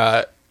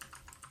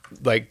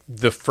like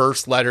the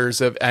first letters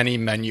of any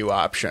menu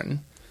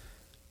option.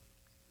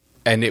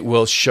 And it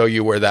will show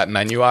you where that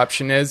menu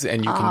option is,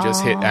 and you can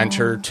just hit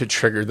enter to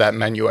trigger that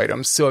menu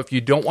item. So if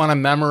you don't want to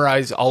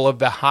memorize all of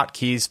the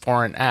hotkeys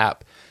for an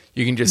app,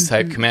 you can just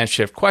type Command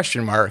Shift ?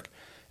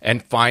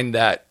 And find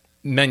that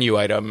menu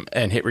item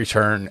and hit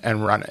return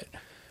and run it.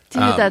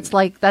 Dude, that's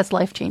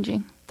life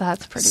changing.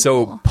 That's pretty cool.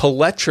 So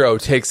Paletro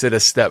takes it a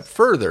step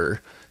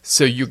further.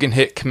 So you can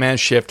hit Command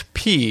Shift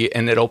P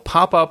and it'll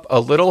pop up a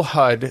little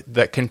HUD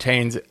that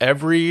contains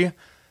every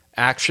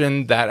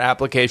action that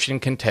application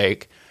can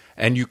take.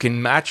 And you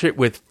can match it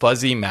with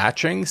fuzzy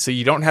matching. So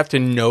you don't have to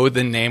know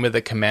the name of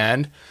the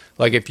command.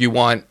 Like if you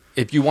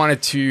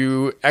wanted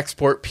to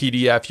export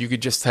PDF, you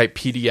could just type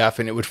PDF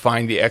and it would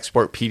find the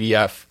export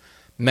PDF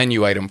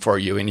menu item for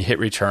you, and you hit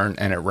return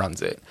and it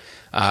runs it.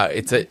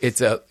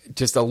 It's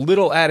just a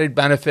little added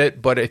benefit,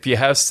 but if you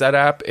have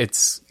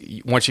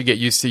SetApp, once you get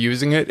used to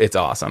using it, it's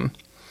awesome.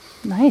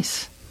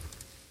 Nice.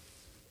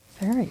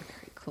 Very,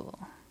 very cool.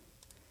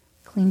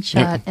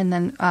 CleanShot. And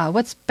then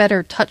what's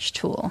Better Touch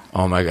Tool?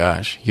 Oh my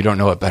gosh. You don't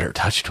know what Better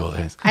Touch Tool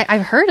is.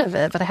 I've heard of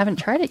it, but I haven't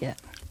tried it yet.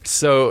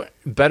 So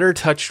Better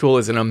Touch Tool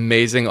is an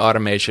amazing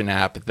automation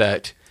app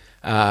that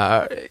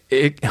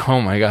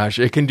oh my gosh,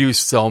 it can do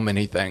so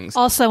many things.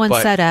 Also in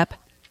SetApp.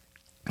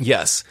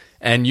 Yes.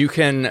 And you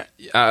can,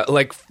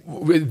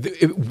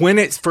 when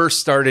it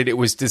first started, it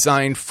was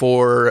designed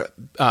for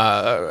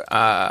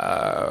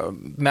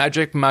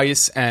Magic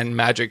Mice and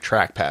Magic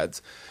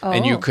Trackpads.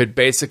 And you could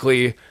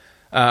basically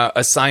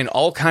assign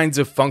all kinds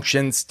of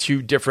functions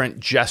to different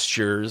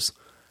gestures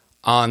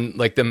on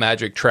like the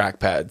Magic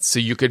Trackpad. So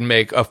you could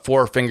make a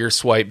 4-finger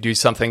swipe do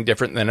something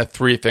different than a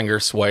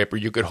 3-finger swipe, or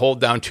you could hold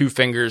down 2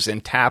 fingers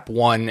and tap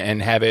one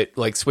and have it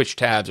like switch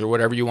tabs or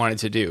whatever you wanted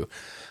to do.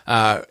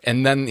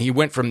 And then he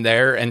went from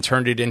there and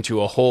turned it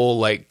into a whole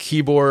like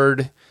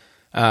keyboard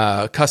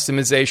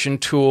customization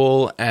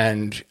tool,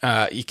 and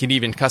you can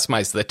even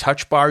customize the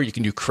touch bar. You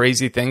can do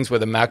crazy things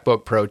with a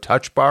MacBook Pro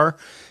touch bar.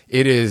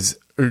 It is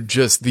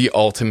just the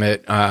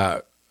ultimate.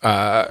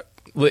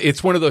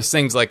 It's one of those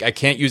things like I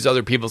can't use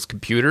other people's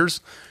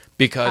computers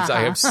because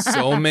I have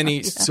so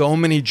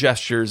many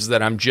gestures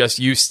that I'm just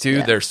used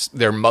to.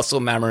 They're muscle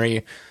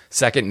memory,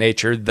 second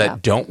nature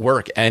that don't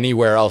work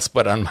anywhere else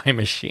but on my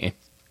machine.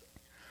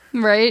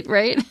 Right.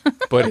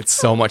 But it's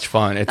so much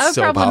fun. It's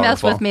so probably powerful.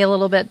 mess with me a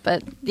little bit,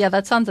 but yeah,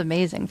 that sounds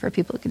amazing for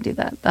people who can do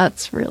that.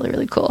 That's really,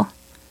 really cool.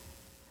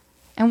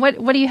 And what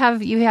do you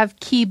have? You have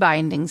key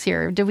bindings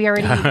here. Did we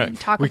already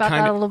talk about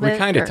that a little bit? We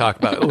kind of talked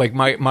about it. Like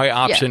my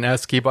Option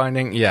S key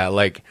binding. Yeah,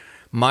 like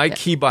my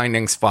key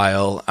bindings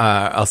file.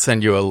 I'll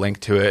send you a link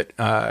to it.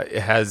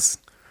 It has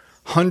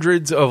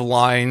hundreds of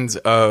lines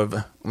of,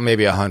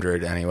 maybe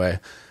 100 anyway,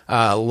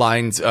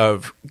 lines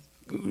of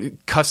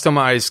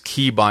customized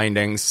key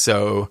bindings.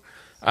 So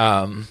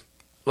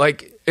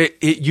like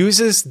it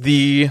uses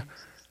the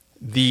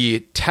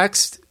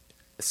text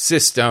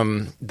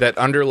system that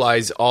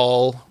underlies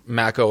all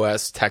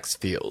macOS text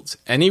fields.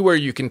 Anywhere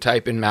you can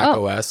type in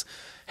macOS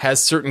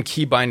has certain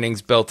key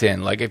bindings built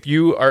in. Like if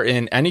you are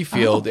in any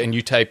field and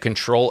you type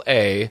Control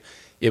A,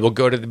 it will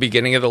go to the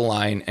beginning of the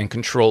line, and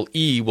Control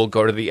E will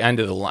go to the end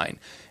of the line.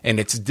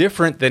 And it's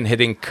different than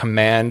hitting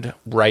Command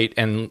right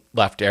and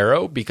left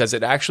arrow, because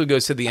it actually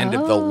goes to the end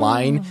of the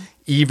line,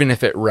 even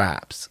if it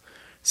wraps.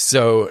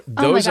 So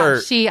those are.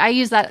 See, I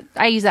use that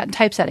in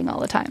typesetting all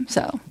the time.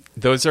 So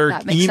those are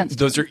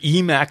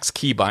Emacs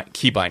key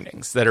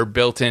bindings that are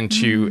built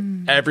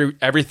into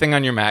everything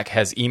on your Mac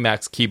has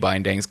Emacs key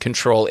bindings.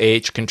 Control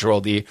H,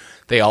 Control D,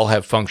 they all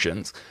have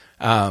functions.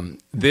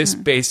 This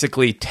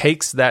basically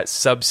takes that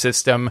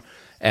subsystem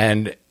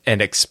and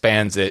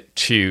expands it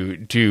to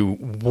do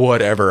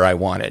whatever I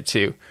want it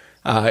to.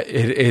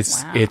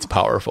 It's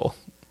powerful.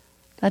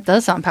 That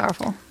does sound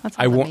powerful. That's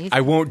amazing.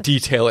 I won't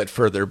detail it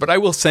further, but I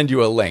will send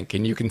you a link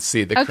and you can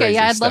see the crazy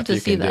I'd stuff love to you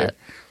see can that. do.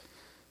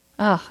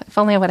 Oh, if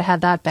only I would have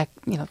had that back,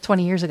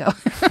 20 years ago.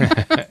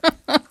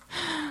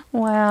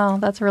 Wow,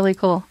 that's really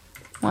cool.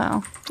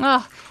 Wow.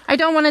 Oh, I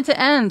don't want it to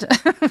end.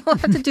 We'll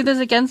have to do this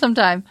again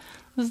sometime.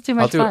 This is too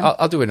much fun.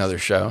 I'll do another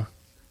show.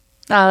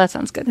 Oh, that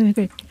sounds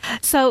good.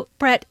 So,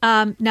 Brett,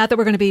 now that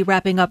we're going to be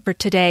wrapping up for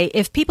today,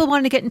 if people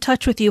wanted to get in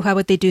touch with you, how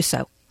would they do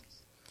so?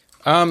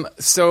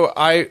 So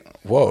I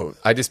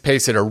just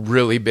pasted a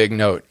really big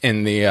note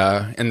in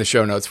the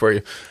show notes for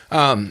you.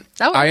 I'm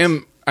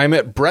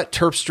at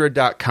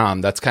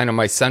brettterpstra.com. That's kind of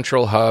my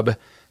central hub.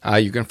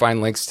 You can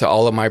find links to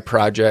all of my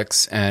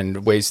projects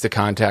and ways to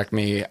contact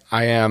me.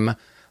 I am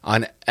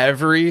on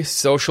every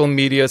social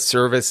media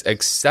service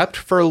except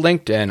for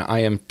LinkedIn. I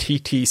am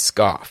TT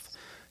Scoff.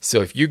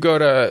 So if you go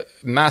to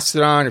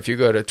Mastodon, if you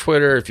go to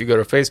Twitter, if you go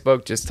to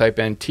Facebook, just type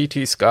in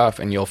TT Scoff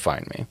and you'll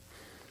find me.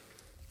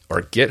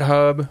 Or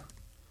GitHub,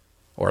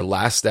 or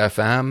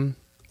Last.fm,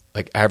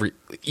 like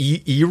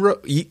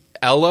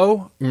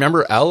Ello.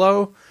 Remember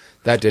Ello?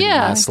 That didn't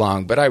last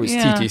long, but I was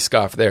TT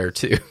Scoff there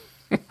too.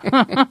 I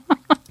know.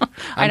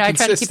 I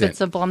try to keep it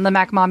simple. I'm the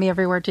Mac mommy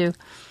everywhere too.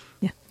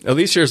 Yeah. At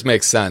least yours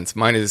makes sense.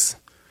 Mine is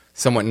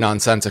somewhat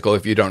nonsensical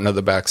if you don't know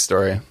the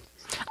backstory.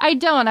 I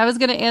don't. I was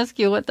going to ask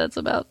you what that's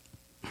about.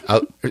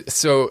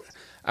 So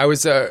I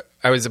was a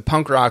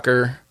punk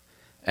rocker,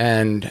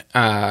 and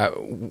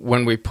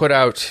when we put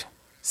out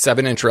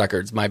 7-inch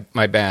records,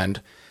 my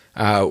band,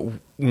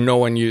 no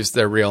one used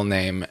their real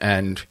name,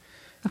 and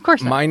of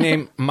course my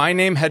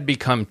name had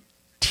become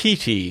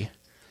TT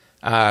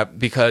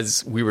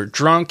because we were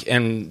drunk,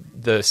 and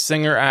the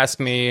singer asked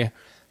me,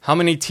 "How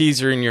many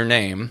T's are in your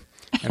name?"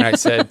 And I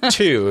said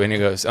 2, and he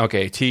goes,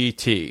 "Okay,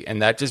 TT,"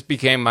 and that just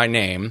became my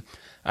name.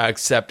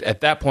 Except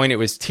at that point, it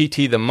was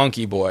TT the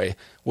Monkey Boy,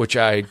 which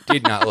I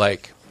did not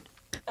like.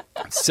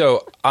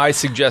 So I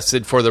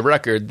suggested for the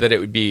record that it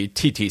would be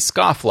TT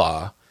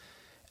Scofflaw.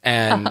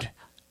 And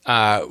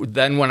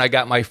then when I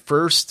got my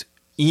first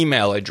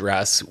email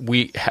address,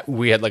 we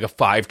had like a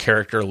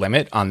 5-character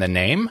limit on the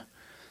name.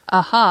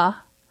 No,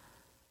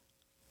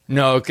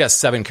 it got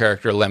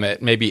 7-character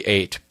limit, maybe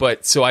 8.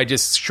 But so I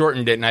just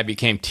shortened it and I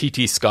became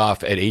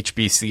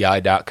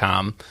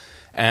ttscoff@hbci.com.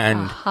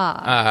 And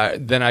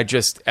then I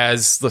just,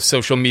 as the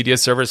social media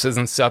services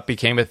and stuff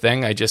became a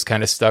thing, I just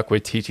kind of stuck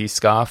with TT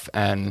Scoff,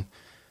 and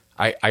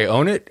I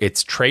own it.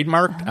 It's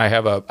trademarked. I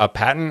have a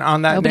patent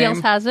on that Nobody name.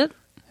 else has it.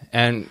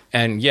 And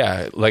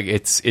yeah, like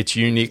it's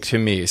unique to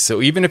me. So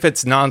even if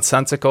it's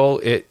nonsensical,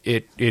 it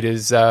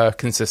is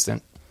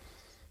consistent.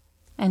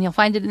 And you'll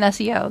find it in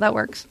SEO. That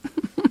works.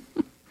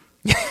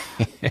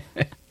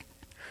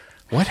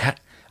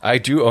 I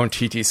do own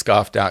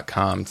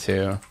ttscoff.com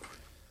too.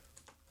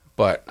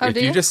 But if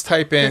you just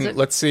type in,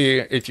 let's see,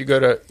 if you go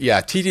to,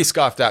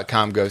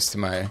 ttscoff.com goes to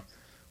my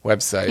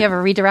website. You have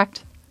a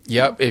redirect?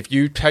 Yep. If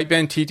you type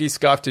in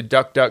ttscoff to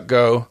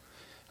DuckDuckGo,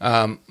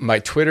 my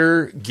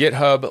Twitter,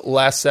 GitHub,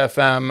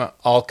 Last.fm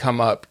all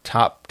come up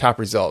top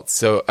results.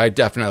 So I have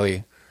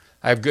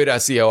good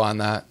SEO on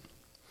that.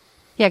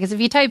 Yeah, because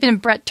if you type in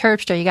Brett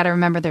Terpstra, you got to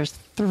remember there's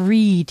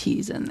 3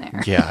 T's in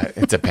there. Yeah,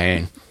 it's a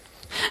pain.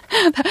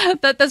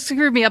 that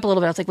screwed me up a little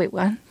bit. I was like, wait,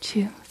 1,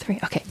 2, 3.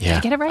 Okay, did I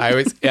get it right? I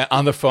always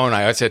on the phone.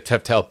 I always have to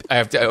tell.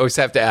 I always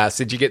have to ask.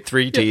 Did you get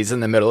 3 T's in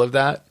the middle of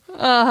that?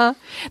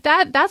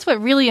 That's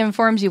what really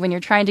informs you when you're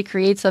trying to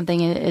create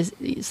something. Is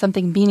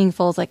something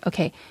meaningful. It's like,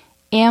 okay,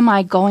 am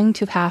I going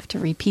to have to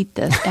repeat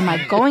this? Am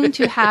I going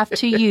to have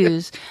to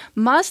use?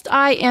 Must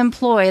I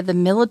employ the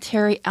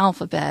military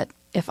alphabet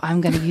if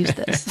I'm going to use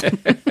this?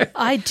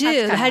 I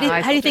do. How do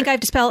you think I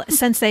have to spell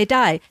Sensei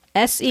Dai?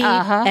 S-E,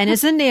 N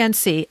as in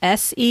Nancy,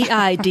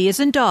 S-E-I, D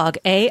as in dog,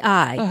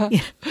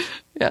 A-I.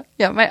 Yeah.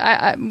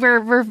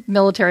 We're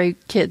military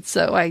kids,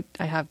 so I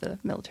have the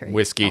military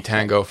Whiskey alphabet.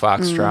 Tango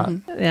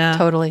Foxtrot. Yeah,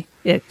 Totally.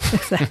 Yeah,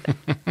 exactly.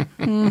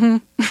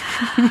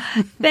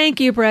 Thank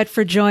you, Brett,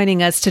 for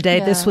joining us today.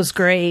 Yeah. This was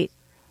great.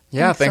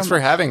 Yeah, Thanks thanks so for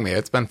much. having me.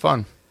 It's been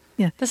fun.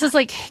 This is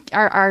like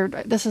our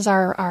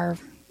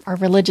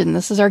religion.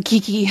 This is our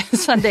geeky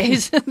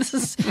Sundays. This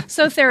is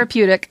so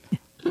therapeutic.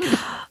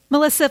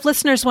 Melissa, if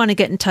listeners want to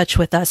get in touch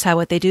with us, how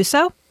would they do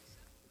so?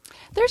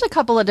 There's a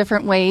couple of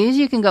different ways.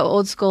 You can go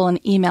old school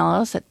and email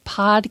us at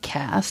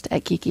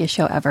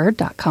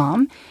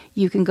podcast@geekiestshowever.com.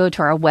 You can go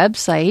to our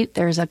website.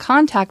 There's a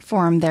contact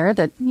form there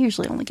that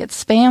usually only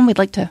gets spam. We'd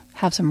like to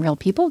have some real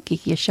people,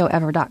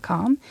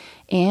 geekiestshowever.com.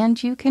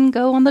 And you can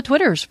go on the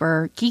Twitters.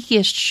 We're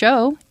Geekiest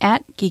Show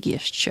at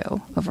Geekiest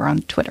Show over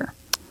on Twitter.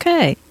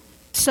 Okay.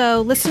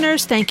 So,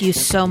 listeners, thank you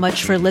so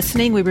much for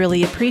listening. We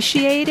really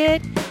appreciate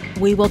it.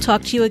 We will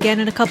talk to you again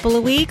in a couple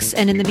of weeks.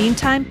 And in the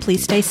meantime,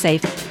 please stay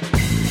safe.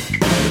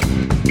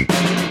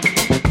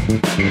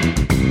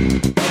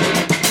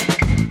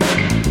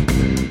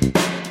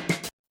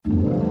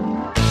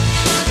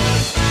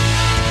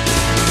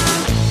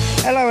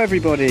 Hello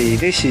everybody,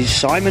 this is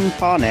Simon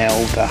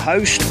Parnell, the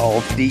host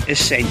of the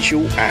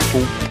Essential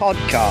Apple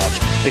Podcast,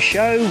 a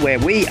show where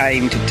we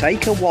aim to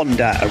take a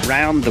wander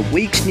around the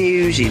week's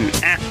news in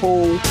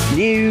Apple,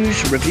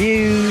 news,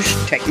 reviews,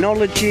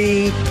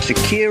 technology,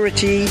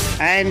 security,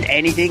 and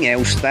anything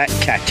else that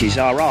catches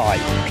our eye.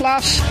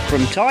 Plus,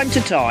 from time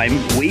to time,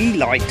 we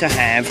like to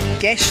have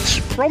guests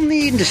from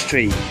the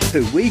industry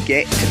who we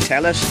get to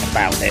tell us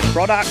about their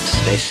products,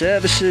 their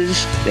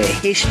services, their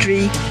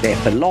history, their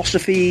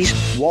philosophies,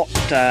 what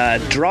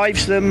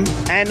drives them,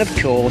 and of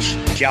course,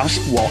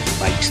 just what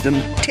makes them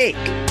tick.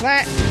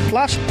 That,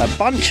 plus a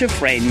bunch of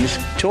friends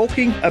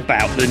talking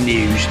about the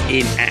news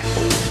in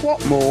Apple.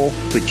 What more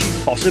could you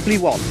possibly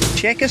want?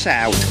 Check us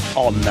out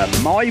on the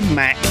My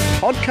Mac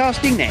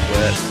Podcasting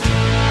Network